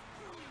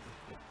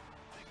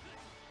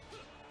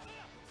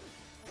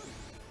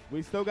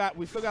 We still got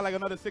like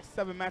another 6 or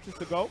 7 matches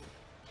to go.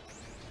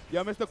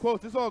 Yo, Mr.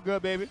 Quotes, it's all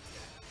good, baby.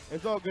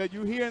 It's all good.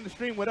 You here in the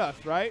stream with us,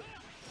 right?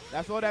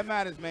 That's all that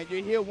matters, man.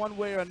 You're here one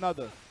way or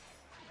another.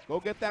 Go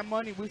get that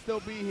money. We still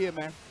be here,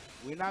 man.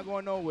 We're not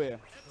going nowhere.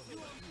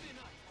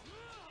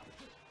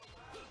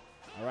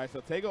 All right,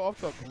 so Teiga off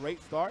to a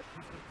great start.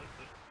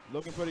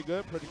 Looking pretty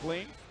good, pretty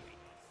clean.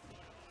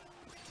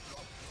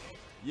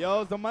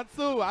 Yo,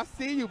 Zamatsu, I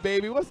see you,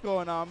 baby. What's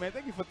going on, man?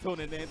 Thank you for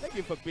tuning in. Thank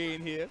you for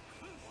being here.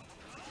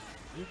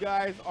 You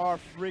guys are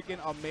freaking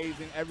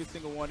amazing, every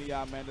single one of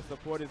y'all, man. The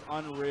support is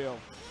unreal.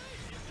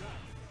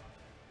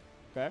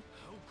 Okay.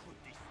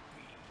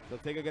 So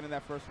Teiga getting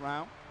that first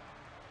round.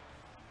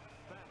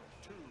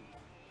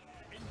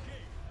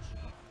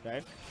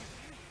 Okay.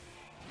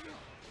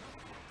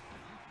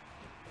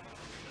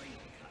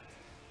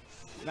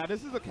 Now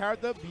this is a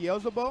character,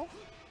 Beelzebub,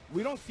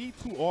 we don't see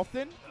too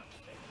often,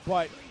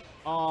 but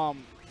I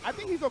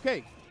think he's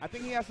okay. I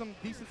think he has some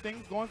decent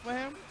things going for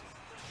him.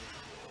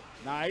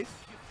 Nice.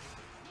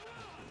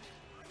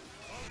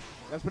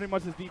 That's pretty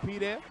much his DP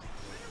there.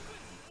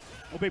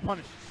 Oh, big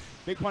punish.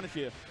 Big punish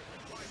here.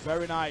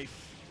 Very nice.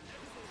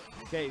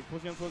 Okay,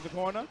 pushing him towards the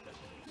corner.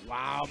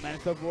 Wow,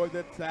 managed to avoid the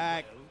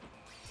attack.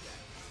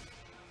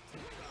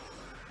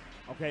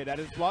 Okay, that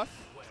is plus.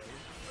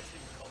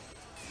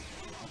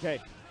 Okay,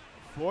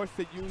 forced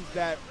to use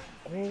that.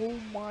 Oh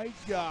my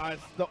gosh,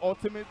 the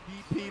ultimate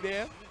DP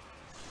there.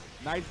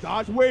 Nice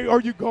dodge. Where are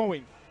you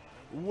going?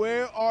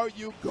 Where are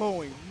you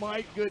going?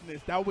 My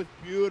goodness, that was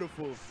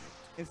beautiful.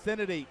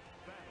 Incendiate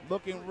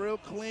looking real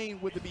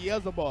clean with the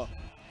Beelzebub.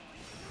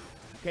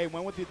 Okay,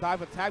 went with the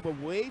dive attack, but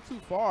way too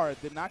far.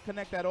 Did not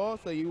connect at all,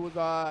 so he was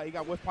he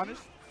got whiff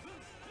punished.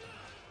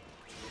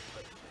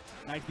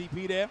 Nice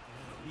DP there.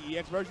 The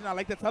EX version. I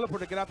like the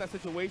teleport to get out that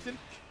situation.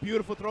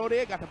 Beautiful throw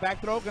there. Got the back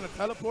throw. Gonna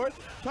teleport.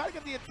 Try to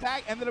get the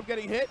attack. Ended up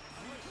getting hit.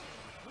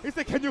 He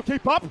said, "Can you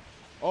keep up?"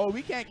 Oh,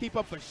 we can't keep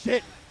up for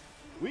shit.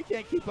 We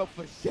can't keep up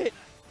for shit.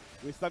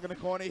 We're stuck in the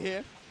corner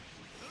here.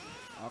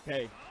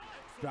 Okay.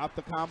 Drop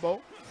the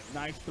combo.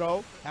 Nice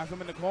throw. Has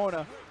him in the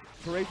corner.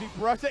 Crazy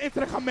brusher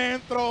into the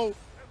command throw.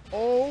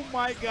 Oh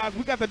my gosh.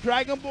 We got the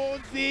Dragon Ball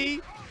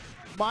Z.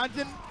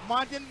 Majin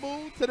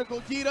Buu to the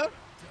Gogeta.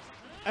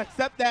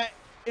 Except that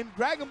in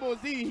Dragon Ball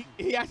Z,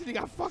 he actually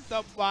got fucked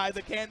up by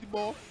the candy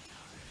ball.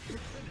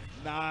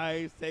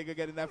 Nice. Teiga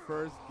getting that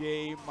first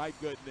game. My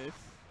goodness.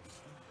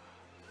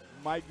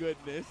 My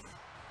goodness.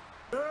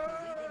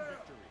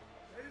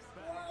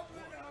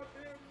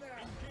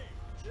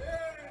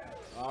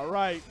 All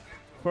right.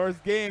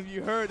 First game,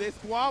 you heard they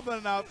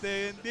squabbling out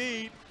there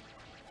indeed.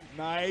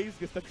 Nice.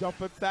 Gets the jump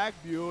attack.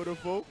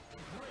 Beautiful.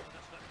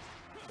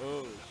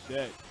 Oh,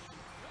 shit.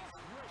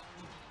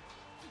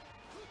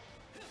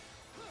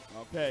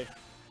 Okay.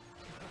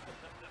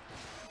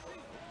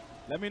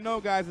 Let me know,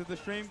 guys. Is the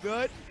stream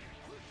good?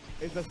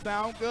 Is the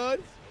sound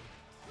good?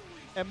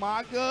 Am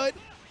I good?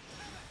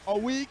 Are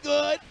we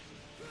good?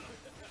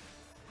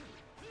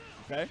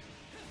 Okay.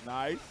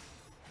 Nice.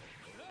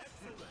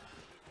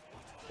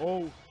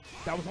 Oh,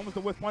 that was almost a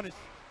whiff punish.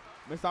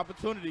 Missed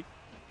opportunity.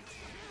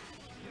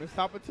 Missed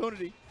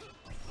opportunity.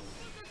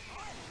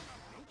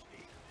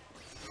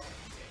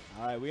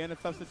 All right, we're in a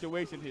tough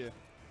situation here.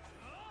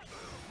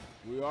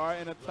 We are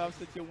in a tough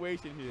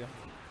situation here.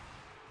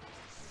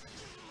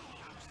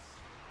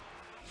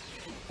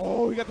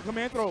 Oh, he got the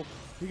command throw.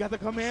 He got the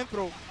command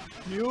throw.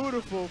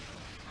 Beautiful.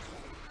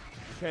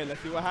 Okay,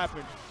 let's see what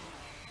happens.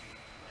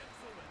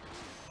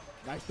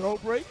 Nice throw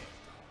break.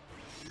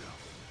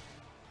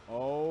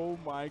 Oh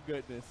my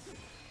goodness.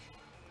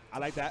 I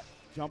like that.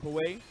 Jump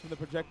away from the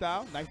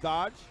projectile. Nice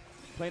dodge.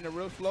 Playing it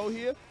real slow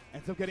here.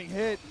 Ends up getting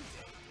hit.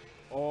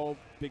 Oh,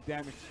 big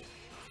damage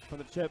from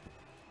the chip.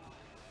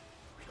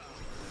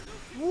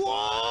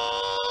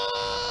 What?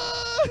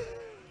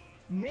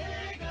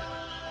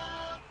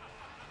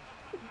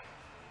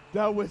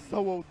 That was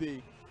so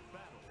OD.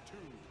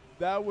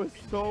 That was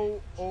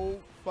so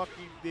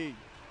O-fucking-D.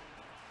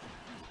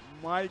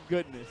 My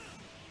goodness.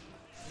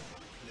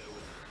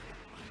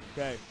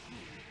 Okay.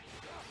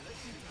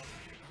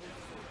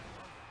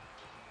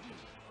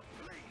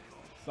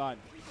 Son,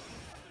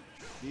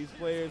 these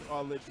players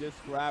are legit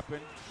scrapping.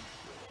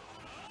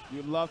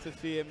 You love to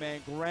see it,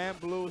 man. Grand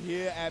Blue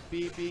here at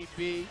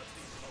BBB.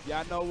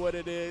 Y'all know what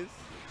it is.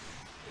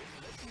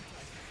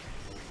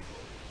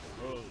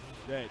 Oh,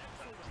 shit.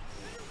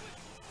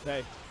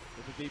 Okay,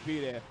 there's a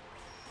DP there.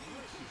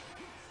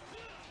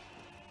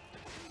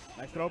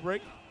 Nice throw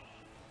break.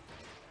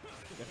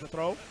 Gets a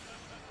throw.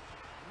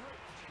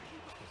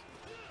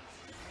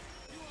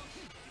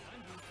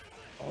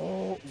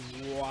 Oh,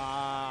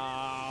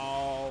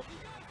 wow.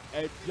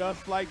 And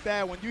just like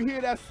that, when you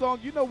hear that song,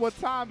 you know what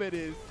time it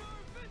is.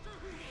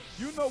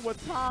 You know what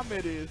time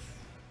it is.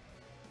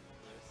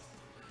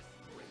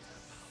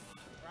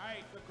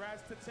 Right,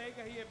 congrats to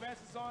Teiga. He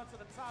advances on to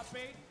the top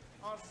 8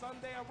 on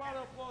Sunday. A round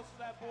of applause for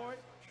that board.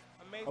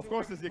 Amazing. Of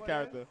course it's your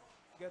character.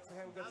 Get to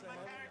him, you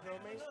feel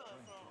me?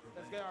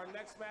 Let's get our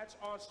next match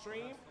on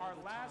stream. Our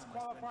last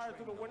qualifier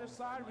through the winner's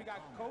side. We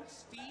got Coach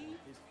Steve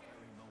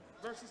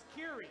versus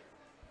Kiri.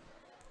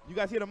 You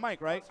guys hear the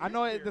mic, right? I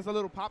know there's a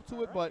little pop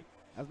to it, but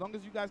as long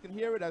as you guys can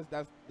hear it,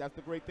 that's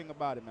the great thing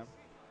about it, man.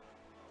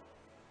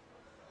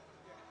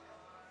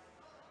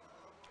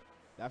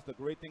 That's the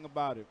great thing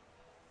about it.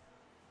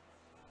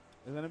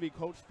 It's going to be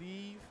Coach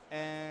Steve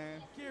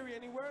and... Kiri,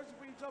 any words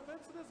before you jump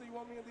into this, or you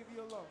want me to leave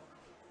you alone?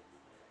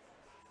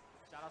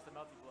 Shout out to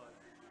Melty Blood.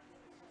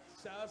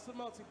 Shout out to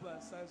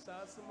Multi-Blood, son.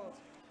 Shout out to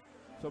Multi.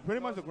 So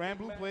pretty much the Grand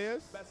Blue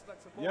players.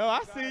 Yo, Yo,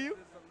 I see you.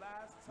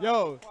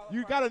 Yo,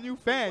 you got a new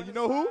fan. You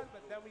know who?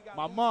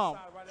 My mom.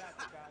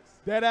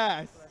 Dead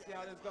ass.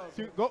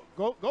 Go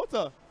to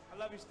her. I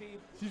love you, Steve.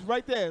 She's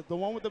right there. The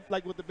one with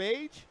the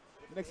beige,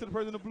 next to the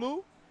person in the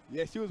blue.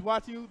 Yeah, she was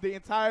watching you the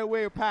entire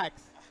way of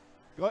PAX.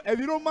 Go, if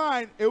you don't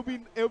mind, it'll be.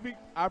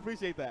 I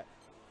appreciate that.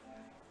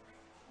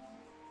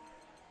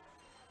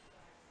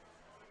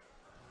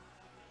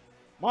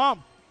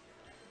 Mom.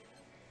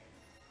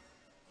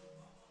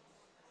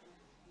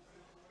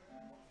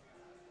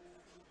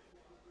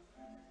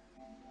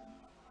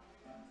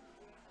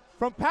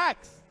 From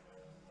PAX.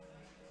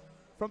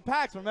 From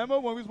PAX, remember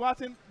when we was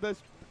watching the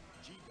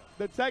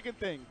Tekken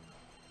thing?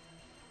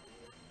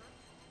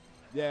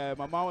 Yeah,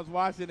 my mom was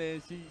watching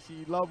it, and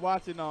she loved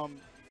watching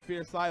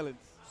Fear Silence.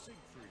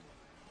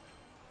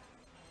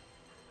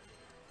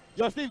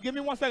 Yo, Steve, give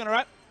me 1 second, all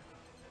right?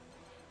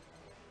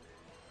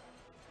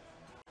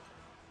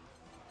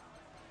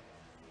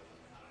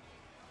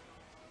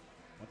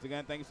 Once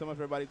again, thank you so much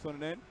for everybody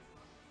tuning in.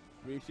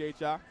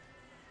 Appreciate y'all.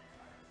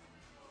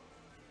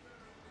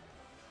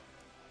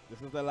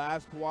 This is the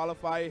last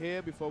qualifier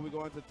here before we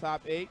go into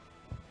top 8.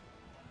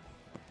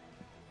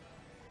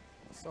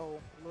 So,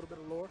 a little bit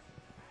of lore.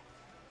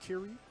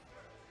 Kiri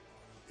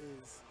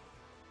is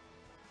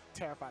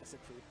terrified of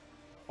Siegfried.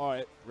 All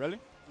right, really?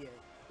 Yeah.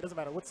 It doesn't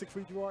matter what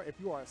Siegfried you are. If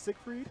you are a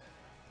Siegfried,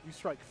 you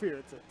strike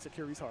fear to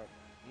Kiri's heart.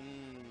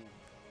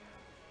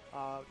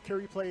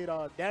 Kiri played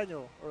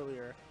Daniel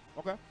earlier,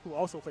 Okay. who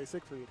also plays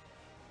Siegfried,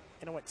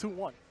 and it went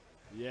 2-1.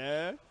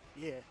 Yeah?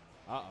 Yeah.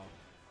 Uh-oh.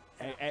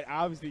 And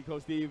obviously,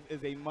 Coach Steve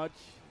is a much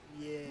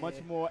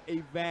more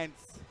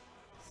advanced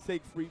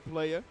Siegfried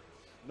player.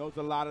 Knows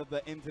a lot of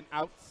the ins and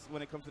outs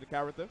when it comes to the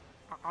character.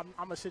 I'm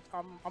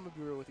gonna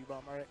be real with you,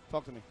 Bum. All right.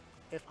 Talk to me.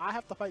 If I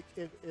have to fight,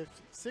 if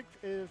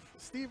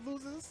Steve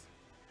loses,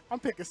 I'm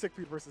picking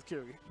Siegfried versus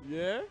Kiri.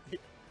 Yeah?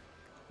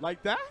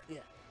 Like that? Yeah.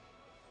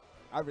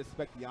 I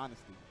respect the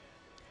honesty.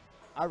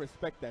 I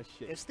respect that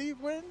shit. If Steve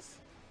wins,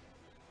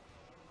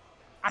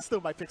 I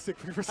still might pick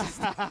Siegfried versus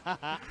Steve.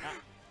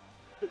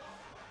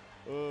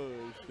 Oh,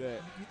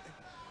 shit.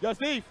 Yo,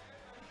 Steve.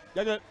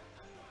 You good?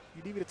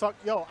 You need me to talk?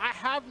 Yo, I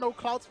have no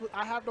clout with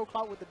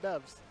the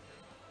devs.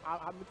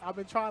 I've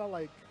been trying to,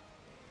 like,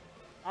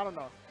 I don't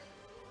know.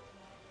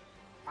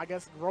 I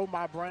guess grow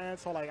my brand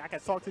so like I can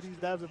talk to these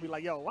devs and be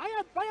like, yo, why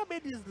y'all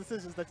made these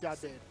decisions that y'all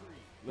did?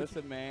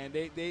 Listen, man,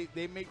 they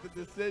make the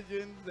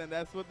decisions and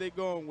that's what they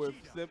going with.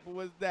 Simple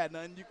as that.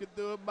 Nothing you can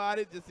do about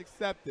it. Just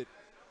accept it.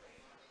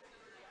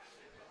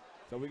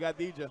 So we got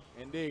Deja,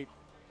 indeed.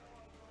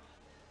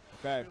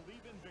 Okay.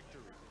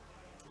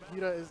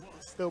 Vegeta is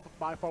still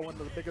by far one of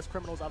the biggest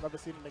criminals I've ever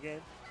seen in the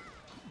game.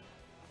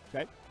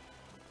 Okay.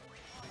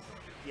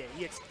 Yeah,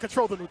 he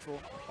control the neutral.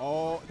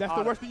 Oh, that's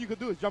the worst thing you could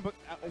do is jump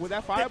with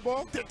that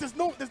fireball.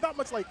 There's not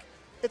much like.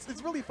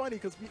 It's really funny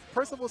because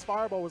Percival's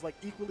fireball was like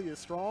equally as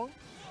strong,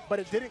 but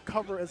it didn't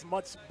cover as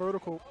much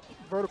vertical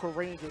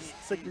range as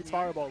Siegfried's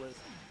fireball is.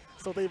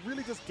 So they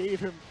really just gave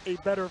him a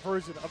better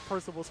version of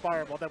Percival's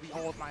fireball that we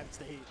all managed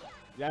to hate.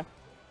 Yeah.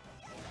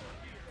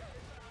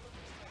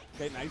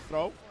 Okay, nice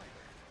throw.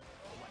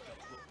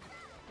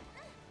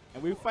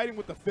 And we're fighting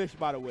with the fish,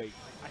 by the way.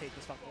 I hate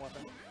this fucking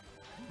weapon,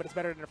 but it's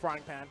better than the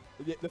frying pan.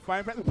 Yeah, the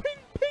frying pan. Ping,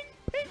 ping,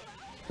 ping,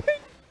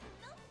 ping.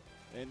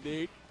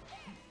 Indeed.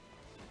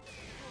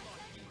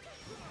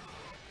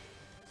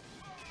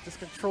 Just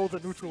control the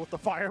neutral with the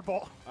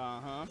fireball.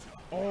 Uh-huh.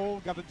 Oh,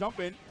 got the jump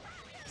in.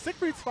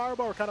 Siegfried's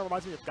fireball kind of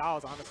reminds me of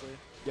Gao's, honestly.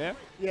 Yeah?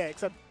 Yeah,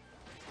 except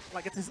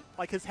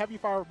like his heavy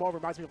fireball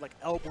reminds me of like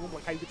L Boom,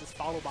 like how you could just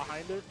follow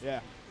behind it.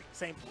 Yeah.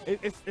 Same.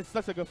 It's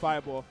such a good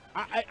fireball.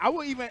 I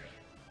would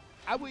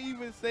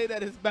even say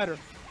that it's better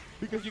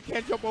because you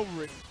can't jump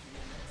over it.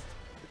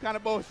 It's kind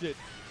of bullshit.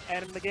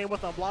 And in the game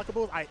with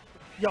unblockables,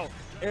 Yeah.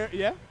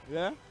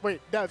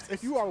 Wait, devs,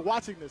 if you are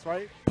watching this,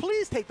 right?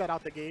 Please take that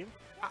out the game.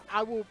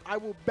 I will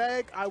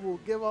beg. I will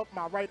give up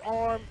my right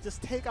arm.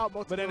 Just take out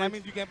multiple. But then that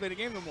means you can't play the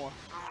game no more.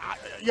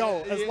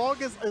 As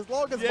long as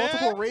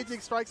multiple raging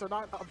strikes are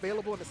not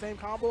available in the same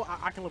combo,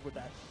 I can live with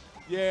that.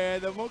 Yeah,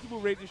 the multiple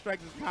raging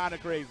strikes is kind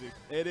of crazy.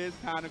 It is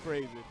kind of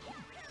crazy.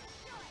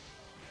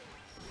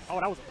 Oh,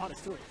 that was a punish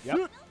too. Yep.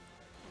 Dude,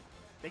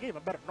 they gave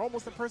him better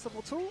normals than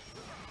Percival too.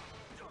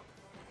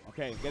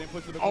 Okay, getting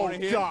pushed to the corner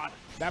here. God.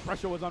 That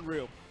pressure was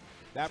unreal.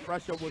 That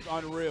pressure was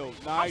unreal.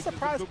 Nice. I'm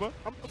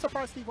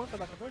surprised Steve went for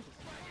that conversion.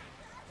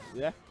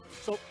 Yeah.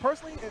 So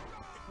personally,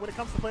 when it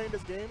comes to playing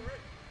this game,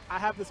 I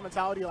have this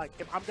mentality like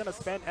if I'm gonna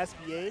spend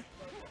SBA,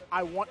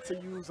 I want to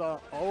use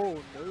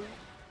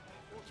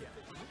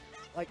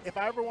like if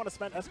I ever want to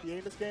spend SBA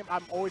in this game,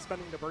 I'm always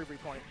spending the bravery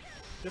point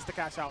just to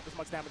cash out as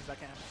much damage as I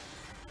can.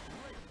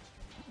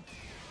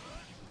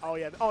 Oh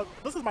yeah. Oh,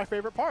 this is my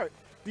favorite part.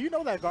 Do you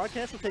know that guard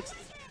cancel takes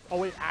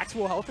away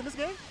actual health in this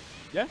game?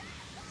 Yeah.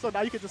 So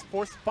now you can just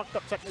force fucked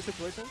up checkmate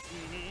situations.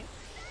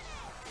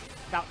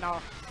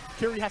 Now,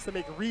 Kiri has to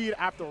make read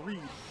after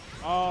read.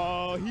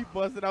 Oh, he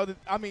busted out.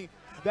 I mean,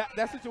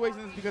 that situation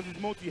is because it's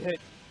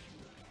multi-hit.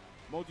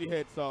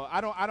 So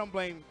I don't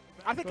blame.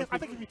 I think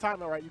if you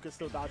time it right, you can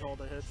still dodge all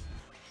the hits.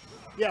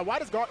 Yeah. Why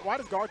does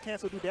guard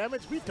cancel do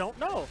damage? We don't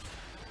know.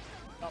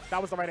 Oh,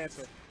 that was the right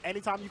answer.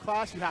 Anytime you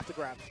clash, you have to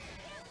grab.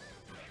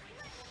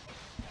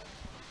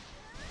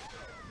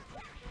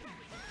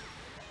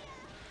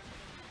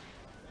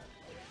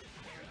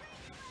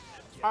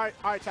 All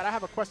right, Chad. I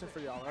have a question for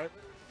y'all. Right?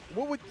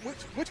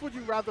 Which would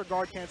you rather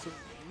guard cancel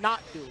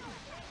not do?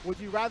 Would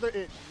you rather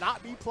it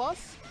not be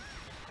plus,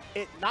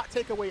 it not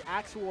take away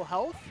actual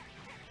health,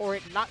 or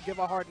it not give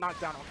a hard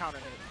knockdown on counter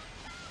hit?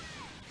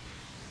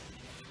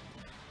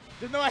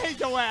 Just know I hate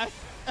your ass.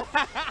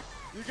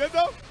 You good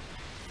though?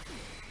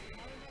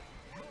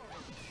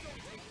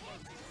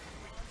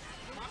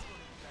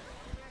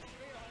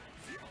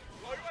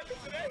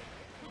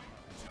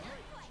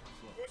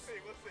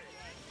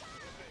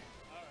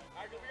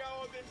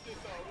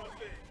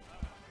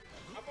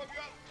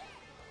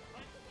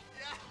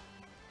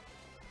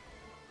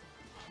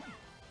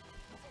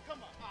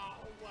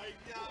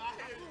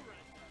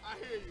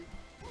 hear you.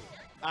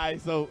 All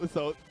right,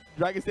 so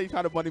Dragon State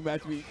trying to money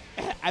match me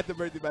at the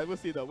birthday match. We'll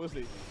see though. We'll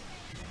see.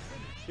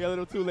 You're a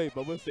little too late,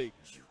 but we'll see.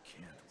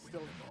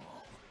 Still,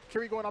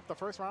 Kiri going up the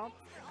first round.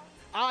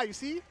 Ah, you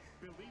see?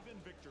 Believe in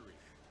victory.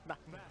 Nah.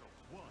 Battle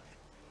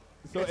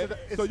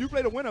 1. So you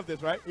play the win of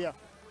this, right? Yeah.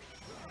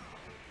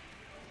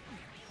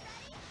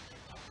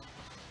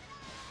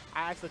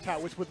 I asked the chat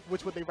which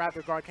would they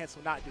rather guard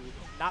cancel not do?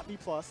 Not B+,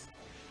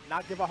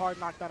 not give a hard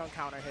knockdown on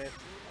counter hit,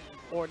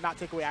 or not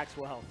take away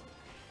actual health.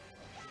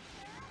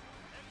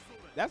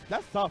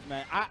 That's tough,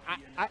 man.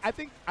 I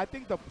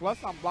think the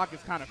plus on block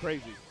is kind of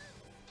crazy.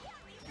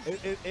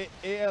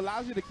 It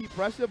allows you to keep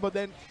pressure, but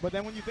then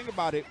when you think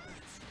about it,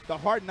 the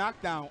hard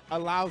knockdown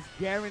allows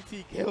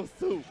guaranteed kills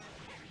too,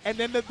 and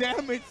then the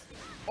damage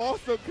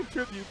also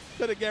contributes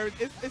to the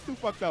guarantee. It's too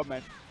fucked up,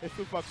 man. It's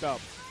too fucked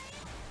up.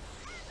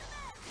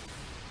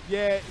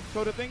 Yeah.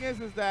 So the thing is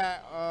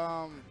that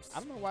I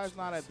don't know why it's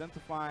not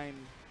identifying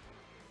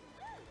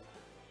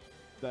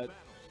the.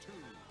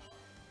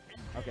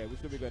 Okay, we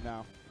should be good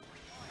now.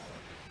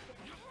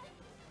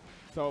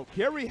 So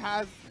Kiri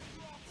has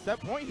set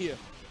point here.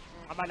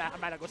 I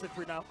might not go sit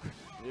free now.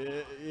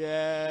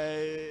 Yeah,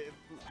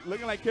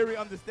 looking like Kiri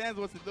understands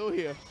what to do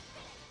here.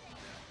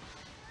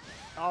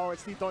 Oh, and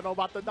Steve don't know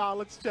about the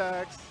knowledge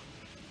checks.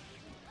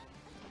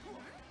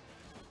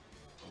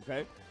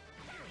 Okay.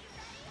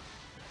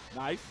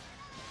 Nice.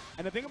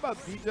 And the thing about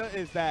Dija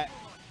is that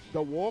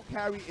the wall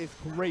carry is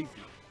crazy.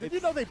 Did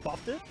you know they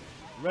buffed it?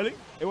 Really?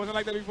 It wasn't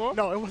like that before?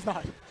 No, it was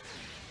not.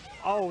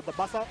 Oh, the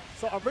bust up.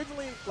 So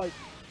originally, like,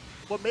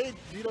 what made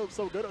Vito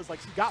so good was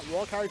like she got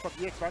wall carry from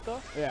EX Rekka.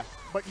 Yeah.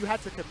 But you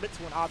had to commit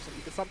to an option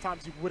because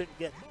sometimes you wouldn't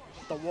get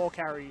the wall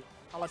carry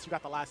unless you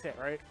got the last hit,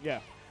 right?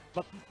 Yeah.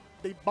 But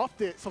they buffed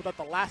it so that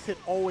the last hit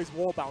always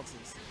wall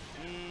bounces.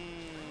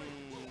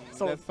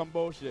 So that's some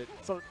bullshit.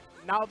 So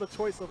now the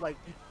choice of like,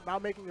 now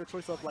making your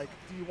choice of like,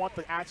 do you want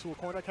the actual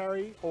corner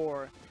carry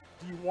or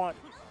do you want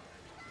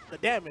the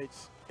damage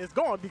is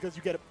gone because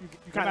you get it. You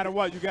no matter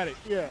what, you get it.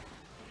 Yeah.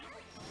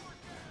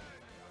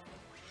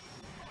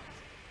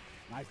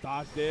 Nice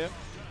dodge there.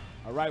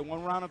 All right,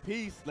 one round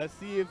apiece. Let's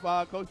see if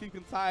Coach Steve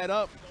can tie it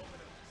up.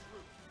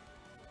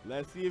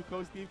 Let's see if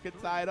Coach Steve can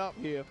tie it up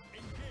here.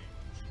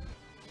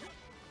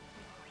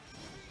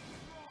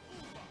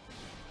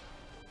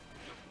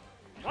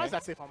 Why is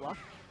that safe on block?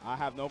 I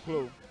have no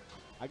clue.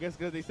 I guess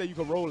because they said you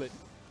could roll it.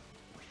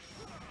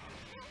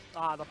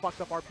 Ah, the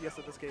fucked up RPS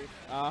of this game.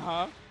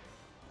 Uh-huh.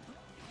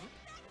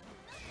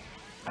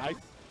 Nice.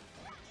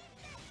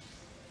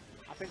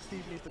 I think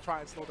Steve needs to try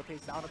and slow the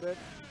pace down a bit.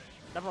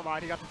 Never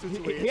mind, he got the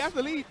 2-2 He has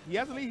the lead. He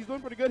has the lead. He's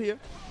doing pretty good here.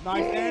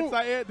 Nice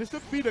anti-air. This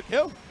should be the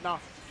kill. No.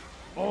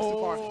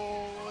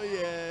 Oh,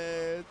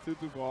 yeah.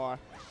 Too far.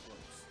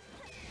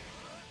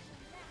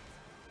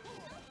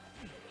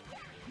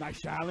 Nice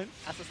challenge.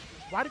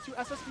 Why did you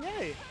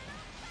SSBA?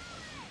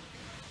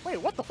 Wait,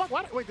 what the fuck?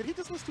 Wait, did he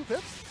just lose 2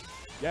 pips?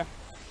 Yeah.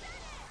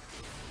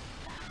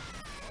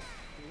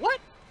 What?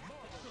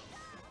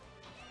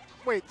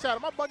 Wait, Chad,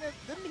 am I bugging?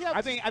 Didn't he have?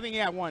 I think he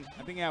had one.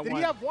 I think he had Did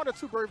one. he have 1 or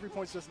 2 bravery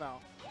points just now?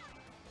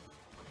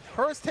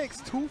 Hers takes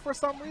 2 for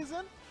some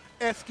reason.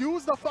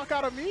 Excuse the fuck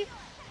out of me.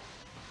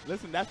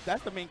 Listen,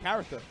 that's the main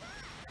character.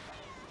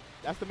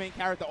 That's the main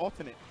character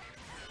alternate.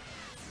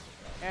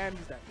 And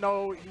he's dead.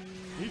 No,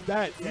 he's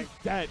dead. He's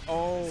dead.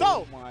 Oh,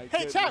 so, my hey,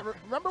 goodness. Chad,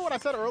 remember what I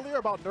said earlier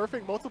about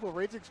nerfing multiple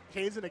raging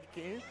canes in a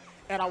game?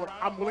 And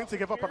I'm willing to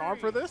give up an arm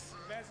for this?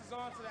 Advances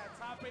on to that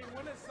top 8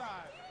 winner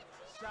side.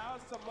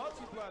 Shouts to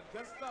Multi-Blood.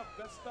 Good stuff,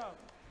 good stuff.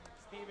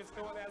 Steve is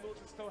still in that loser,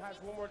 still has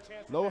one more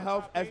chance. Low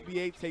health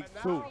SBA takes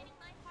 2.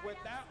 With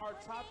that, our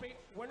top 8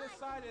 winner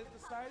side is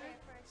decided.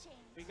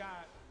 We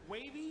got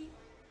Wavie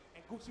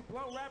and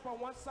GucciBluntWrap on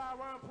one side.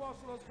 Round of applause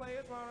for those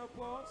players. Round of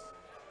applause.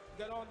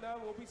 Good on them.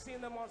 We'll be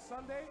seeing them on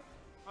Sunday.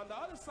 On the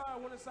other side,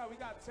 winner side, we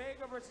got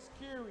Teiga versus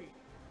Kiri.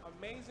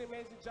 Amazing,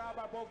 amazing job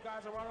by both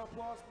guys. A round of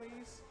applause,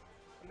 please.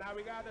 And now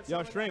we got the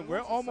Yo, Stream, we're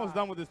almost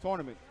done with this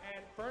tournament.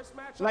 And first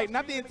match, like,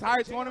 not the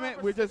entire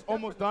tournament. We're just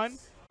almost done.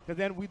 Because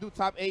then we do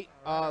top 8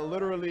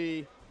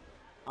 literally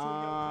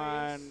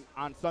on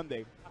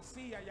Sunday. I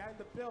see ya. Y'all in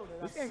the building.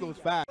 This game goes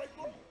fast.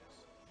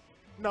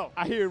 No.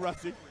 I hear you,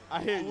 Rusty.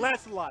 I hear you.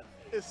 Lancelot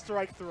is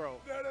strike throw.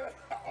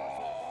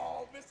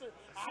 Oh, mister,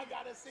 I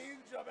gotta see him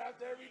jump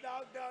after every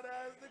knockdown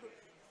ass nigga.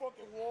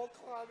 Fucking wall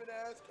climbing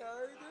ass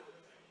character.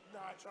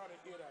 Not trying to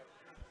hear that.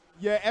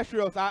 Yeah,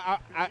 Estrios,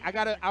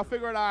 I'll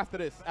figure it out after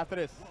this.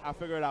 I'll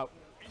figure it out.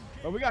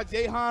 But we got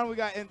Jahan, we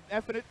got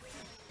Indefinetez.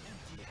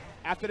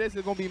 After this,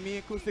 it's gonna be me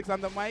and Acoustics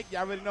on the mic.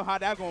 Y'all already know how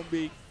that gonna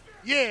be.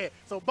 Yeah,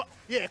 so,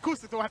 yeah,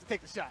 Acoustics don't have to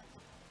take the shot.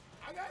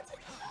 I gotta take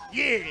the shot.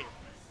 Yeah.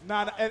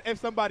 Nah, if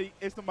somebody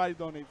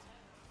donates.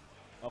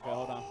 Okay,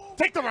 hold on.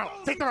 Take the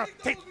round. Take the round.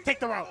 Take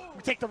the round.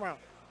 We take the round.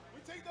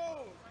 We take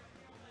those.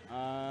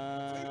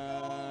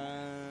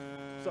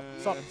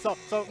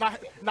 So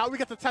now we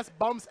get to test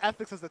Bum's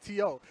ethics as a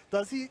TO.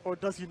 Does he or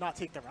does he not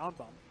take the round,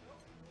 Bum?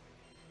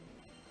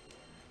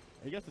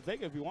 He gets to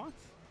take it if he wants.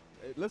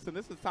 Listen,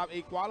 this is top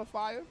 8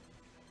 qualifier.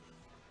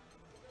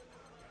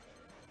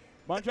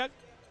 Bun check.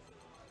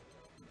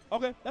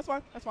 Okay, that's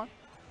fine. That's fine.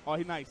 Oh,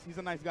 he's nice. He's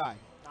a nice guy.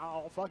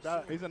 Oh, fuck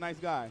that. He's a nice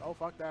guy. Oh,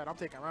 fuck that. I'm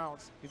taking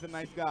rounds. He's a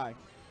nice guy.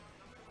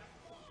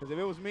 Because if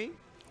it was me,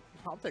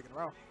 I'm taking a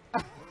round.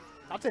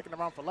 I'm taking a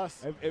round for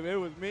less. if it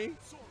was me,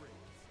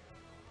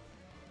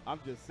 I'm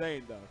just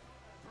saying though.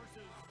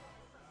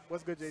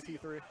 What's good,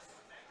 JT3?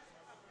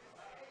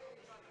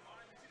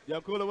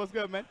 Yo, Cooler, what's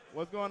good, man?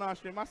 What's going on,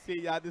 stream? I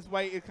see y'all. This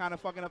white is kind of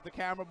fucking up the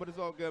camera, but it's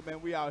all good,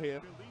 man. We out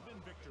here.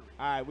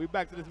 All right, we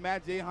back to this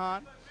match.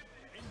 Jahan.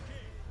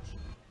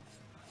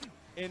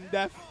 In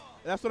depth.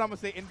 That's what I'm going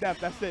to say, in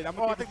depth. That's it. I'm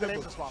Oh, I gonna think keep the it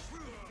names are simple.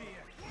 swapped.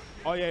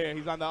 Oh, yeah,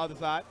 he's on the other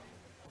side.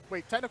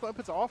 Wait, technical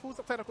inputs are off? Who's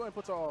the technical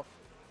inputs are off?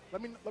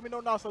 Let me know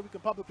now so we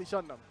can publicly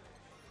shun them.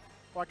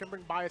 Or I can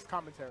bring biased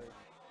commentary.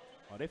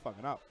 Oh, they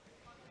fucking up.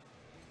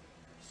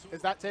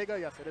 Is that Teiga?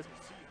 Yes, it is.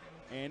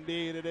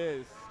 Indeed, it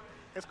is.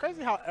 It's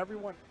crazy how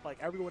everyone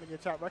in your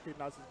chat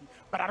recognizes me,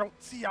 but I don't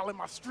see y'all in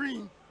my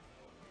stream.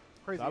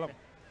 Crazy. Tell 'em.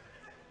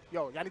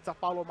 Yo, y'all need to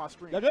follow my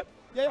stream. Y'all good?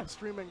 Yeah. I'm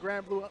streaming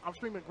Grand Blue. I'm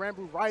streaming Grand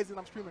Blue Rising.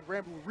 I'm streaming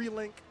Grand Blue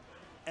Relink.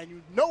 And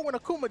you know when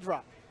Akuma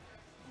drop,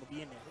 I'm gonna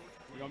be in there.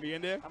 You going to be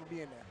in there? I'm gonna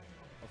be in there.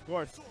 Of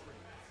course.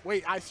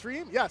 Wait, I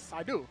stream? Yes,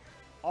 I do.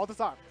 All the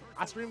time.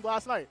 I streamed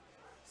last night.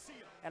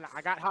 And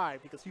I got high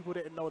because people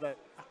didn't know that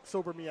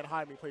Sober Me and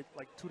High Me played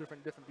like two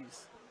different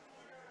beasts.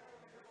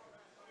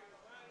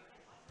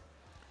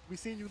 We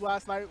seen you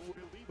last night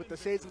with the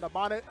shades and the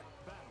bonnet.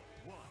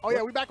 Oh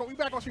yeah, we back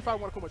on Street Fighter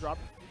 1 Akuma drop.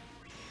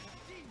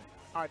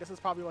 All right, this is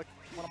probably like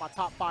one of my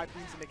top 5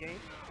 beats in the game.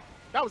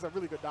 That was a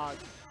really good dodge.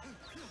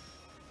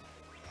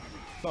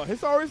 So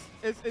his Saurus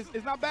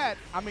is not bad.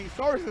 I mean,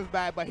 Saurus is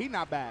bad, but he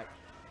not bad.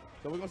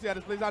 So we're going to see how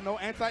this plays out. No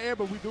anti-air,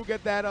 but we do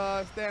get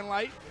that stand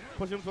light.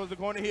 Push him towards the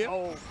corner here.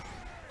 Oh.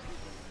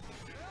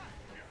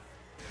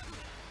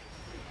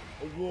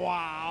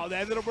 Wow,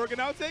 that ended up working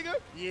out, Teiga?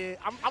 Yeah,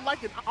 I'm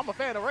liking. I'm a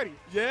fan already.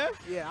 Yeah?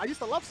 Yeah, I used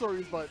to love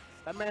stories, but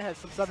that man had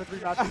some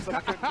 7-3 matches and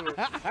I couldn't do it.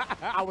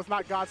 I was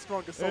not God's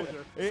strongest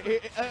soldier.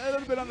 A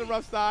little bit on the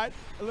rough side.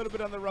 A little bit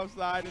on the rough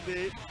side,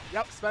 indeed.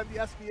 Yep, spend the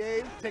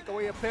SBA, take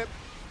away a pip,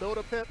 build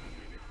a pip.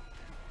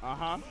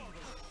 Uh-huh.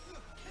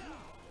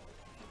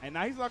 And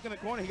now he's locked in the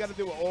corner. He got to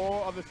deal with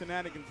all of the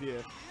shenanigans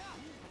here.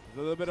 He's a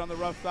little bit on the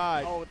rough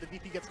side. Oh, the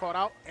DP gets caught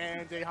out,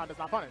 and Jahan does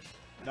not punish.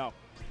 No.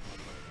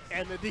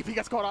 And the DP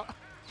gets caught out.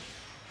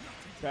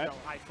 Okay. No,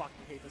 I fucking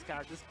hate this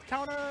character. This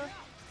counter.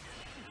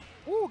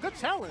 Ooh, good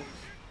challenge.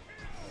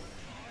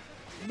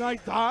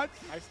 Nice dodge.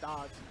 Nice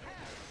dodge.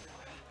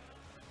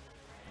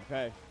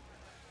 Okay.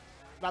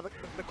 Now,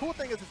 the cool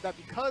thing is that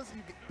because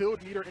you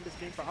build meter in this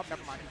game for up,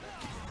 never mind.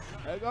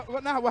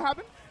 What now? What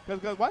happened?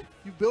 Because what?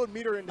 You build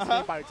meter in this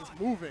game by just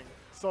moving.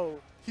 So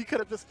he could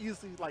have just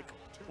easily like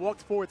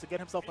walked forward to get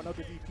himself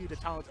another DP to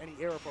challenge any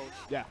air approach.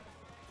 Yeah.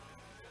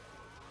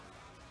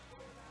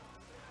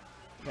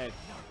 Okay.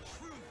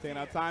 Taking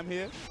our time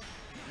here.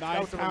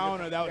 Nice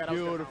counter. That was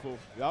beautiful.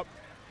 Yep.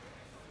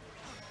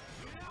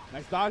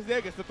 Nice dodge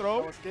there. Gets the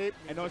throw. No escape.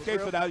 And no escape,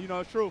 so that, you know,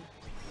 it's true.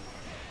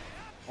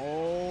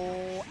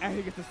 Oh, and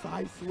he gets the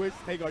side switch.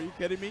 Hey, are you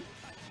kidding me?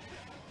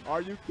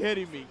 Are you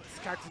kidding me?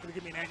 This character's going to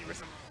give me an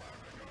aneurysm.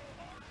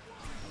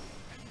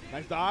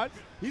 Nice dodge.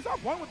 He's on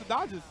point with the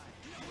dodges.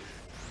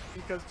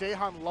 Because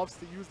Jahan loves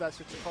to use that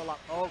shit to call out.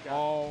 Oh, God.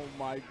 Oh,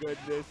 my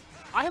goodness.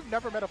 I have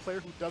never met a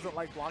player who doesn't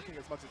like blocking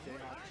as much as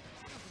Jahan.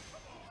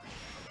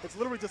 It's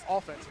literally just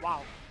offense.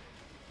 Wow.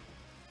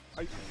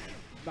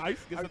 Nice.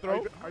 Gets the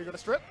throw. Are you going to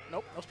strip?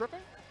 Nope. No stripping?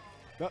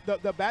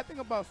 The bad thing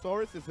about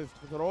Saurus is his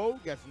throw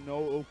gets no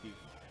Oki.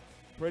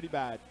 Pretty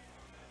bad.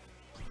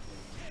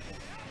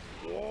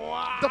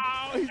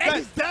 Wow.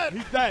 He's dead.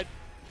 He's dead.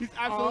 He's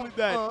absolutely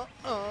dead.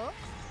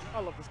 I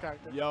love this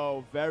character.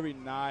 Yo, very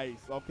nice.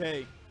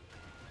 Okay.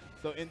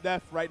 So in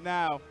depth right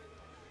now,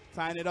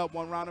 tying it up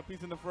 1 round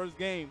apiece in the first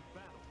game.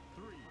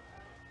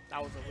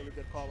 That was a really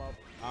good call out.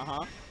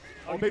 Uh-huh.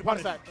 Oh, big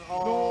punish.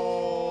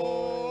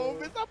 Oh,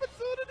 missed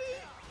opportunity.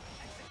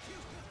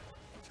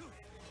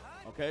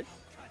 Okay.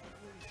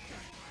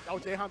 Oh,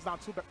 Jahan's down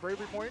 2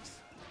 bravery points.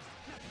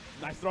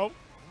 Nice throw.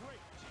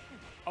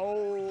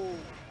 Oh.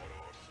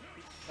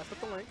 That's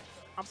the link.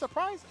 I'm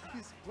surprised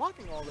he's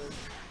blocking all this.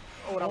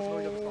 Oh, that was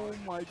really good. Oh,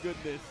 my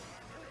goodness.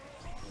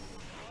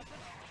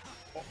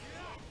 Oh.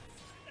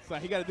 So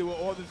he got to deal with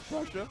all this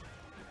pressure.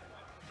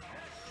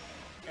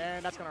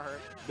 And that's going to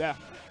hurt. Yeah,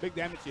 big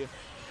damage here.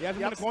 He has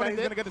him in the corner. He's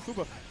going to get the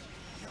super.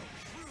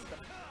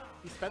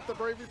 He spent the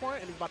bravery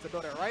point, and he's about to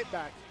build it right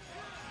back.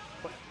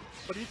 But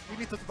we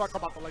need to talk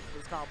about the length of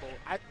this combo.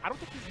 I don't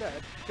think he's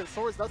dead, because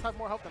Saurus does have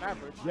more health than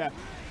average. Yeah.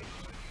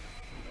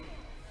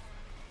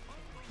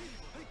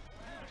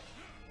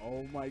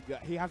 Oh, my God.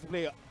 He has to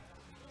play a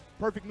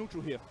perfect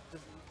neutral here.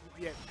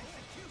 Yeah.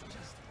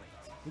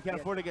 He can't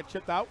afford to get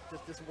chipped out.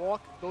 Just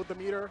walk, build the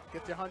meter,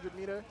 get your 100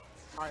 meter.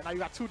 All right, now you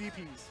got 2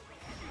 DPs.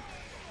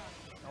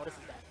 No, this is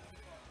bad.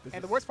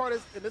 And the worst part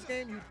is, in this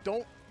game,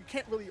 you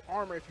can't really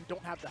armor if you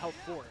don't have the health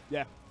for it.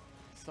 Yeah.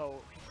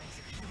 So.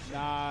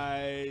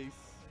 Nice.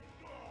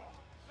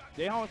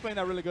 Jahan was playing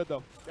that really good,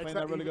 though. Playing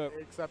that really good.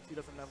 Except he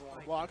doesn't never want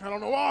to block. I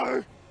don't know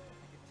why.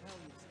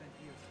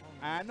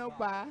 I know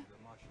why.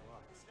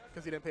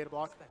 Because he didn't pay the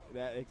block.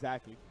 That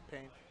exactly.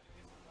 Pain.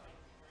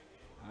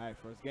 All right,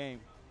 first game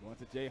going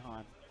to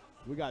Jahan.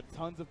 We got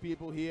tons of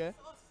people here,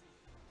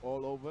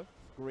 all over.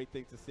 It's a great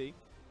thing to see.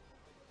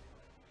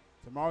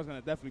 Tomorrow's gonna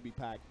definitely be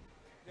packed.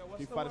 Yo, what's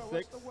Keep the fight word? of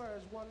What's 6. the word?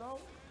 Is 1-0?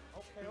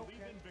 Okay, Believe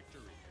okay. in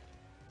victory.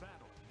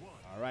 Battle 1.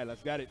 All right,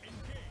 let's get it.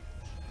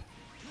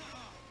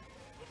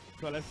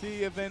 So let's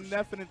see if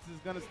Indefinetez is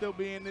gonna still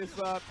be in this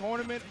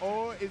tournament,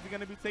 or is he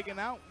gonna be taken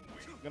out?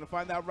 Gonna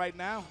find out right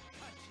now.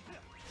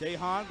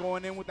 Jahan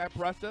going in with that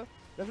pressure.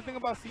 That's the thing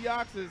about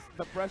Seahawks is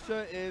the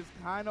pressure is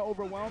kind of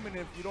overwhelming.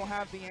 If you don't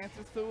have the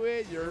answers to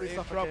it, you're Really in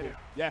suffocating. trouble.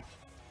 Yeah.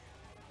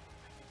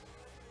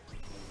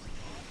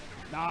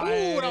 Nice.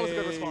 Ooh, that was a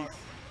good response.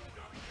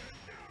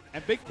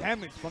 And big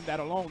damage from that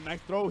alone. Nice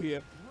throw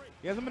here.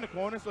 He has him in the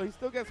corner, so he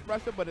still gets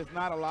pressure, but it's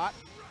not a lot.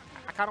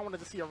 I kind of wanted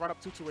to see a run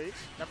up 2-2H.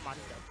 Never mind,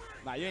 he's dead.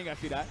 Nah, you ain't got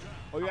to see that.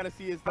 All you got to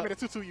see is I mean, a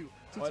 2-2U.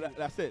 oh,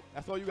 that's it.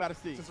 That's all you got to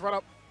see. Just run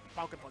up,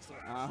 Falcon punch to him.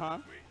 Uh-huh.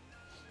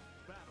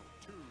 Battle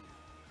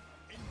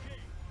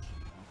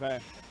 2. Okay.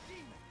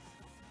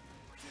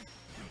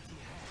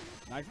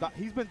 Nice.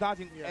 He's been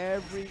dodging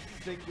every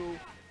single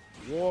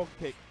wall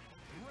kick,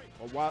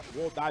 or wall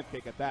dive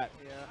kick at that.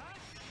 Yeah.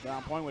 They're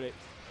on point with it.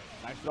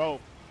 Nice throw.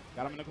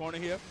 Got him in the corner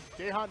here.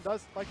 Jahan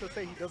does like to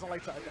say he doesn't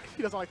like to adapt.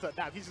 He doesn't like to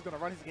adapt. He's just gonna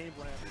run his game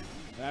plan.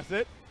 That's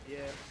it. Yeah.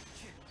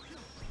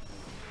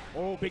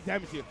 Oh, big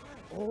damage here.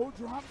 Oh,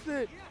 drops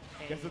it.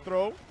 Gets the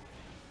throw.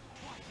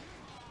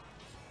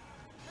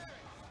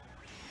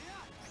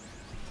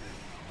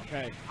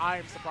 Okay. I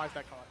am surprised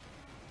that caught.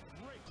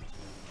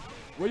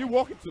 Where you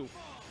walking to?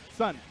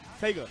 Son,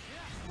 Teiga.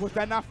 Was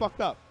that not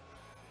fucked up?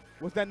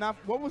 Was that not?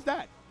 What was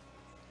that?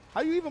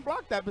 How you even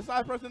block that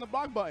besides pressing the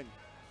block button?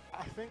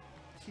 I think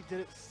he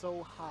did it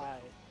so high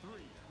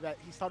that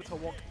he started to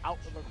walk out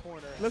of the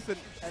corner. Listen,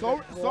 and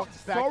then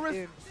walked back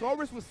in.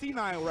 Saurus was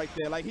senile right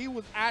there. Like, he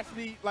was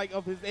actually, like,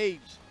 of his age.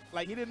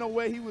 Like, he didn't know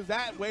where he was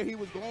at, where he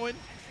was going.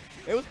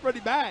 It was pretty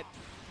bad.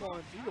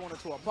 He's going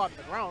into a plot in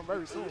the ground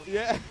very soon.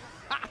 Yeah.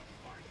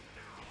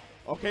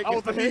 Okay, That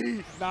was the hit.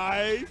 knee.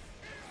 Nice.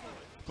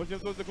 Push him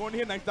towards the corner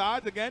here. Nice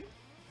dodge again.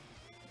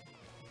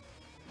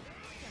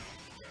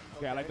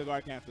 Okay, I like the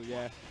guard cancel,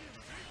 yeah.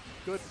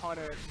 Good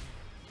punish.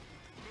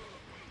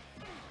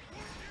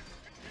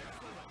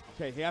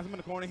 Okay, he has him in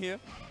the corner here.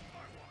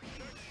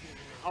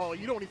 Oh,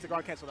 you don't need to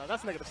guard cancel that.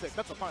 That's -6.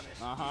 That's a punish.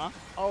 Uh-huh.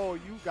 Oh,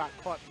 you got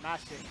caught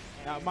mashing.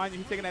 Now, mind you,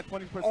 he's taking that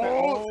 20%.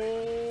 Oh!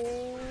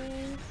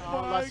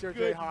 Oh, Unless you're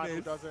Jahan, who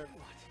goodness.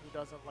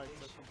 doesn't like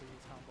to complete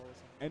his combos.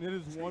 And it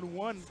is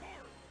 1-1.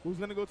 Who's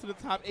going to go to the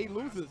top 8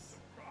 losers?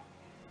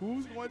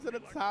 Who's going to the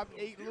top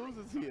 8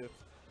 losers here?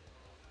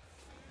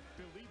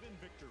 Believe in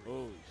victory.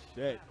 Oh,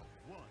 shit. Battle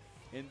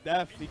 1. In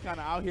depth, he kind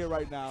of out here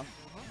right now.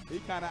 He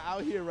kind of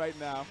out here right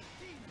now.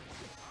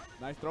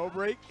 Nice throw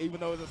break, even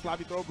though it's a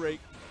sloppy throw break.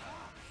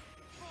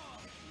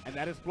 And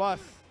that is plus.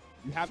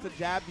 You have to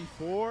jab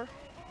before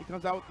he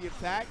comes out with the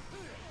attack.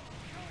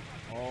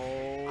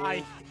 Oh,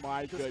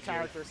 my goodness. This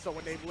character is so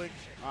enabling.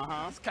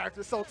 Uh-huh. This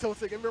character is so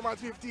tilting. It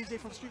reminds me of DJ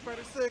from Street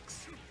Fighter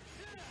 6.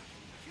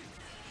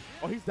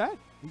 Oh, he's dead.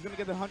 He's going to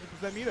get the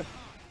 100% meter.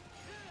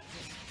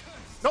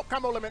 Nope,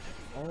 combo limit.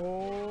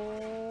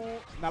 Oh,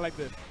 not like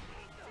this.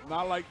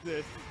 Not like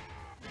this.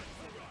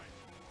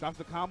 Drops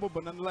the combo,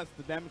 but nonetheless,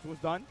 the damage was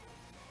done.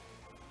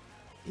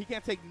 He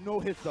can't take no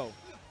hits, though.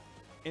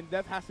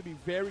 Indef has to be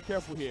very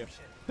careful here.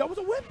 That was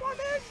a whip on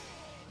this!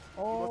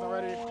 Oh, He wasn't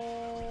ready.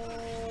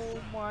 Oh,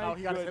 my Oh,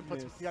 he got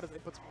goodness. his inputs. He got his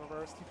inputs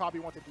reversed. He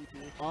probably wanted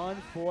DP.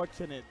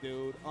 Unfortunate,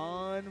 dude.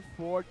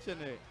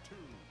 Unfortunate.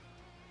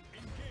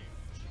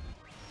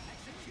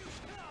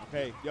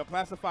 Okay, yo,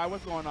 Classify,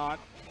 what's going on?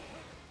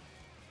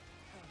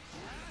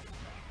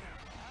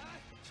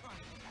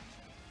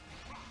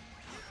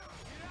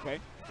 Okay,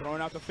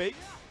 throwing out the fakes.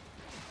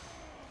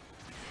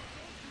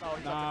 Oh,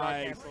 he got the guard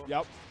Nice. cancel.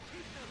 Yep.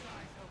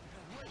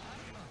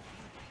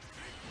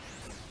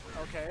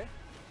 Okay.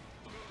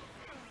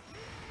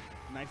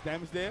 Nice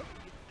damage there.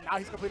 Now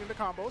he's completing the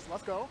combos.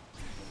 Let's go.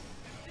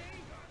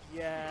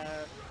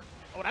 Yeah.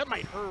 Oh, that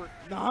might hurt.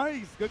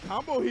 Nice. Good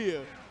combo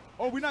here.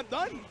 Oh, we're not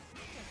done.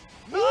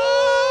 Nice!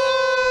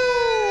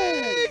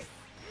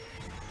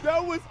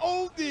 That was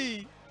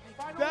OD.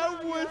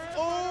 That was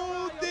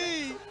OD.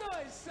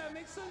 Nice,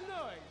 make some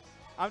noise.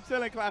 I'm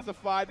telling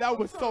Classified, that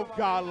was so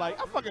godlike.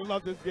 I fucking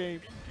love this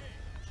game.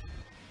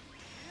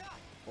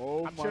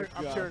 Oh I'm my cheering,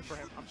 god. I'm cheering for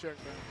him. I'm cheering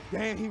for him.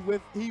 Damn,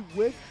 he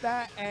whiffed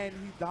that and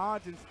he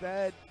dodged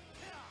instead.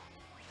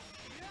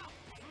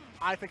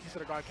 I think he should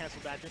have guard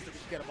canceled that just to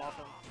get him off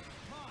him.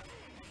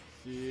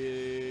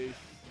 Jeez.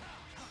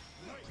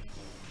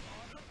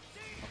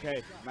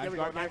 Okay, nice Here we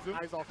guard go. cancel.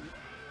 Eyes off you.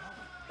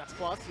 That's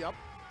plus. Yep.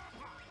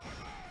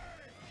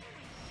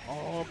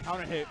 Oh,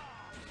 counter hit.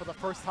 For the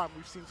first time,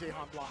 we've seen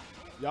Jahan block.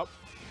 Yep.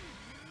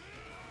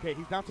 Okay,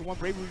 he's down to 1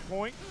 bravery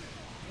point.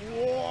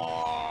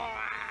 Whoa!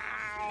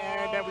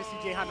 And then we see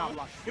Jahan not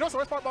block. You know what's the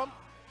worst part, Bum?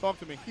 Talk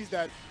to me. He's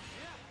dead.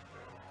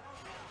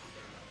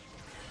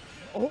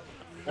 Oh,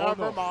 Never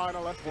no. mind,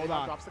 unless Hold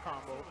Jahan on. drops the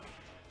combo.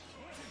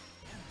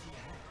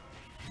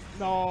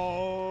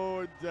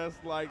 No,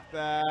 just like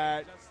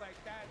that. Just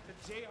like that, the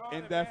J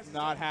Hard Indef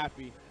not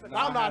happy.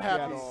 I'm not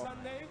happy. at all.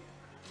 Sunday,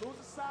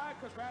 loser side,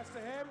 congrats to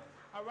him.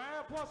 A round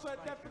of applause for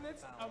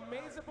Indefinetez.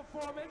 Amazing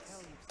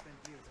performance.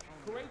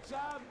 Great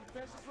job.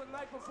 Finishes with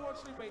life,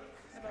 unfortunately,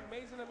 but an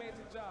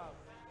amazing job.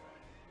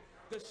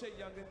 Good shit,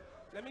 youngin.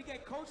 Let me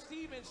get Coach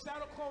Steve and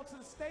ShadowKlone to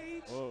the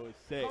stage. Oh,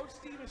 sick. Coach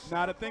Steve and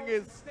Now the thing ShadowKlone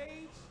is, to the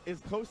stage.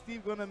 is Coach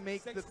Steve gonna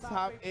make the Six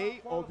top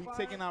 8 or be qualified.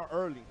 taken out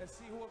early? Let's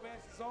see who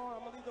advances on. I'm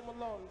gonna leave them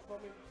alone for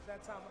me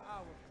that time of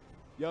hour.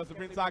 Yo,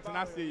 Supreme Toxin,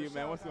 I see you,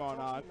 man. What's going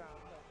on?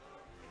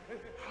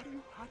 How do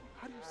you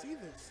say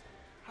this?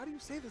 How do you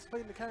say this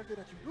playing the character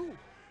that you do?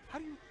 How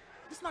do you?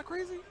 It's not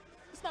crazy.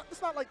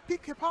 It's not like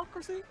peak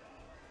hypocrisy.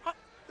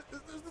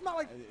 It's not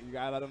like. You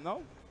gotta let them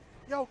know.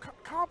 Yo,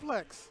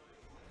 complex.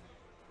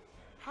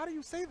 How do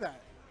you say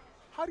that?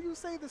 How do you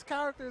say this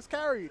character is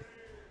carried?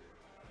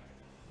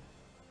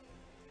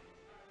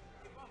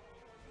 You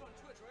on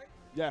Twitch, right?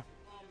 Yeah.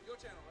 Your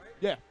channel, right?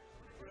 Yeah.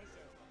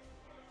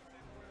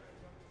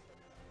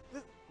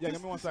 This, Yeah,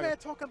 give me one this second. man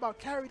talking about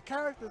carried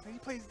characters and he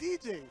plays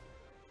DJ.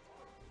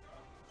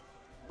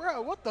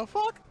 Bro, what the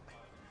fuck?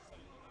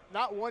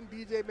 Not one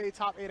DJ made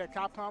top 8 at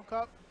Capcom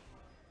Cup.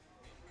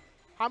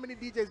 How many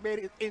DJs made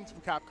it into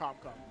Capcom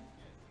Cup?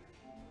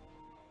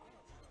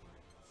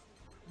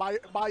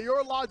 By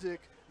your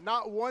logic,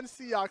 not one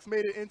Seahawks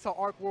made it into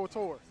Arc World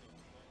Tour.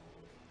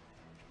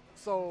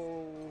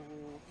 So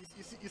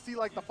you see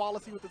like the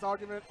fallacy with this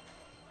argument.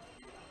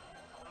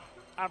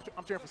 I'm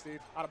cheering for Steve,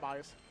 out of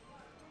bias.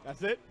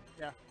 That's it?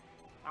 Yeah.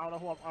 I don't know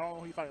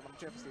who he fighting, but I'm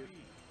cheering for Steve,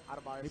 out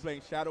of bias. He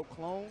playing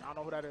ShadowKlone? I don't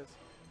know who that is.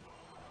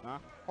 Huh?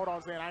 Hold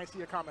on, Zane. I didn't see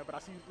your comment, but I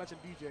see you mentioned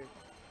DJ.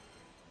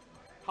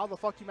 How the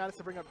fuck you managed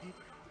to bring up DJ?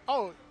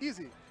 Oh,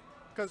 easy.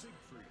 Because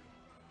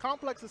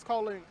Complex is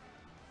calling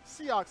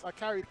Seahawks a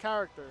carried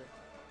character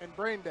in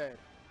Brain Dead,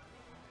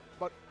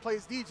 but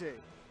plays DJ,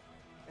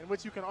 in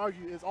which you can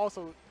argue is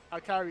also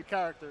a carried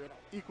character and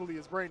equally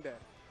as Brain Dead.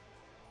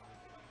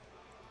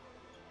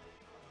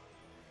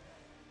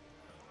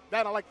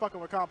 That I like fucking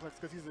with Complex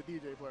because he's a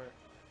DJ player.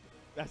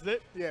 That's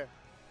it? Yeah.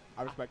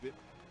 I respect it.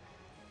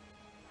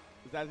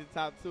 That's the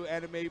top 2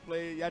 anime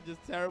player. Y'all just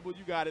terrible.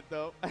 You got it,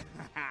 though.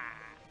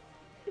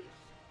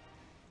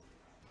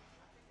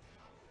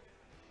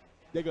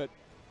 They're good.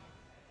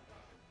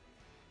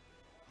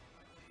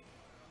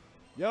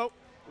 Yo,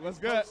 what's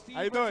good? Steve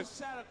How you doing?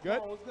 versus ShadowKlone.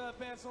 Good? What's gonna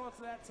advance on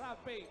to that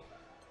top 8?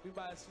 We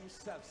about to see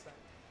steps.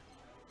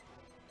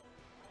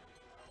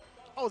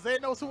 Oh,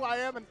 Zane knows who I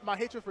am and my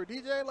hatred for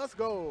DJ? Let's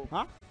go.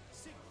 Huh?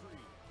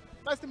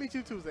 Nice to meet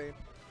you too, Zane.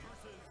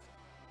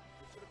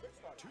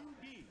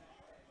 2B.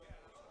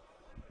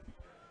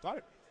 Got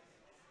it.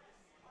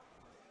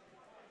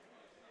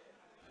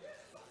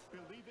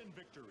 Believe in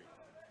victory.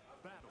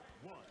 Battle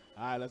 1.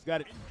 All right, let's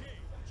get it.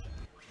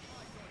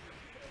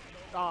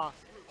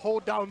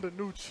 Hold down the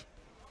nooch.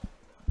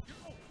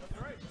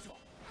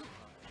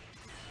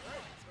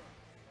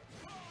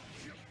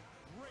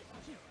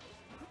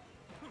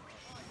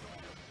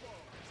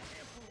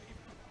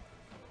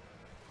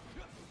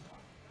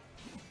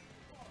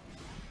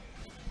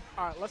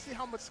 All right, let's see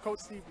how much Coach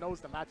Steve knows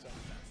the matchup.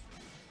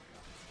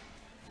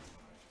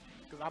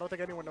 Because I don't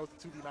think anyone knows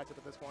the 2D matchup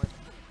at this point.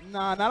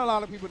 Nah, not a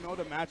lot of people know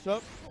the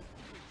matchup.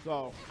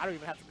 So, I don't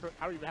even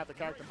have the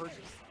character purchased.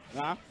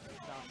 nah. No.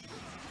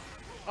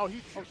 Oh,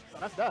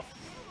 that's death.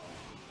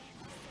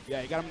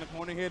 Yeah, you got him in the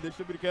corner here. This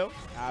should be the kill.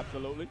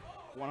 Absolutely.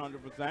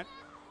 100%.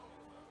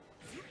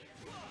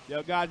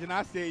 Yo, guys, and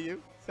I see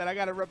you. Said I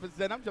got to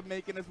represent. I'm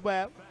Jamaican as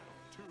well.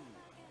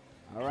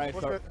 All right,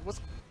 What's so good?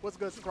 What's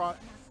good, Scrot?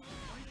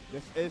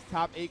 this is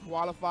top 8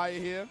 qualifier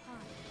here.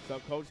 So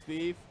Coach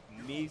Steve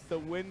needs to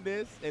win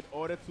this in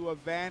order to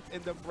advance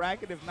in the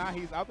bracket. If not,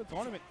 he's out the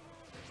tournament.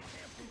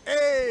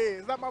 Hey,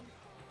 is that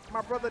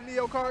my brother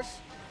Neo Karsh?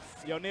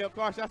 Yo, Neil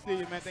Karsh, I see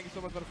you, man. Thank you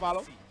so much for the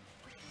follow.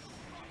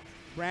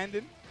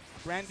 Brandy,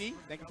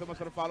 thank you so much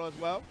for the follow as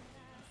well.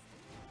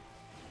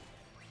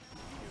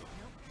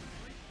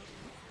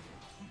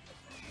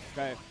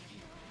 Okay.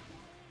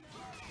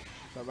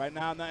 So right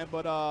now, nothing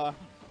but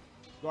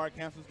guard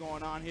cancels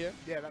going on here.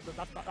 Yeah,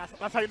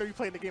 that's how you know you're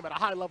playing the game at a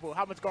high level.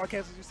 How much guard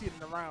cancels you see in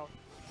the round.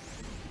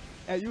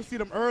 And you see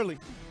them early.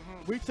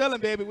 We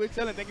chilling, baby. We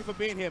chilling. Thank you for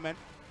being here, man.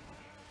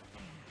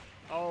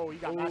 Oh, you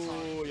got that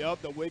song. Oh,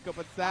 yup, the wake up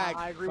attack.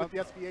 I agree with the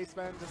SBA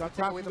spend. Just to take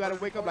Sometimes away you the gotta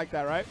burden wake up point. like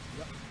that, right?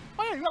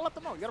 Oh yeah, you gotta let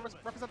them know. You gotta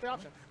represent the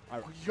option. All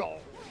right. Yo,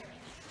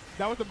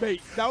 That was the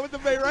bait. That was the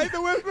bait, right?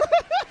 The whisper.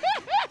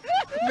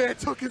 man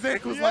took his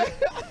ankles like.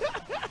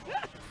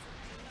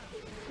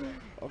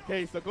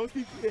 Okay, so go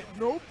see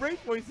no break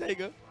for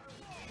Teiga.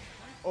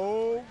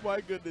 Oh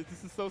my goodness,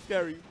 this is so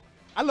scary.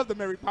 I love the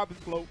Mary Poppins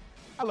flow.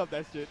 I love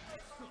that shit.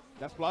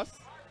 That's plus.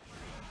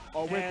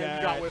 Oh, we're And bad.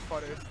 you got whiff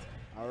punished.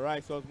 All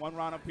right, so it's 1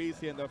 round apiece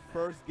here in the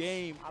first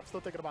game. I'm still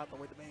thinking about the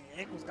way the man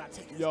ankles got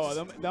taken. Yo,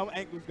 them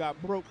ankles got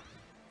broke.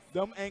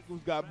 Them ankles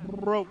got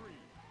broke.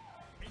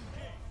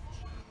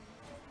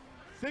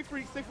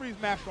 Siegfried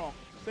is mad strong.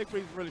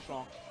 Siegfried is really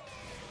strong.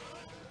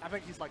 I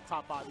think he's like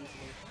top 5 easily.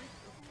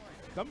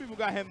 Some people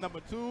got him number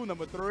 2,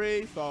 number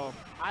 3, so.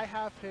 I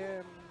have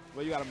him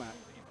Well, you got him at?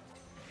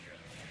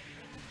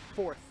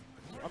 4th.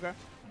 Okay.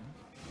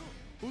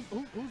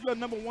 Who's your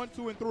number 1,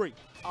 2, and 3?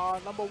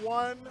 Number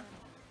 1,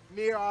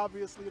 Nier,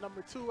 obviously.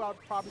 Number 2,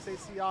 I'd probably say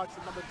Seahawks.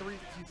 And number 3,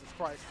 Jesus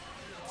Christ.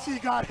 She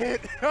got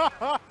hit.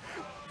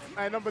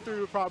 And number 3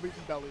 would probably be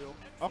Belial.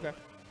 Okay.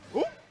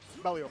 Who?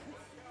 Belial.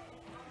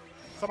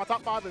 So my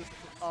top 5 is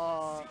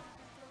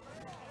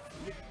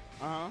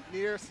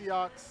Nier,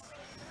 Seahawks,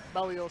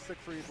 Belial,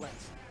 Siegfried,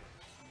 Lance.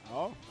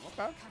 Oh,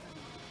 okay.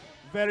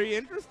 Very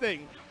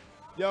interesting.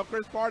 Yo,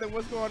 Chris Pardon,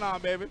 what's going on,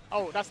 baby?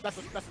 Oh, that's a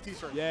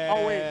t-shirt. Yeah.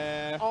 Oh,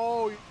 wait.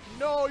 Oh,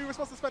 no, you were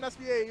supposed to spend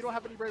SBA. You don't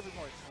have any bravery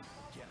points.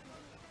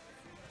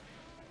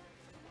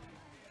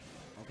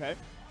 Okay.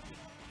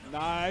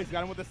 Nice.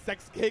 Got him with a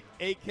sex kick,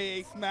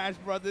 a.k.a. Smash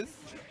Brothers.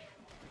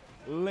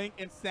 Link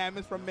and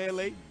Samus from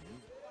Melee.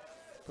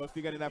 Coach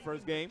T getting that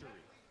first game.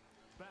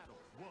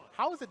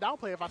 How is it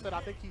downplay if I said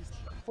I think he's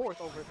 4th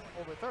over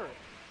 3rd?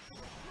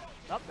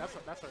 Nope, that's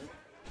her.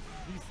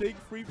 These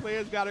Siegfried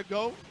players got to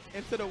go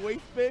into the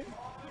waist spin.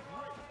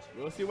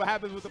 We'll see what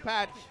happens with the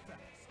patch.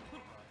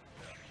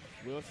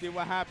 We'll see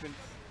what happens.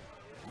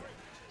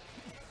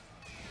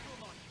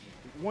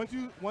 Once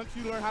you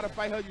learn how to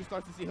fight her, you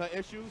start to see her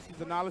issues.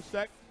 It's a knowledge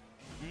check.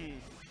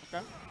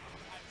 Okay.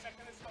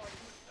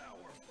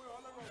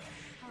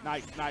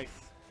 Nice, nice.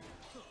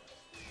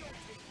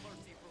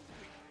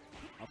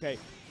 Okay,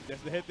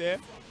 just the hit there.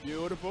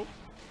 Beautiful.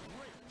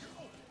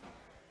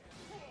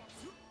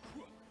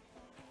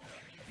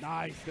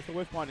 Nice, just a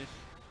whiff punish.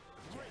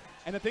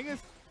 And the thing is,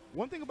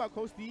 one thing about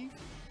Coach Steve,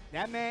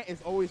 that man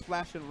is always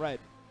flashing red.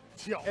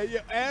 Yo.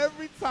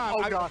 Every time.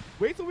 Oh, God.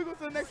 Wait till we go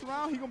to the next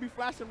round, he's going to be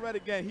flashing red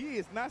again. He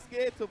is not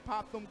scared to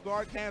pop them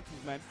guard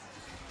cancels, man.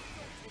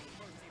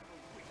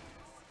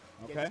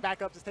 Okay. Yeah, just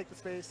back up, just take the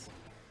space.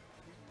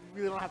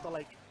 You really don't have to,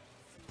 like,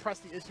 press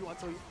the issue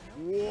until you...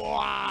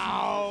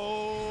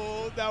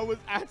 Wow. That was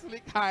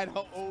actually kind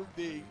of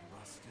OD.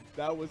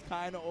 That was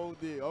kind of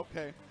OD.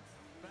 Okay.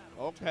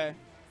 Okay.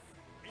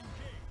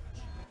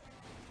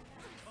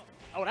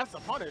 Oh, that's a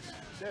punish.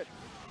 Shit.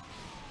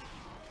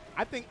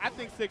 I think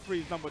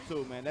Siegfried's number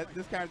 2, man.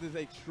 This character is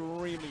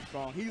extremely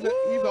strong. He's an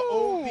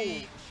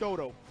OD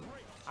Shoto.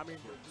 I mean,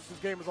 this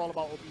game is all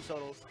about OD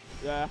Shotos.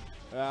 Yeah,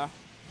 yeah.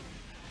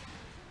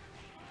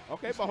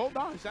 Okay, but hold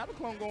on.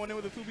 ShadowKlone going in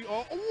with a 2B.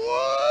 Oh,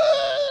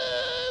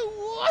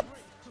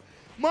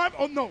 what?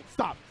 Oh, no.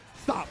 Stop.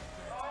 Stop.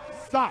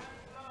 Stop.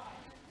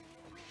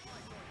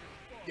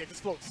 Yeah,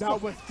 just float.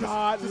 That was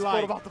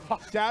godlike. About the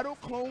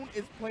ShadowKlone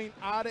is playing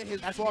out of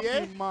his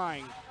fucking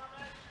mind.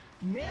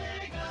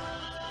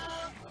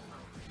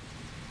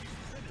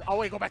 Oh,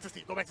 wait, go back to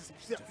Steve. Go back to Steve.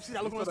 You see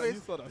that look on his face?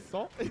 You saw the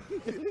assault?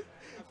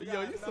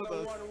 Yo, you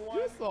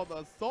saw the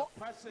assault?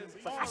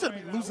 I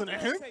shouldn't be losing to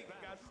him.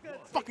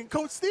 Fucking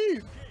Coach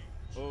Steve.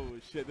 Oh,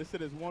 shit. This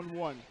shit is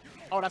 1-1.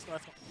 Oh, that's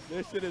good.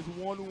 This shit is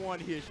 1-1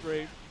 here,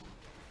 straight.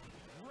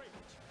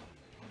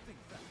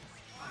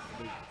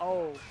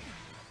 Oh.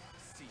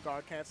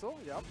 Guard cancel.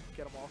 Yep.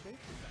 Get him off me.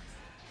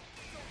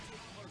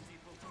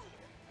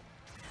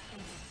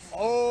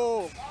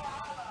 Oh.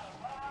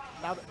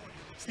 Now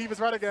Steve is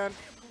red again.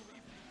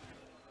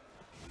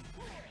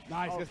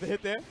 Nice. Gets the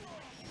hit there.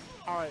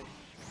 All right.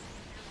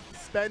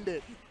 Spend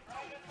it.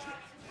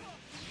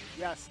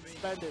 Yes,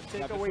 spend it.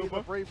 Take away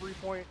the bravery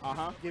point.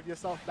 Give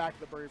yourself back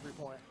the bravery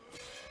point.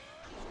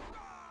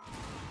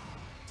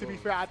 To be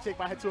fair, I'd take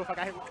my head too if I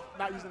got hit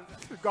not using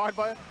the guard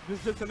button. This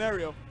is a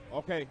scenario.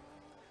 Okay.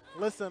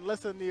 Listen,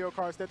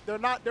 Neocars.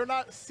 They're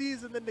not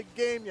seasoned in the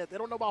game yet. They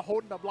don't know about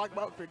holding the block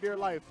button for dear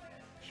life.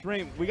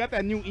 Stream, we got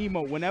that new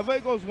emo. Whenever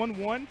it goes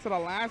 1-1 to the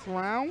last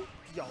round,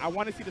 yo, I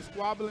want to see the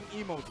squabbling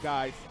emotes,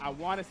 guys. I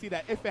want to see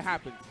that if it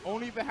happens.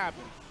 Only if it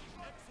happens.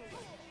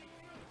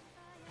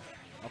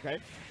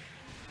 Okay.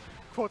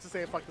 Quotes is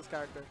saying fuck this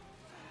character.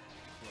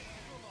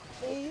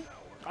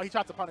 Oh, he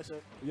tried to punish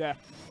it. Yeah.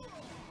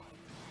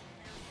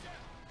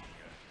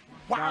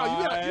 Wow,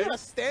 you got a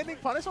standing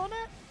punish on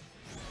that?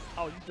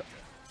 Oh,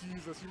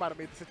 Jesus, you might have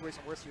made the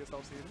situation worse for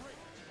yourself, Steve.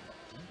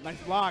 Nice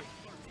block.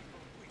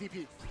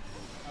 DP.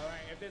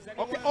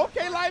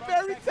 Okay,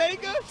 library,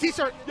 Teiga.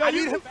 T-shirt. Yo, I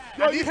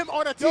need him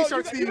on a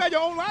T-shirt, Steve. You got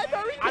your own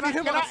library? I need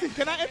him on a T-shirt.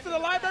 Can I enter the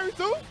library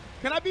too?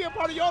 Can I be a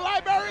part of your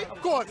library?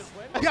 Of course.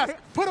 Yes.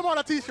 Put him on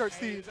a T-shirt,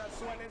 Steve.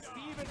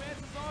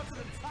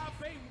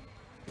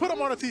 Put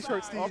him on a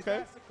T-shirt, Steve.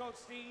 Okay.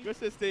 Good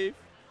shit, Steve.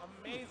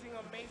 Amazing.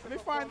 Let me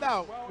find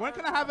out. When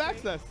can I have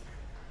access?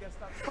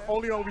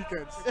 Only on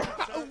weekends.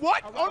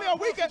 What? Only on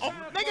weekends?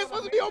 Niggas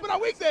supposed to be open on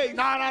weekdays.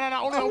 Nah.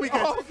 Only on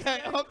weekends.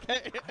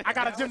 Okay. I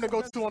got a gym to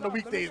go to on the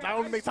weekdays. I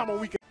only make time on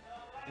weekends.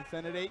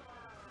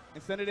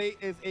 Incendiate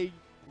is a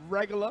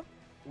regular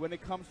when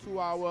it comes to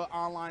our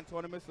online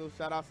tournament, so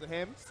shout outs to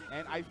him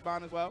and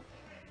Icebound as well.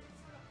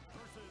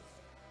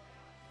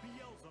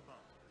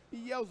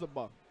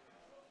 Beelzebub.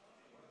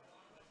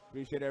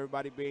 Appreciate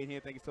everybody being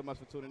here. Thank you so much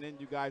for tuning in.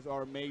 You guys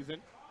are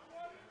amazing.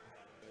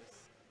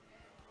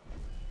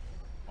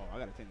 Oh, I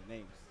gotta change the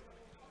names.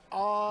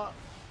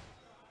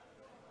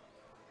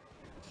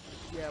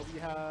 Yeah, we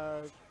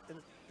have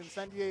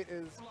Incendiate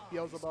is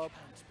Beelzebub.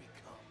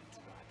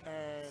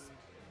 And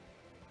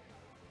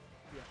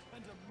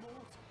And a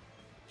mortal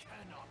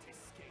cannot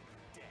escape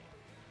death.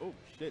 Oh,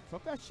 shit.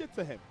 Talk that shit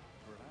to him.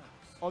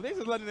 Oh, they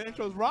just letting the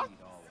intros rock?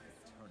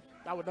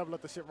 I would never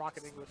let the shit rock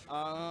in English.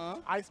 Uh-huh.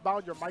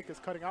 Icebound, your mic is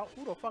cutting out.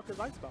 Who the fuck is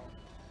Icebound?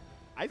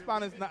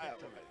 Icebound is not...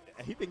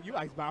 he think you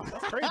Icebound.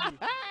 That's crazy.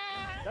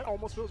 That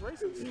almost feels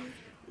racist.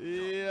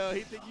 Yeah,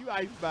 he think you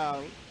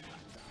Icebound.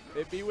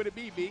 It be what it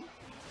be, B.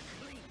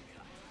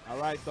 All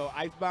right, so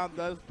Icebound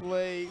does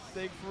play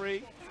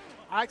Siegfried.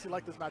 I actually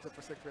like this matchup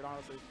for Siegfried,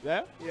 honestly.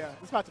 Yeah? Yeah,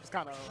 this matchup is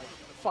kind of like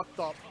fucked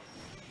up.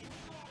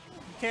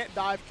 You can't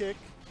dive kick.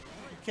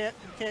 You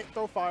can't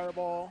throw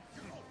fireball.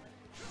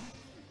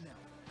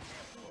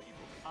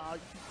 You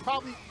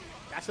probably,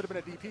 that should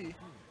have been a DP.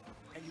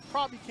 And you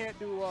probably can't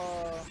do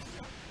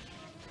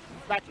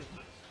vacuum.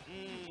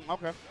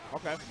 Okay,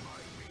 okay.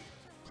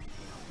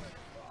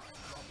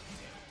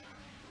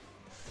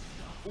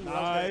 Ooh,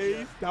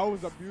 Nice. That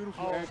was a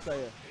beautiful Oh.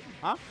 answer.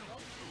 Huh?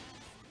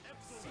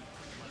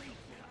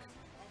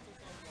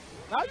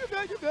 Nah, you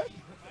good, you good.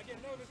 I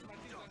get nervous when my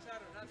team's on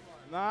chatter, that's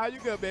why. Nah, you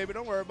good, baby.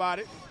 Don't worry about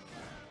it.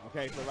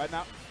 Okay, so right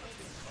now.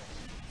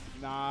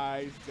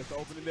 Nice. Gets the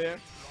opening there.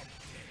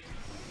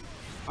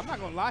 I'm not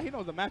gonna lie, he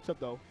knows the matchup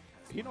though.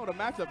 He knows the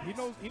matchup. He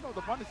knows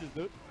the punishes,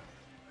 dude.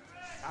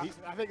 I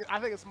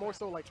think it's more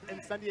so like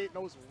Incendiate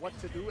knows what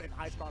to do and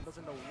Icebound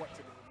doesn't know what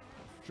to do.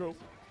 True.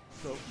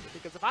 True.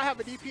 Because if I have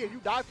a DP and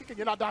you dive kicking,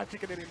 you're not dive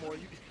kicking anymore.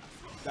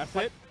 That's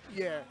it?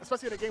 Yeah,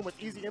 especially in a game with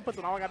easy inputs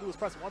and all I gotta do is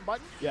press one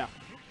button. Yeah.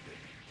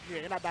 Yeah,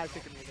 you're not dive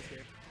kicking me in this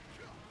game.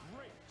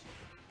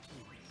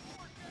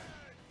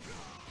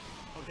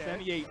 Okay.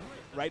 78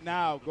 right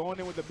now, going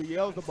in with the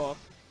Beelzebub.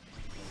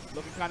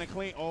 Looking kind of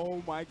clean.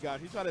 Oh my God.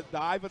 He's trying to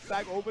dive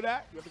attack over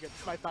that. You have to get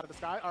sniped out of the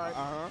sky. All right.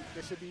 Uh-huh.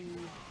 There should be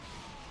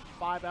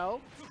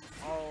 5L.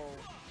 Oh.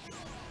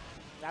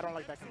 Yeah, I don't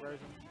like that conversion.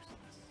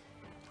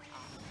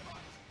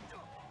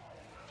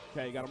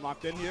 Okay, you got him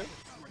locked in here.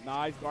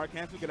 Nice. Guard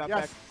cancel. Get out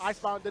Yes, back.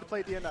 Icebound did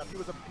play DNF.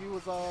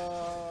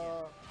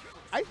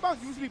 Icebound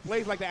usually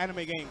plays like the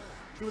anime game.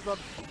 He was a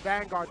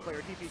Vanguard player,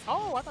 DP.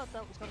 Oh, I thought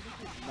that was going to be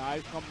DP.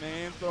 Nice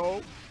command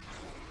throw.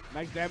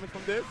 Nice damage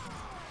from this.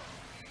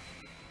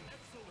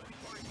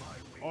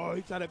 Oh,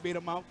 he tried to beat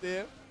him out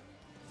there.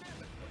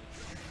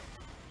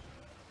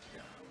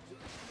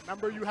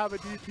 Remember, you have a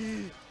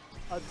DP.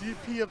 A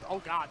DP of, oh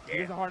God,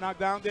 Here's damn. a hard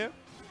knockdown there.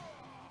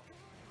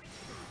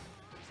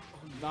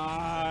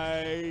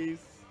 Nice.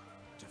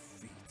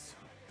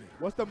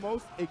 What's the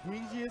most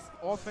egregious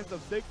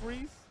offensive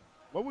Siegfried?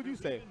 What would you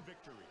say?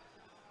 Victory.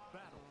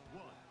 Battle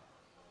 1.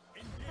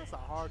 That's a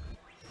hard.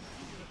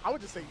 I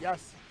would just say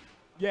yes.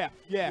 Yeah,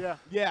 yeah,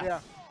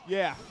 yeah,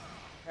 yeah.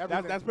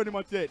 Everything. That's pretty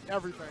much it.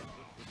 Everything.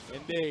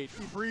 Indeed.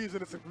 He breathes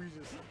and it's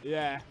egregious.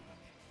 Yeah.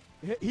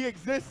 He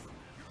exists.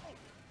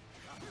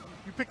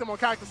 You pick them on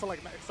character, so like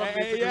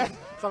suddenly, it's yeah. egregious.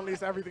 Suddenly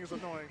everything is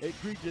annoying.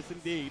 Egregious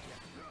indeed.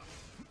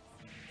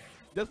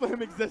 Just for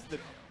him existing.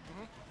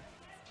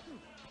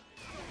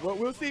 Well,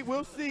 we'll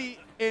see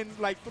in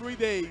like 3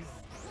 days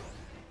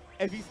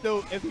if he's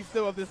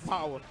still of this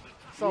power.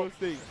 So we'll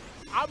see.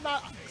 I'm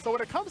not. So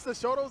when it comes to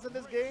Shotos in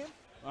this game,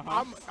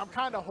 I'm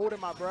kind of holding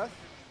my breath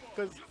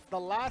because the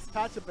last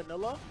patch of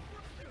Vanilla,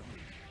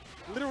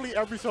 literally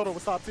every Shoto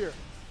was top tier.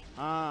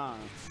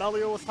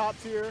 Melio was top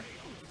tier.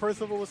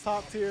 Percival was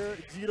top tier.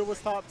 Jita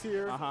was top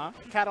tier.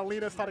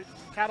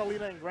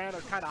 Catalina and Grand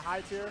are kind of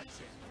high tier.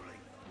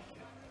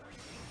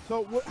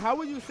 So how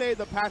would you say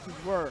the patches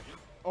were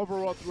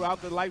overall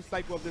throughout the life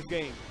cycle of this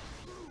game?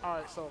 All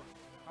right, so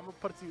I'm gonna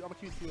put it to you. I'm gonna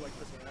keep it to you like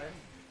this one, right?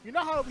 You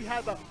know how we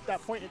had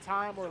that point in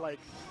time where like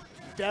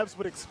devs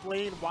would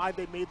explain why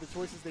they made the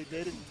choices they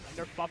did in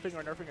buffing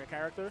or nerfing a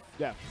character?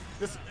 Yeah.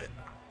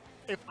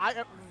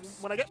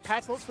 When I get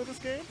patch notes for this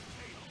game,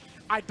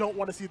 I don't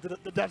want to see the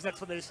devs'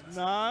 explanations.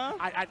 Nah.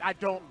 I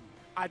don't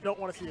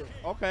want to see it.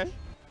 Okay.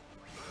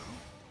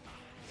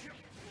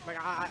 Like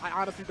I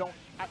honestly don't.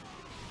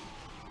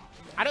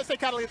 I didn't say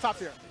Catalina top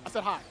tier. I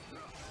said high.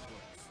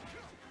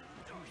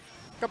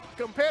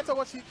 Compared to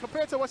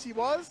what she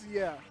was,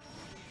 yeah.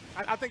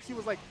 I think she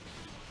was like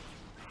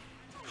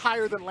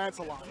higher than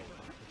Lancelot.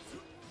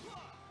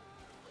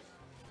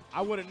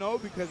 I wouldn't know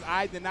because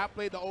I did not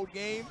play the old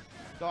game,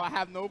 so I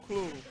have no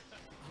clue.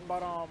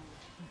 But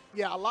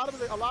yeah, a lot of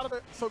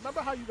it. So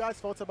remember how you guys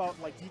felt about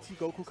like DT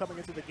Goku coming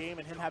into the game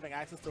and him having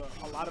access to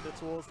a lot of the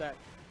tools that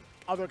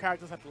other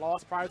characters had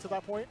lost prior to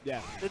that point?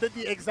 Yeah. They did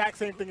the exact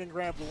same thing in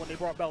Grand Blue when they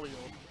brought Belio.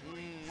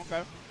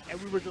 Okay.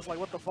 And we were just like,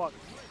 what the fuck?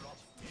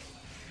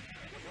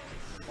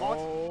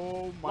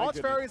 Oh my Launch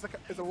goodness. Fairy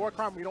is a war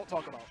crime we don't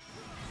talk about.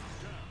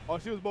 Oh,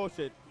 she was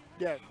bullshit.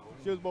 Yeah.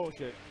 She was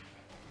bullshit.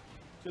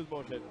 She was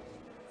bullshit.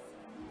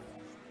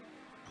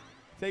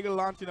 Teiga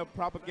launching a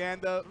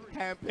propaganda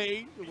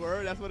campaign.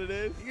 Word, that's what it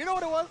is. You know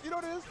what it was? You know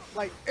what it is?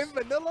 Like in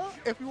vanilla,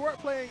 if you weren't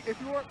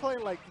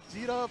playing like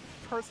Jita,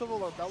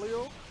 Percival, or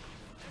Belio,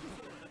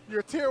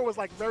 your tier was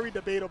like very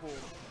debatable.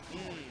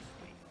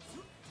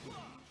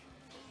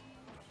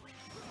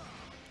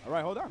 All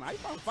right, hold on. I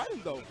found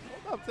fighting though.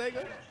 Hold up,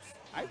 Teiga.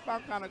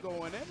 Icebound kind of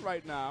going in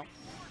right now.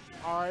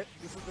 All right,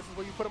 this is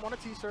where you put him on a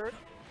T-shirt.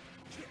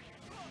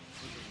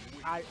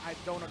 I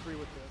don't agree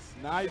with this.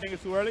 Now you think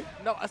it's too early?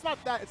 No, it's not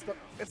that.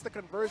 It's the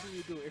conversion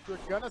you do. If you're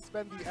gonna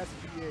spend the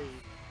SBA,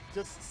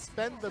 just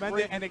spend the Spend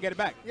Brave. it and then get it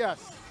back.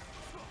 Yes.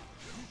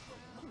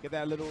 Get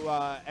that little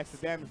extra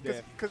damage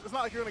there. Because it's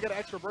not like you're gonna get an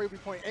extra bravery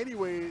point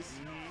anyways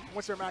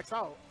once you're maxed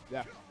out.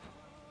 Yeah.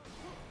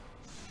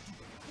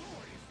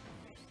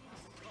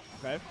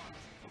 Okay.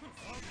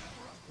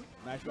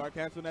 Nice guard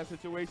cancel in that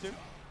situation.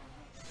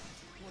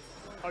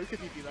 Oh, you could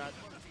DP that.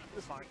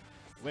 It's fine.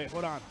 Wait,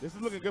 hold on. This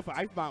is looking good for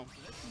Icebound.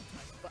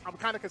 But I'm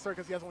kind of concerned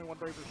because he has only one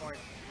bravery point.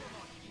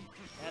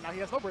 And now he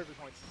has no bravery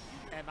points.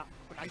 And now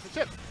he's a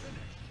chip.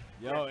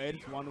 Yo,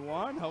 it's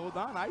 1-1. Hold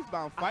on.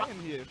 Icebound fighting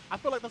here. I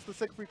feel like that's the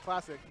Siegfried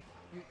Classic.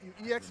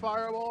 You EX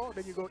Fireball,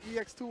 then you go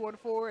EX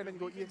 214, and then you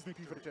go EX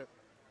DP for the chip.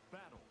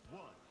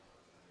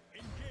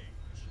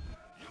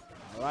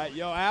 All right,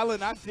 yo,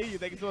 Alan, I see you.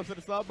 Thank you so much for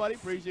the sub, buddy.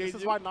 Appreciate you.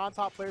 This is why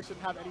non-top players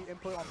shouldn't have any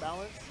input on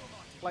balance.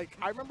 Like,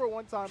 I remember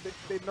one time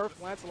they nerfed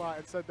Lancelot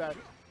and said that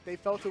they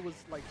felt it was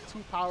like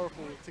too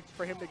powerful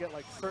for him to get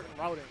like certain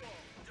routing.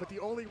 But the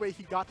only way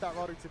he got that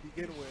routing to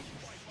begin with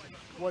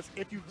was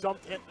if you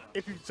jumped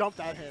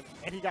at him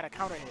and he got a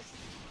counter hit.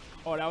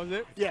 Oh, that was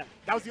it? Yeah,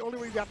 that was the only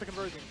way you got the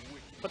conversion.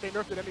 But they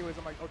nerfed it anyways.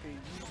 I'm like, okay,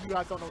 you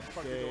guys don't know what the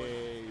fuck you're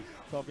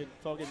doing.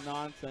 Talking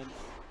nonsense.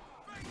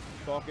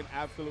 Talking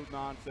absolute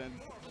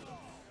nonsense.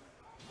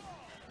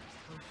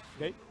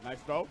 Okay, nice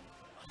throw.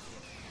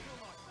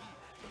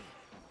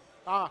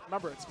 Ah,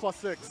 remember, it's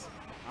 +6.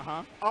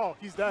 Uh-huh. Oh,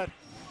 he's dead.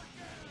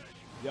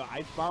 Yo,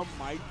 Icebound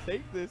might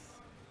take this.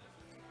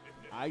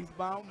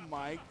 Icebound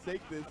might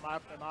take this. Am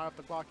I have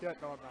to clock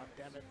yet? No, I'm not.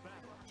 Damn it.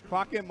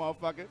 Clock in,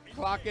 motherfucker.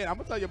 Clock in. I'm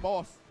going to tell your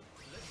boss.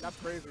 That's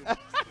crazy.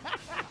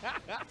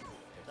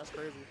 That's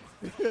crazy.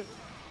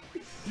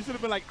 You should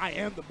have been like, I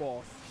am the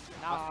boss.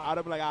 Nah. I'd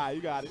have been like, ah,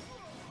 you got it.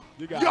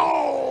 You got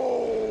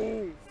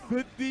Yo! it.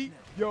 50.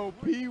 Yo,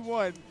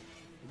 P1.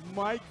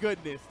 My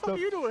goodness. What are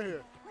you doing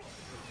here?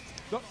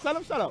 Tell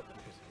him shut up.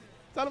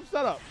 Tell him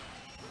shut up.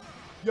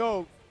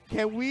 Yo,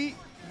 can we,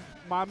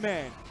 my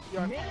man.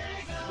 Yo,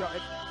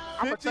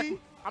 I'm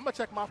gonna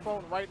check my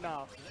phone right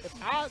now. If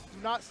I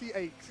do not see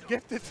a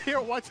gifted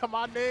tier 1 to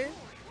my name,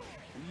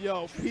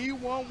 yo,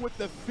 P1 with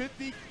the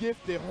 50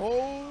 gifted.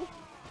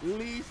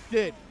 Holy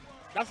shit.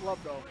 that's love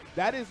though.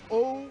 That is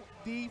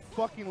OD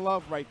fucking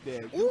love right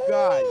there. You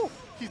guys.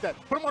 He's dead.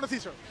 Put him on the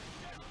T-shirt.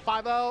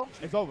 5L.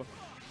 It's over.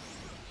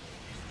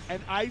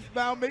 And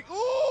Icebound make,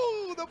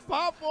 ooh, the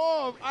pop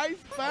off.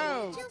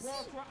 Icebound.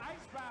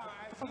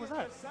 What was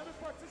that?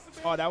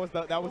 Oh, that was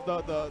the What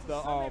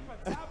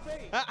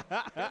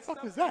the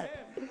fuck is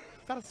that? Is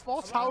that a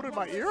small child in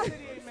my ear? Great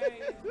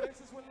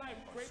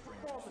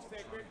performance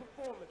there, great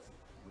performance.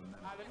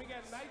 Let me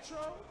get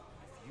Nitro.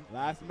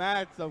 Last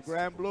match of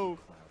Grand Blue.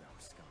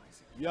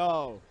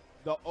 Yo,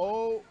 the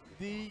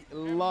OD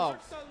love.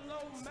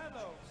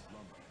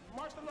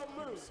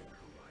 Martholomew.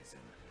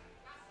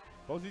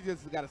 Posey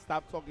just got to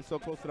stop talking so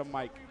close to the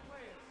mic.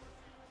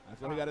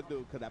 That's what he got to do,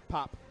 because that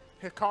pop.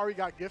 Hikari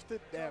got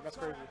gifted? Damn, that's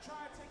crazy. Try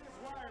to take his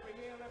wire, but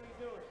he ain't let me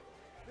do it.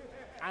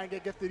 I ain't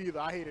get gifted either.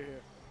 I hate it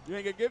here. You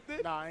ain't get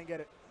gifted? Nah, I ain't get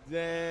it.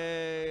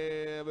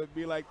 Damn, it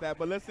be like that.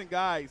 But listen,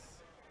 guys.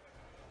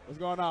 What's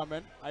going on,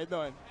 man? How you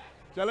doing?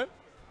 Chilling?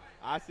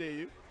 I see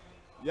you.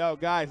 Yo,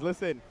 guys,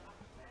 listen.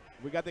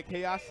 We got the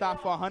Chaos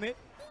shot for 100.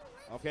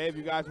 Okay, if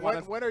you guys want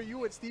to. When are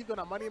you and Steve doing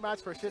a money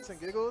match for shits and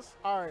giggles?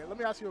 All right, let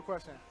me ask you a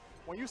question.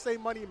 When you say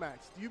money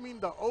match, do you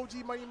mean the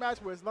OG money match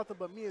where it's nothing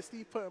but me and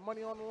Steve putting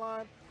money on the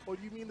line? Or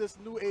do you mean this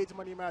new age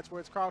money match where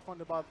it's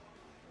crowdfunded by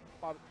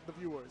the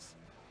viewers?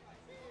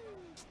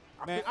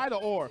 Man, either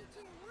or.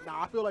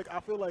 Nah, I feel like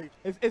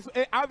It's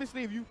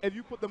obviously if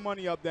you put the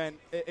money up, then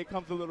it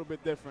comes a little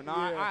bit different. No,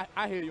 Yeah.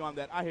 I hear you on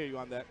that. I hear you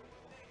on that.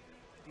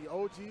 the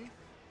OG.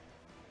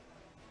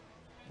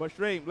 But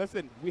Stream,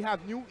 listen, we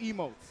have new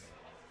emotes.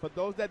 For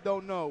those that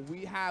don't know,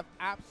 we have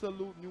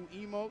absolute new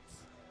emotes.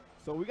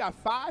 So we got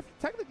 5.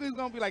 Technically, it's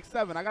going to be like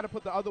 7. I got to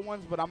put the other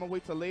ones, but I'm going to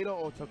wait till later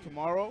or till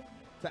tomorrow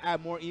to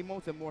add more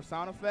emotes and more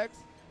sound effects.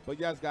 But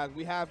yes, guys,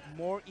 we have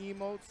more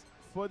emotes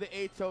for the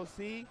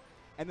HOC.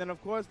 And then,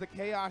 of course, the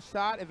Chaos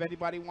shot. If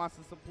anybody wants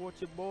to support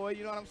your boy,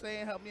 you know what I'm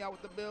saying? Help me out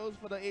with the bills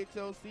for the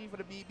HOC, for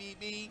the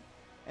BBB,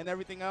 and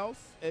everything else.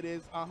 It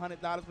is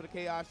 $100 for the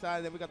Chaos shot.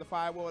 And then we got the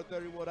Fire Water,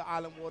 30 Water,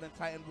 Island Water, and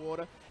Titan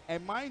Water.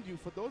 And mind you,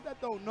 for those that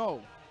don't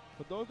know,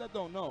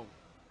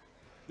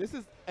 this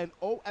is an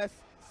OS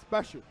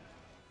special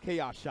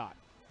Chaos shot.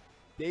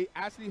 They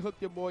actually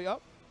hooked your boy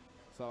up.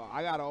 So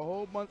I got a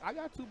whole bunch. I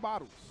got 2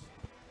 bottles.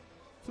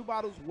 2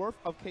 bottles worth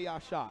of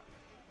Chaos shot.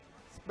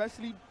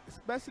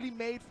 Specially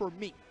made for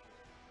me.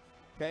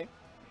 Okay?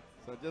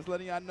 So just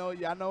letting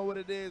y'all know what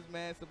it is,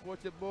 man.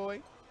 Support your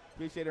boy.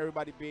 Appreciate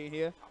everybody being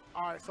here.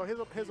 All right, so here's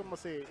what I'm gonna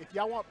say. If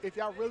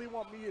y'all really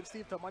want me and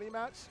Steve to money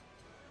match,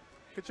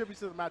 contribute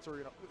to the match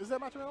arena. Is there a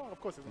match arena? Of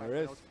course there's a match There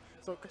arena. is.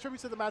 So contribute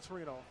to the match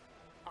arena.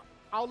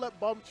 I'll let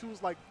Bum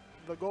choose like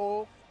the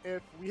goal.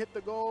 If we hit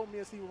the goal, me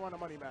and Steve will run a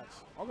money match.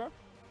 Okay.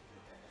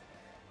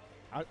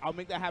 I'll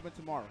make that happen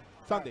tomorrow.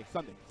 Sunday.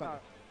 Right.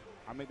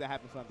 I'll make that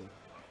happen Sunday.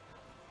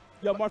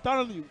 Yo,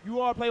 Martholomew, you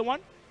are play one?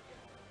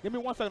 Give me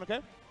 1 second,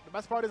 okay? The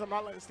best part is I'm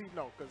not letting Steve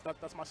know, because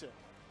that's my shit.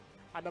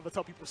 I never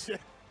tell people shit.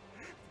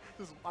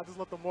 I just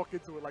let them walk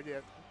into it like, yeah.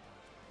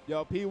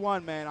 Yo,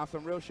 P1, man, on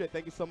some real shit.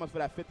 Thank you so much for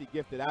that 50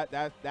 gifted.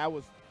 That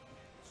was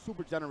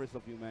super generous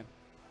of you, man.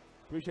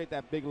 Appreciate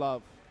that big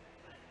love.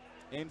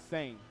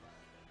 Insane.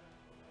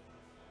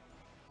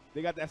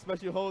 They got that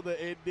special holder,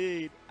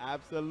 indeed.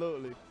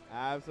 Absolutely.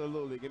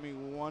 Absolutely. Give me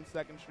 1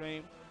 second,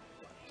 stream.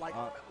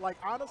 Like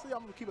honestly,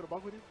 I'm gonna keep it a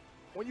buck with you.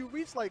 When you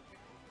reach like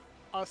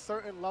a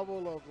certain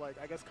level of like,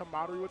 I guess,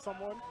 camaraderie with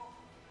someone,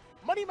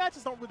 money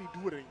matches don't really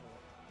do it anymore.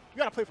 You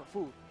gotta play for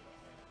food.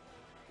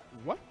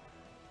 What?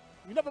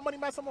 You never money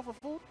match someone for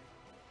food?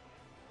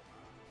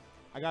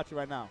 I got you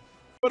right now.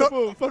 For the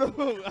food, for the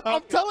food.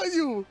 I'm telling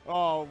you.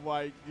 Oh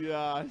my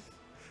gosh.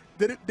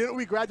 Didn't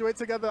we graduate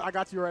together? I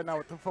got you right now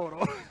with the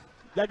photo.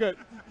 That good.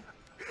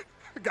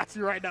 I got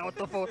you right now with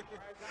the photo.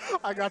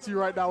 I got you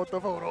right now with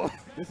the photo.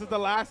 This is the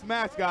last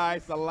match,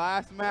 guys. The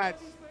last match.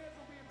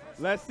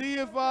 Let's see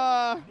if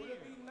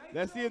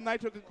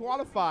Nitro can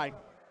qualify.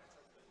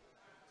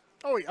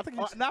 Oh wait, I think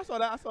no, I saw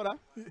that.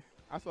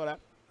 I saw that.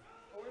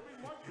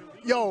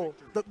 Yo,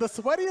 the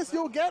sweatiest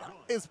you'll get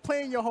is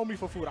playing your homie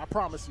for food. I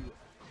promise you.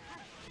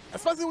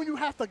 Especially when you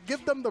have to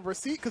give them the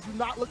receipt because you're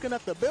not looking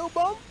at the bill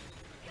bump.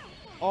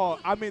 Oh,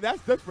 I mean,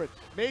 that's different.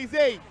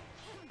 Maisie,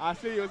 I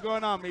see you. What's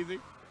going on, Maisie?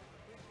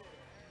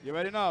 You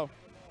already know.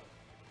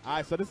 All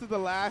right, so this is the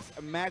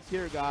last match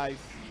here, guys.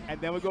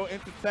 And then we go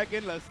into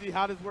second. Let's see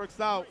how this works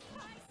out.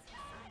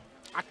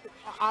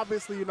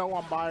 Obviously, you know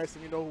I'm biased,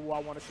 and you know who I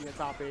want to see in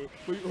top 8.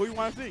 Who you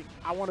want to see?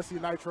 I want to see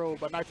Nitro,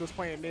 but Nitro's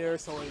playing near,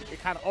 so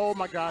it kind of, oh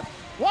my God.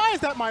 Why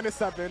is that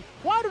 -7?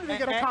 Why did they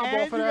get a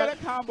combo for that? And you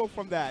get a combo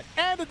from that.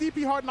 And the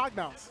DP hard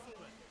knockdowns.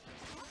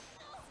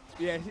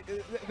 Yeah,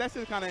 that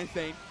shit's kind of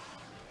insane.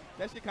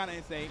 That shit kind of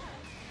insane.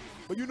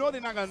 But you know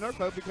they're not going to nerf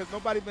her because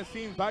nobody's been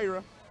seeing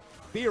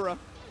Vera,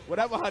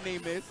 whatever her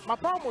name is. My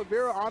problem with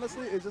Vera,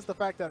 honestly, is just the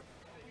fact that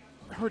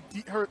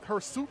her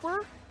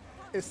super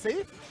is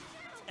safe,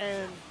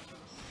 and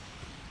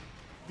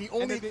the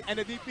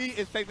DP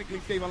is technically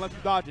safe unless you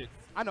dodge it.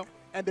 I know.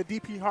 And the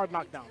DP hard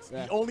knockdowns.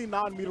 Yeah. The only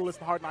non-meterless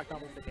hard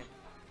knockdown in the game.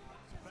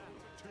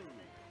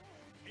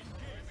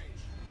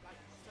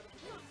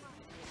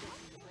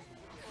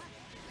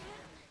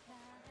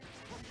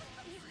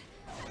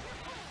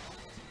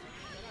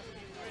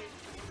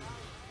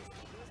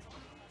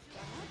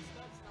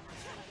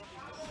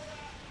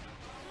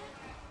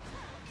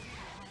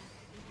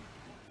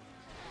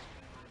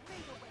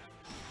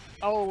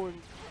 Oh,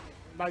 and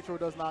Nitro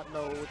does not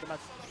know what the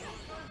next.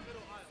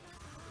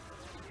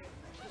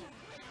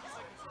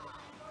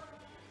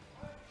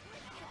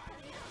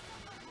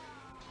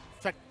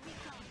 Check.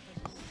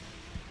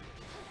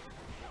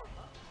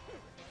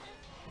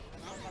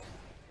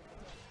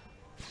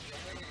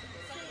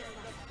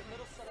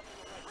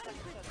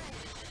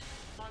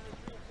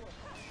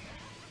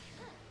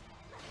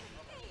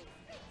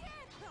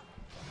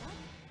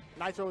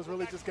 Nitro is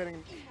really just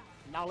getting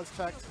knowledge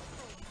checked.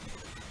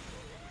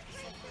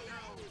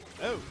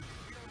 Oh.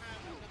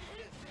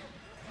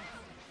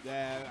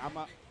 Yeah,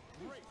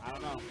 I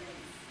don't know.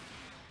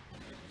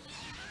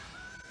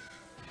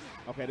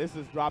 Okay, this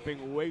is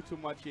dropping way too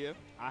much here.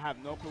 I have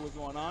no clue what's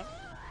going on.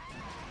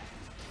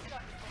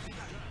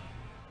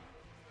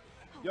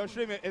 Yo,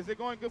 stream, is it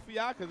going good for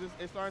y'all? Because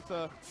it's starting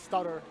to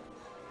stutter.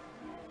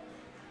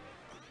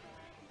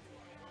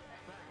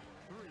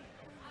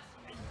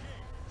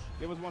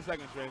 Give us 1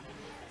 second, stream.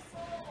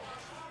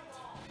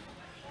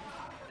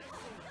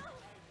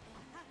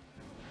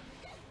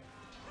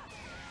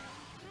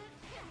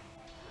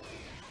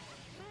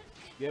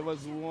 Give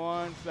us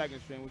 1 second,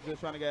 stream. We're just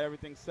trying to get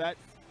everything set.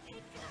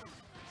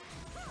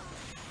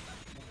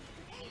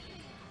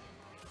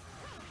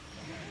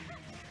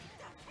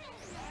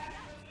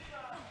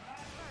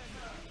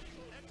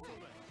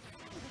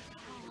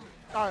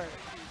 All right.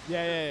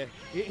 Yeah.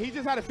 He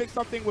just had to fix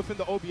something within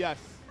the OBS.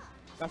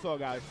 That's all,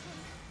 guys.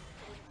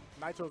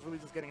 Nitro's really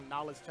just getting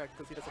knowledge checked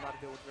because he doesn't know how to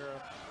deal with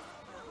Vera.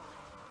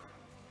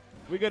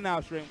 We good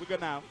now, stream. We good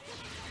now.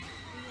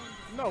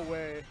 No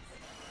way.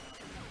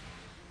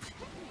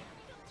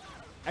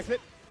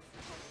 Exit.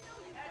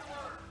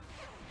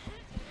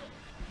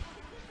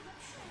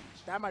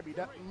 That might be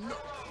that. No.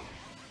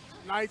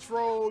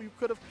 Nitro, you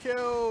could have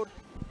killed.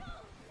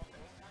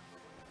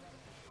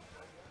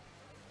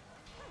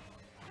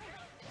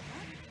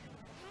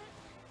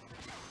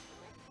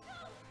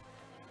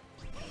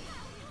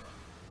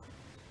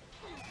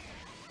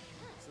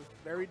 This is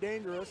very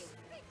dangerous.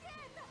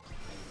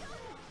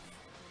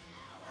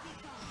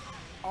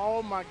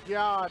 Oh my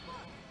God.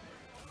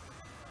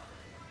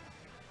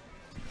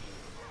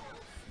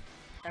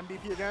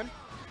 MVP again.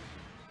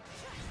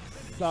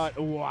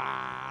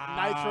 Wow.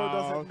 Nitro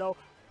doesn't know.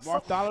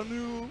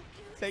 Martholomew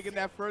taking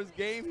that first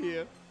game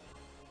here.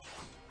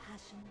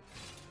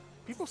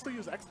 People still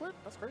use XSplit?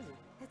 That's crazy.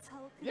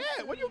 Yeah,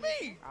 what do you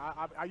mean?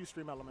 I use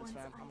Stream Elements,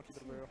 fam. I'm gonna keep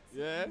it real.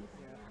 Yeah?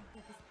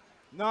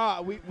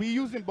 No, we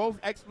using both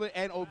XSplit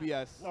and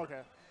OBS. Okay.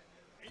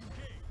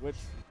 Which,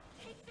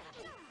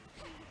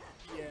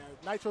 Yeah,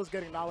 Nitro's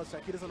getting knowledge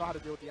check. He doesn't know how to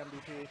deal with the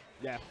MVP.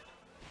 yeah.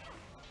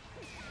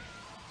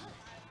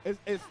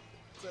 It's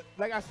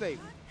like I say,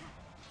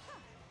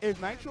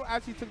 if Nitro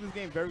actually took this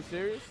game very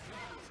serious,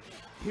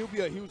 he'll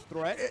be a huge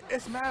threat.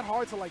 It's mad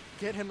hard to like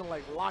get him to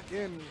like lock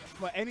in.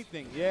 For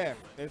anything, yeah.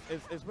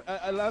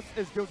 Unless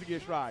it's Guilty Gear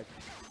Strive.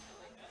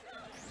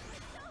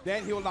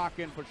 Then he'll lock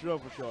in for sure,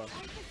 for sure.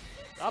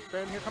 Up,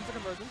 and here comes the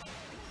conversion.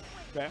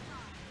 Okay.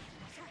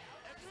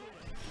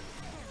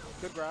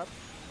 Good grab.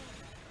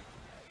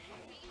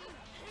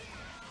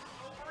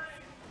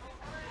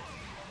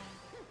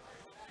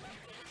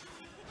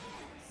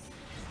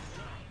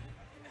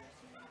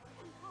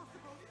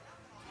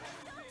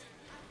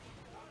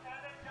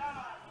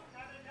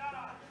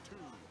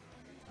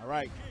 All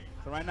right.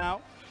 So right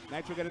now,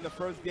 Nitro getting the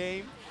first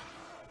game,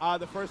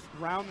 the first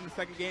round in the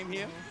second game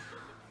here.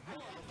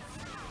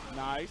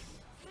 Nice.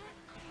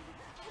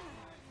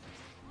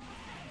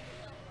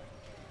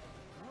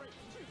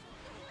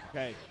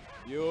 Okay.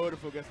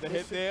 Beautiful. Gets the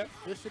hit there.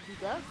 This should be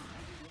death.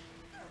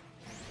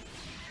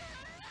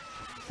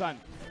 Son.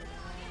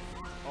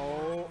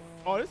 Oh,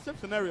 this is a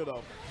scenario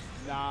though.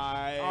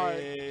 Nice.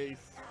 Right.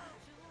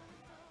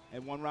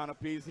 And one round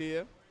apiece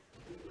here.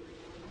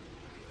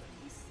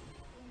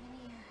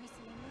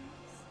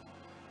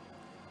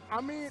 I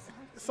mean,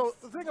 so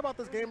the thing about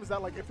this game is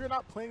that like if you're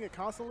not playing it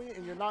constantly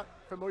and you're not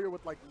familiar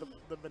with like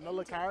the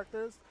vanilla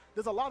characters,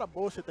 there's a lot of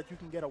bullshit that you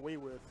can get away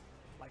with.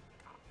 Like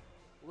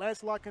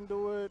Lancelot can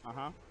do it.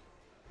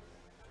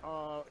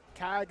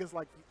 Cag is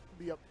like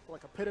the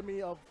like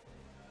epitome of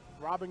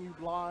robbing you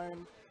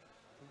blind.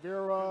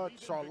 Vera,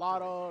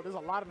 Charlotta, there's a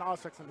lot of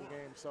knowledge checks in the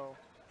game. So,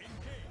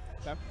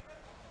 Okay.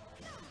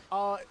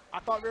 I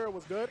thought Vera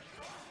was good.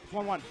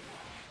 1-1.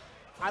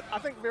 I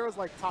think Vera's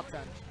like top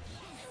 10.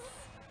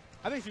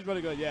 I think she's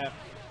really good, yeah.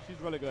 She's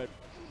really good.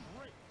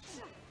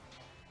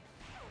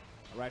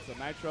 All right, so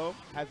Nitro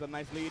has a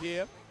nice lead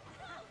here.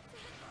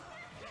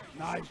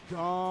 Nice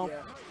jump.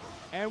 Yeah.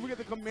 And we get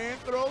the command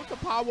throw to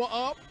power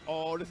up.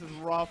 Oh, this is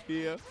rough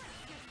here.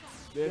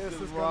 This is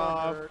gonna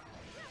rough. hurt.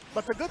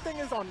 But the good thing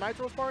is on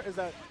Nitro's part is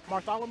that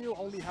Martholomew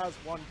only has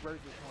one bravery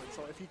point.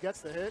 So if he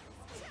gets the hit,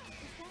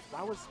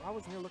 why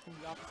was Near looking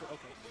the opposite?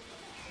 Okay.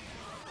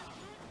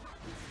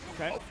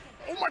 Okay.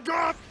 Oh my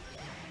God!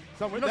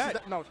 Something No, with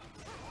that. no,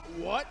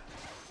 What?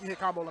 he hit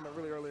combo limit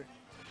really early.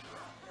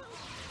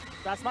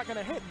 That's not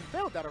gonna hit. He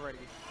failed that already.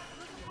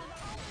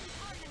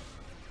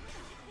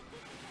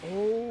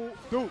 Oh,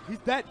 dude, he's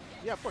dead.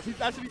 Yeah, of course. He's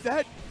actually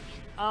dead.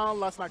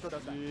 Unless Nitro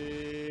does that.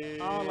 Yes.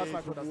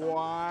 Nitro does that.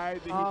 Why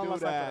did he do Unless Nitro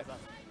that? does that.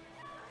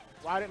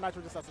 Why didn't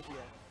Nitro just SCPA?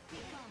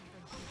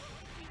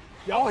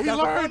 Yo, he that's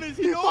the learned. finish.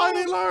 He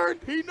finally learned.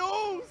 He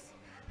knows.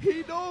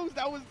 He knows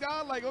that was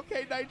gone. Like,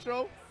 okay,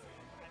 Nitro,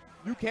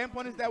 you can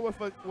punish that with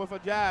a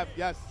jab.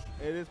 Yes,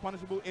 it is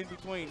punishable in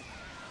between,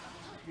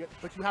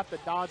 But you have to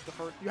dodge the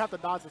first. You have to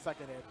dodge the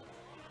second hit.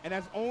 and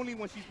that's only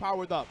when she's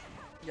powered up.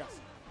 Yes.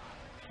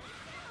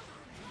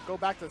 Go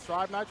back to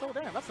Strive Nitro.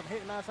 Damn, that's some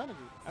hating ass energy.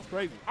 That's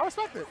crazy. I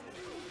respect it.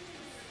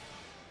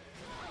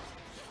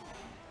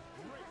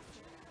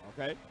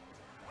 Okay.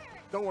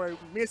 Don't worry.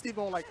 Me and Steve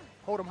gonna like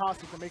hold him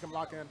hostage and make him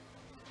lock in.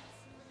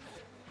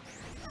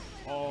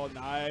 Oh,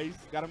 nice.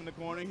 Got him in the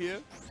corner here.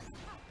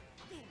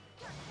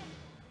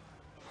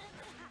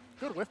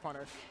 Good whiff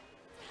punish.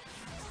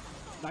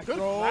 Nice Good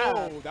throw.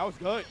 grab. That was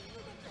good.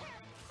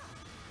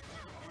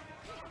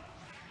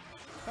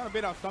 Trying to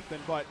bait out something,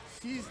 but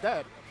She's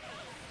dead.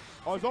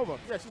 oh, it's over.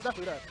 Yeah, she's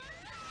definitely dead.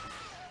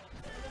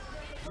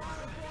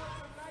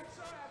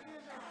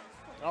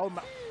 Oh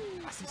my!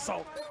 I see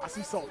salt. I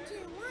see salt.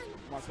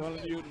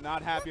 Martholomew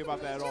not happy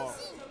about that at all.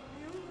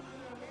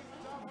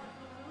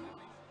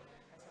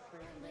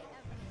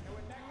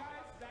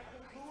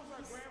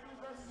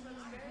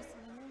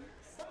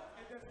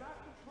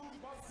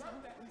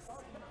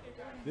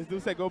 This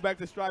dude said go back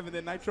to Strive and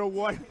then Nitro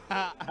won.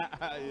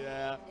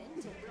 Yeah.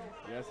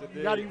 Yes, it You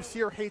did. gotta use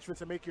sheer hatred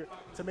to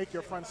make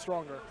your friends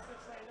stronger.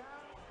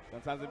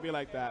 Sometimes it be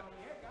like that.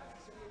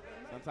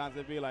 Sometimes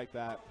it be like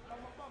that.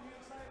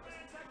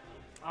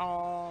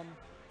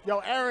 Yo,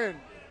 Aaron,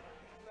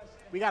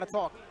 we gotta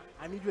talk.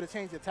 I need you to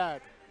change your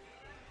tag.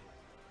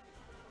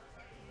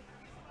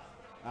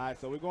 All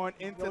right, so we're going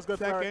into what's good,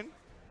 second.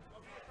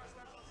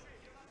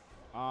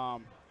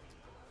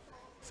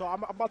 So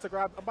I'm about to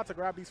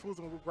grab these foods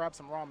and we'll grab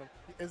some ramen.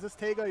 Is this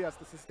Teiga? Yes,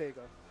 this is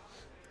Teiga.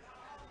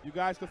 You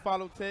guys can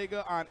follow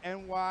Teiga on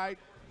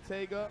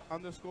NYTeiga_.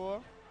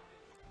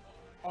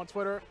 On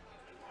Twitter,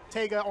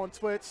 Teiga on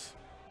Twitch,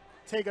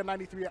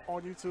 Teiga93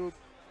 on YouTube.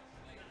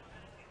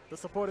 The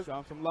support is. Show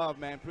him some love,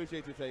 man.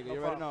 Appreciate you, Teiga. No You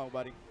already problem. know,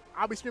 buddy.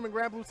 I'll be streaming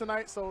Grand Blue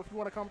tonight, so if you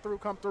want to come through,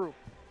 come through.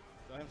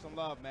 Show him some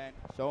love, man.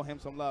 Show him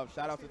some love.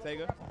 Shout out to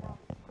Teiga.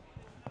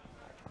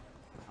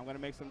 I'm gonna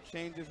make some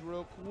changes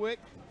real quick.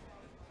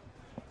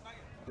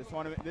 This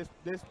tournament,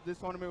 this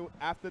tournament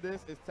after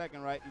this is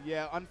Tekken, right?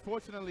 Yeah.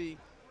 Unfortunately,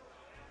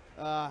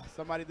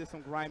 somebody did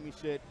some grimy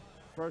shit.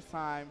 First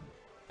time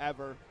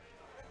ever.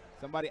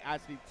 Somebody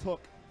actually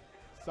took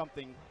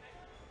something.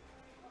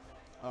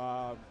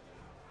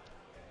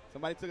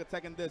 Somebody took a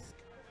Tekken disc.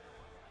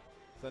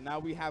 So now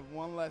we have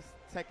one less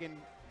Tekken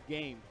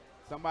game.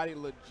 Somebody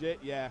legit,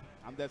 yeah,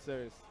 I'm dead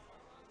serious.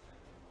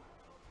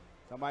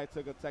 Somebody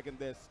took a Tekken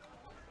disc.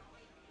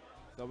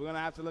 So we're going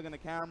to have to look in the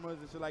cameras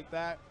and shit like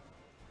that.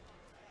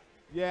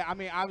 Yeah, I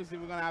mean, obviously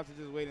we're going to have to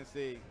just wait and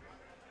see.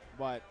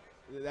 But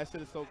that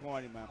shit is so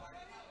corny, man.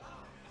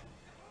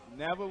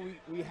 Never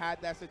we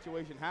had that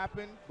situation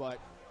happen, but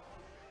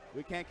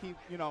we can't keep,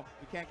 you know,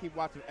 we can't keep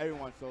watching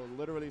everyone. So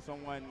literally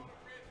someone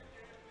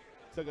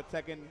took a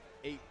Tekken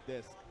 8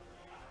 disc.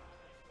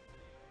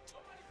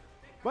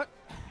 But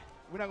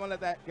we're not going to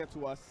let that get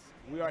to us.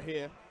 We are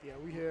here. Yeah,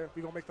 we here.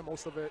 We going to make the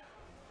most of it.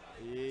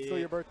 Yeah. Still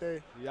your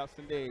birthday. Yes,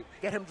 indeed.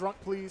 Get him drunk,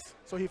 please,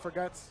 so he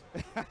forgets.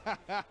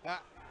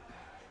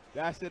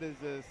 That shit is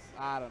just,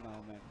 I don't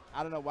know, man.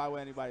 I don't know why would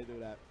anybody do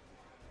that.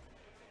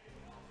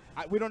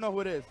 We don't know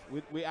who it is.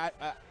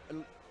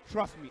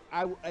 Trust me,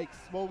 I will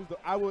expose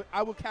I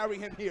will carry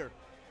him here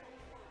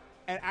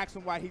and ask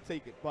him why he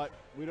take it. But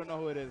we don't know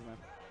who it is, man.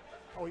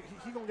 Oh,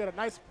 he gonna get a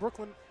nice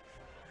Brooklyn,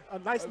 a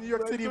nice New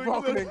York City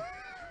welcoming.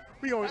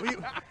 We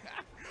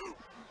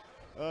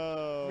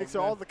make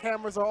sure all the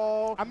cameras are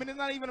all. I mean, it's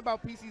not even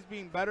about PCs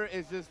being better.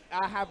 It's just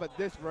I have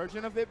this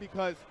version of it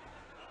because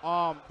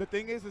the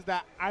thing is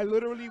that I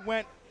literally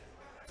went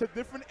to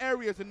different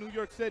areas in New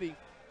York City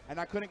and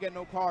I couldn't get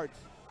no cards.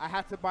 I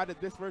had to buy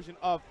this version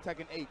of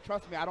Tekken 8.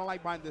 Trust me, I don't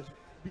like buying this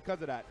because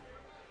of that.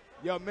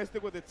 Yo,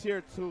 Mystic with the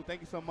tier 2.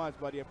 Thank you so much,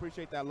 buddy.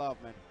 Appreciate that love,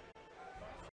 man.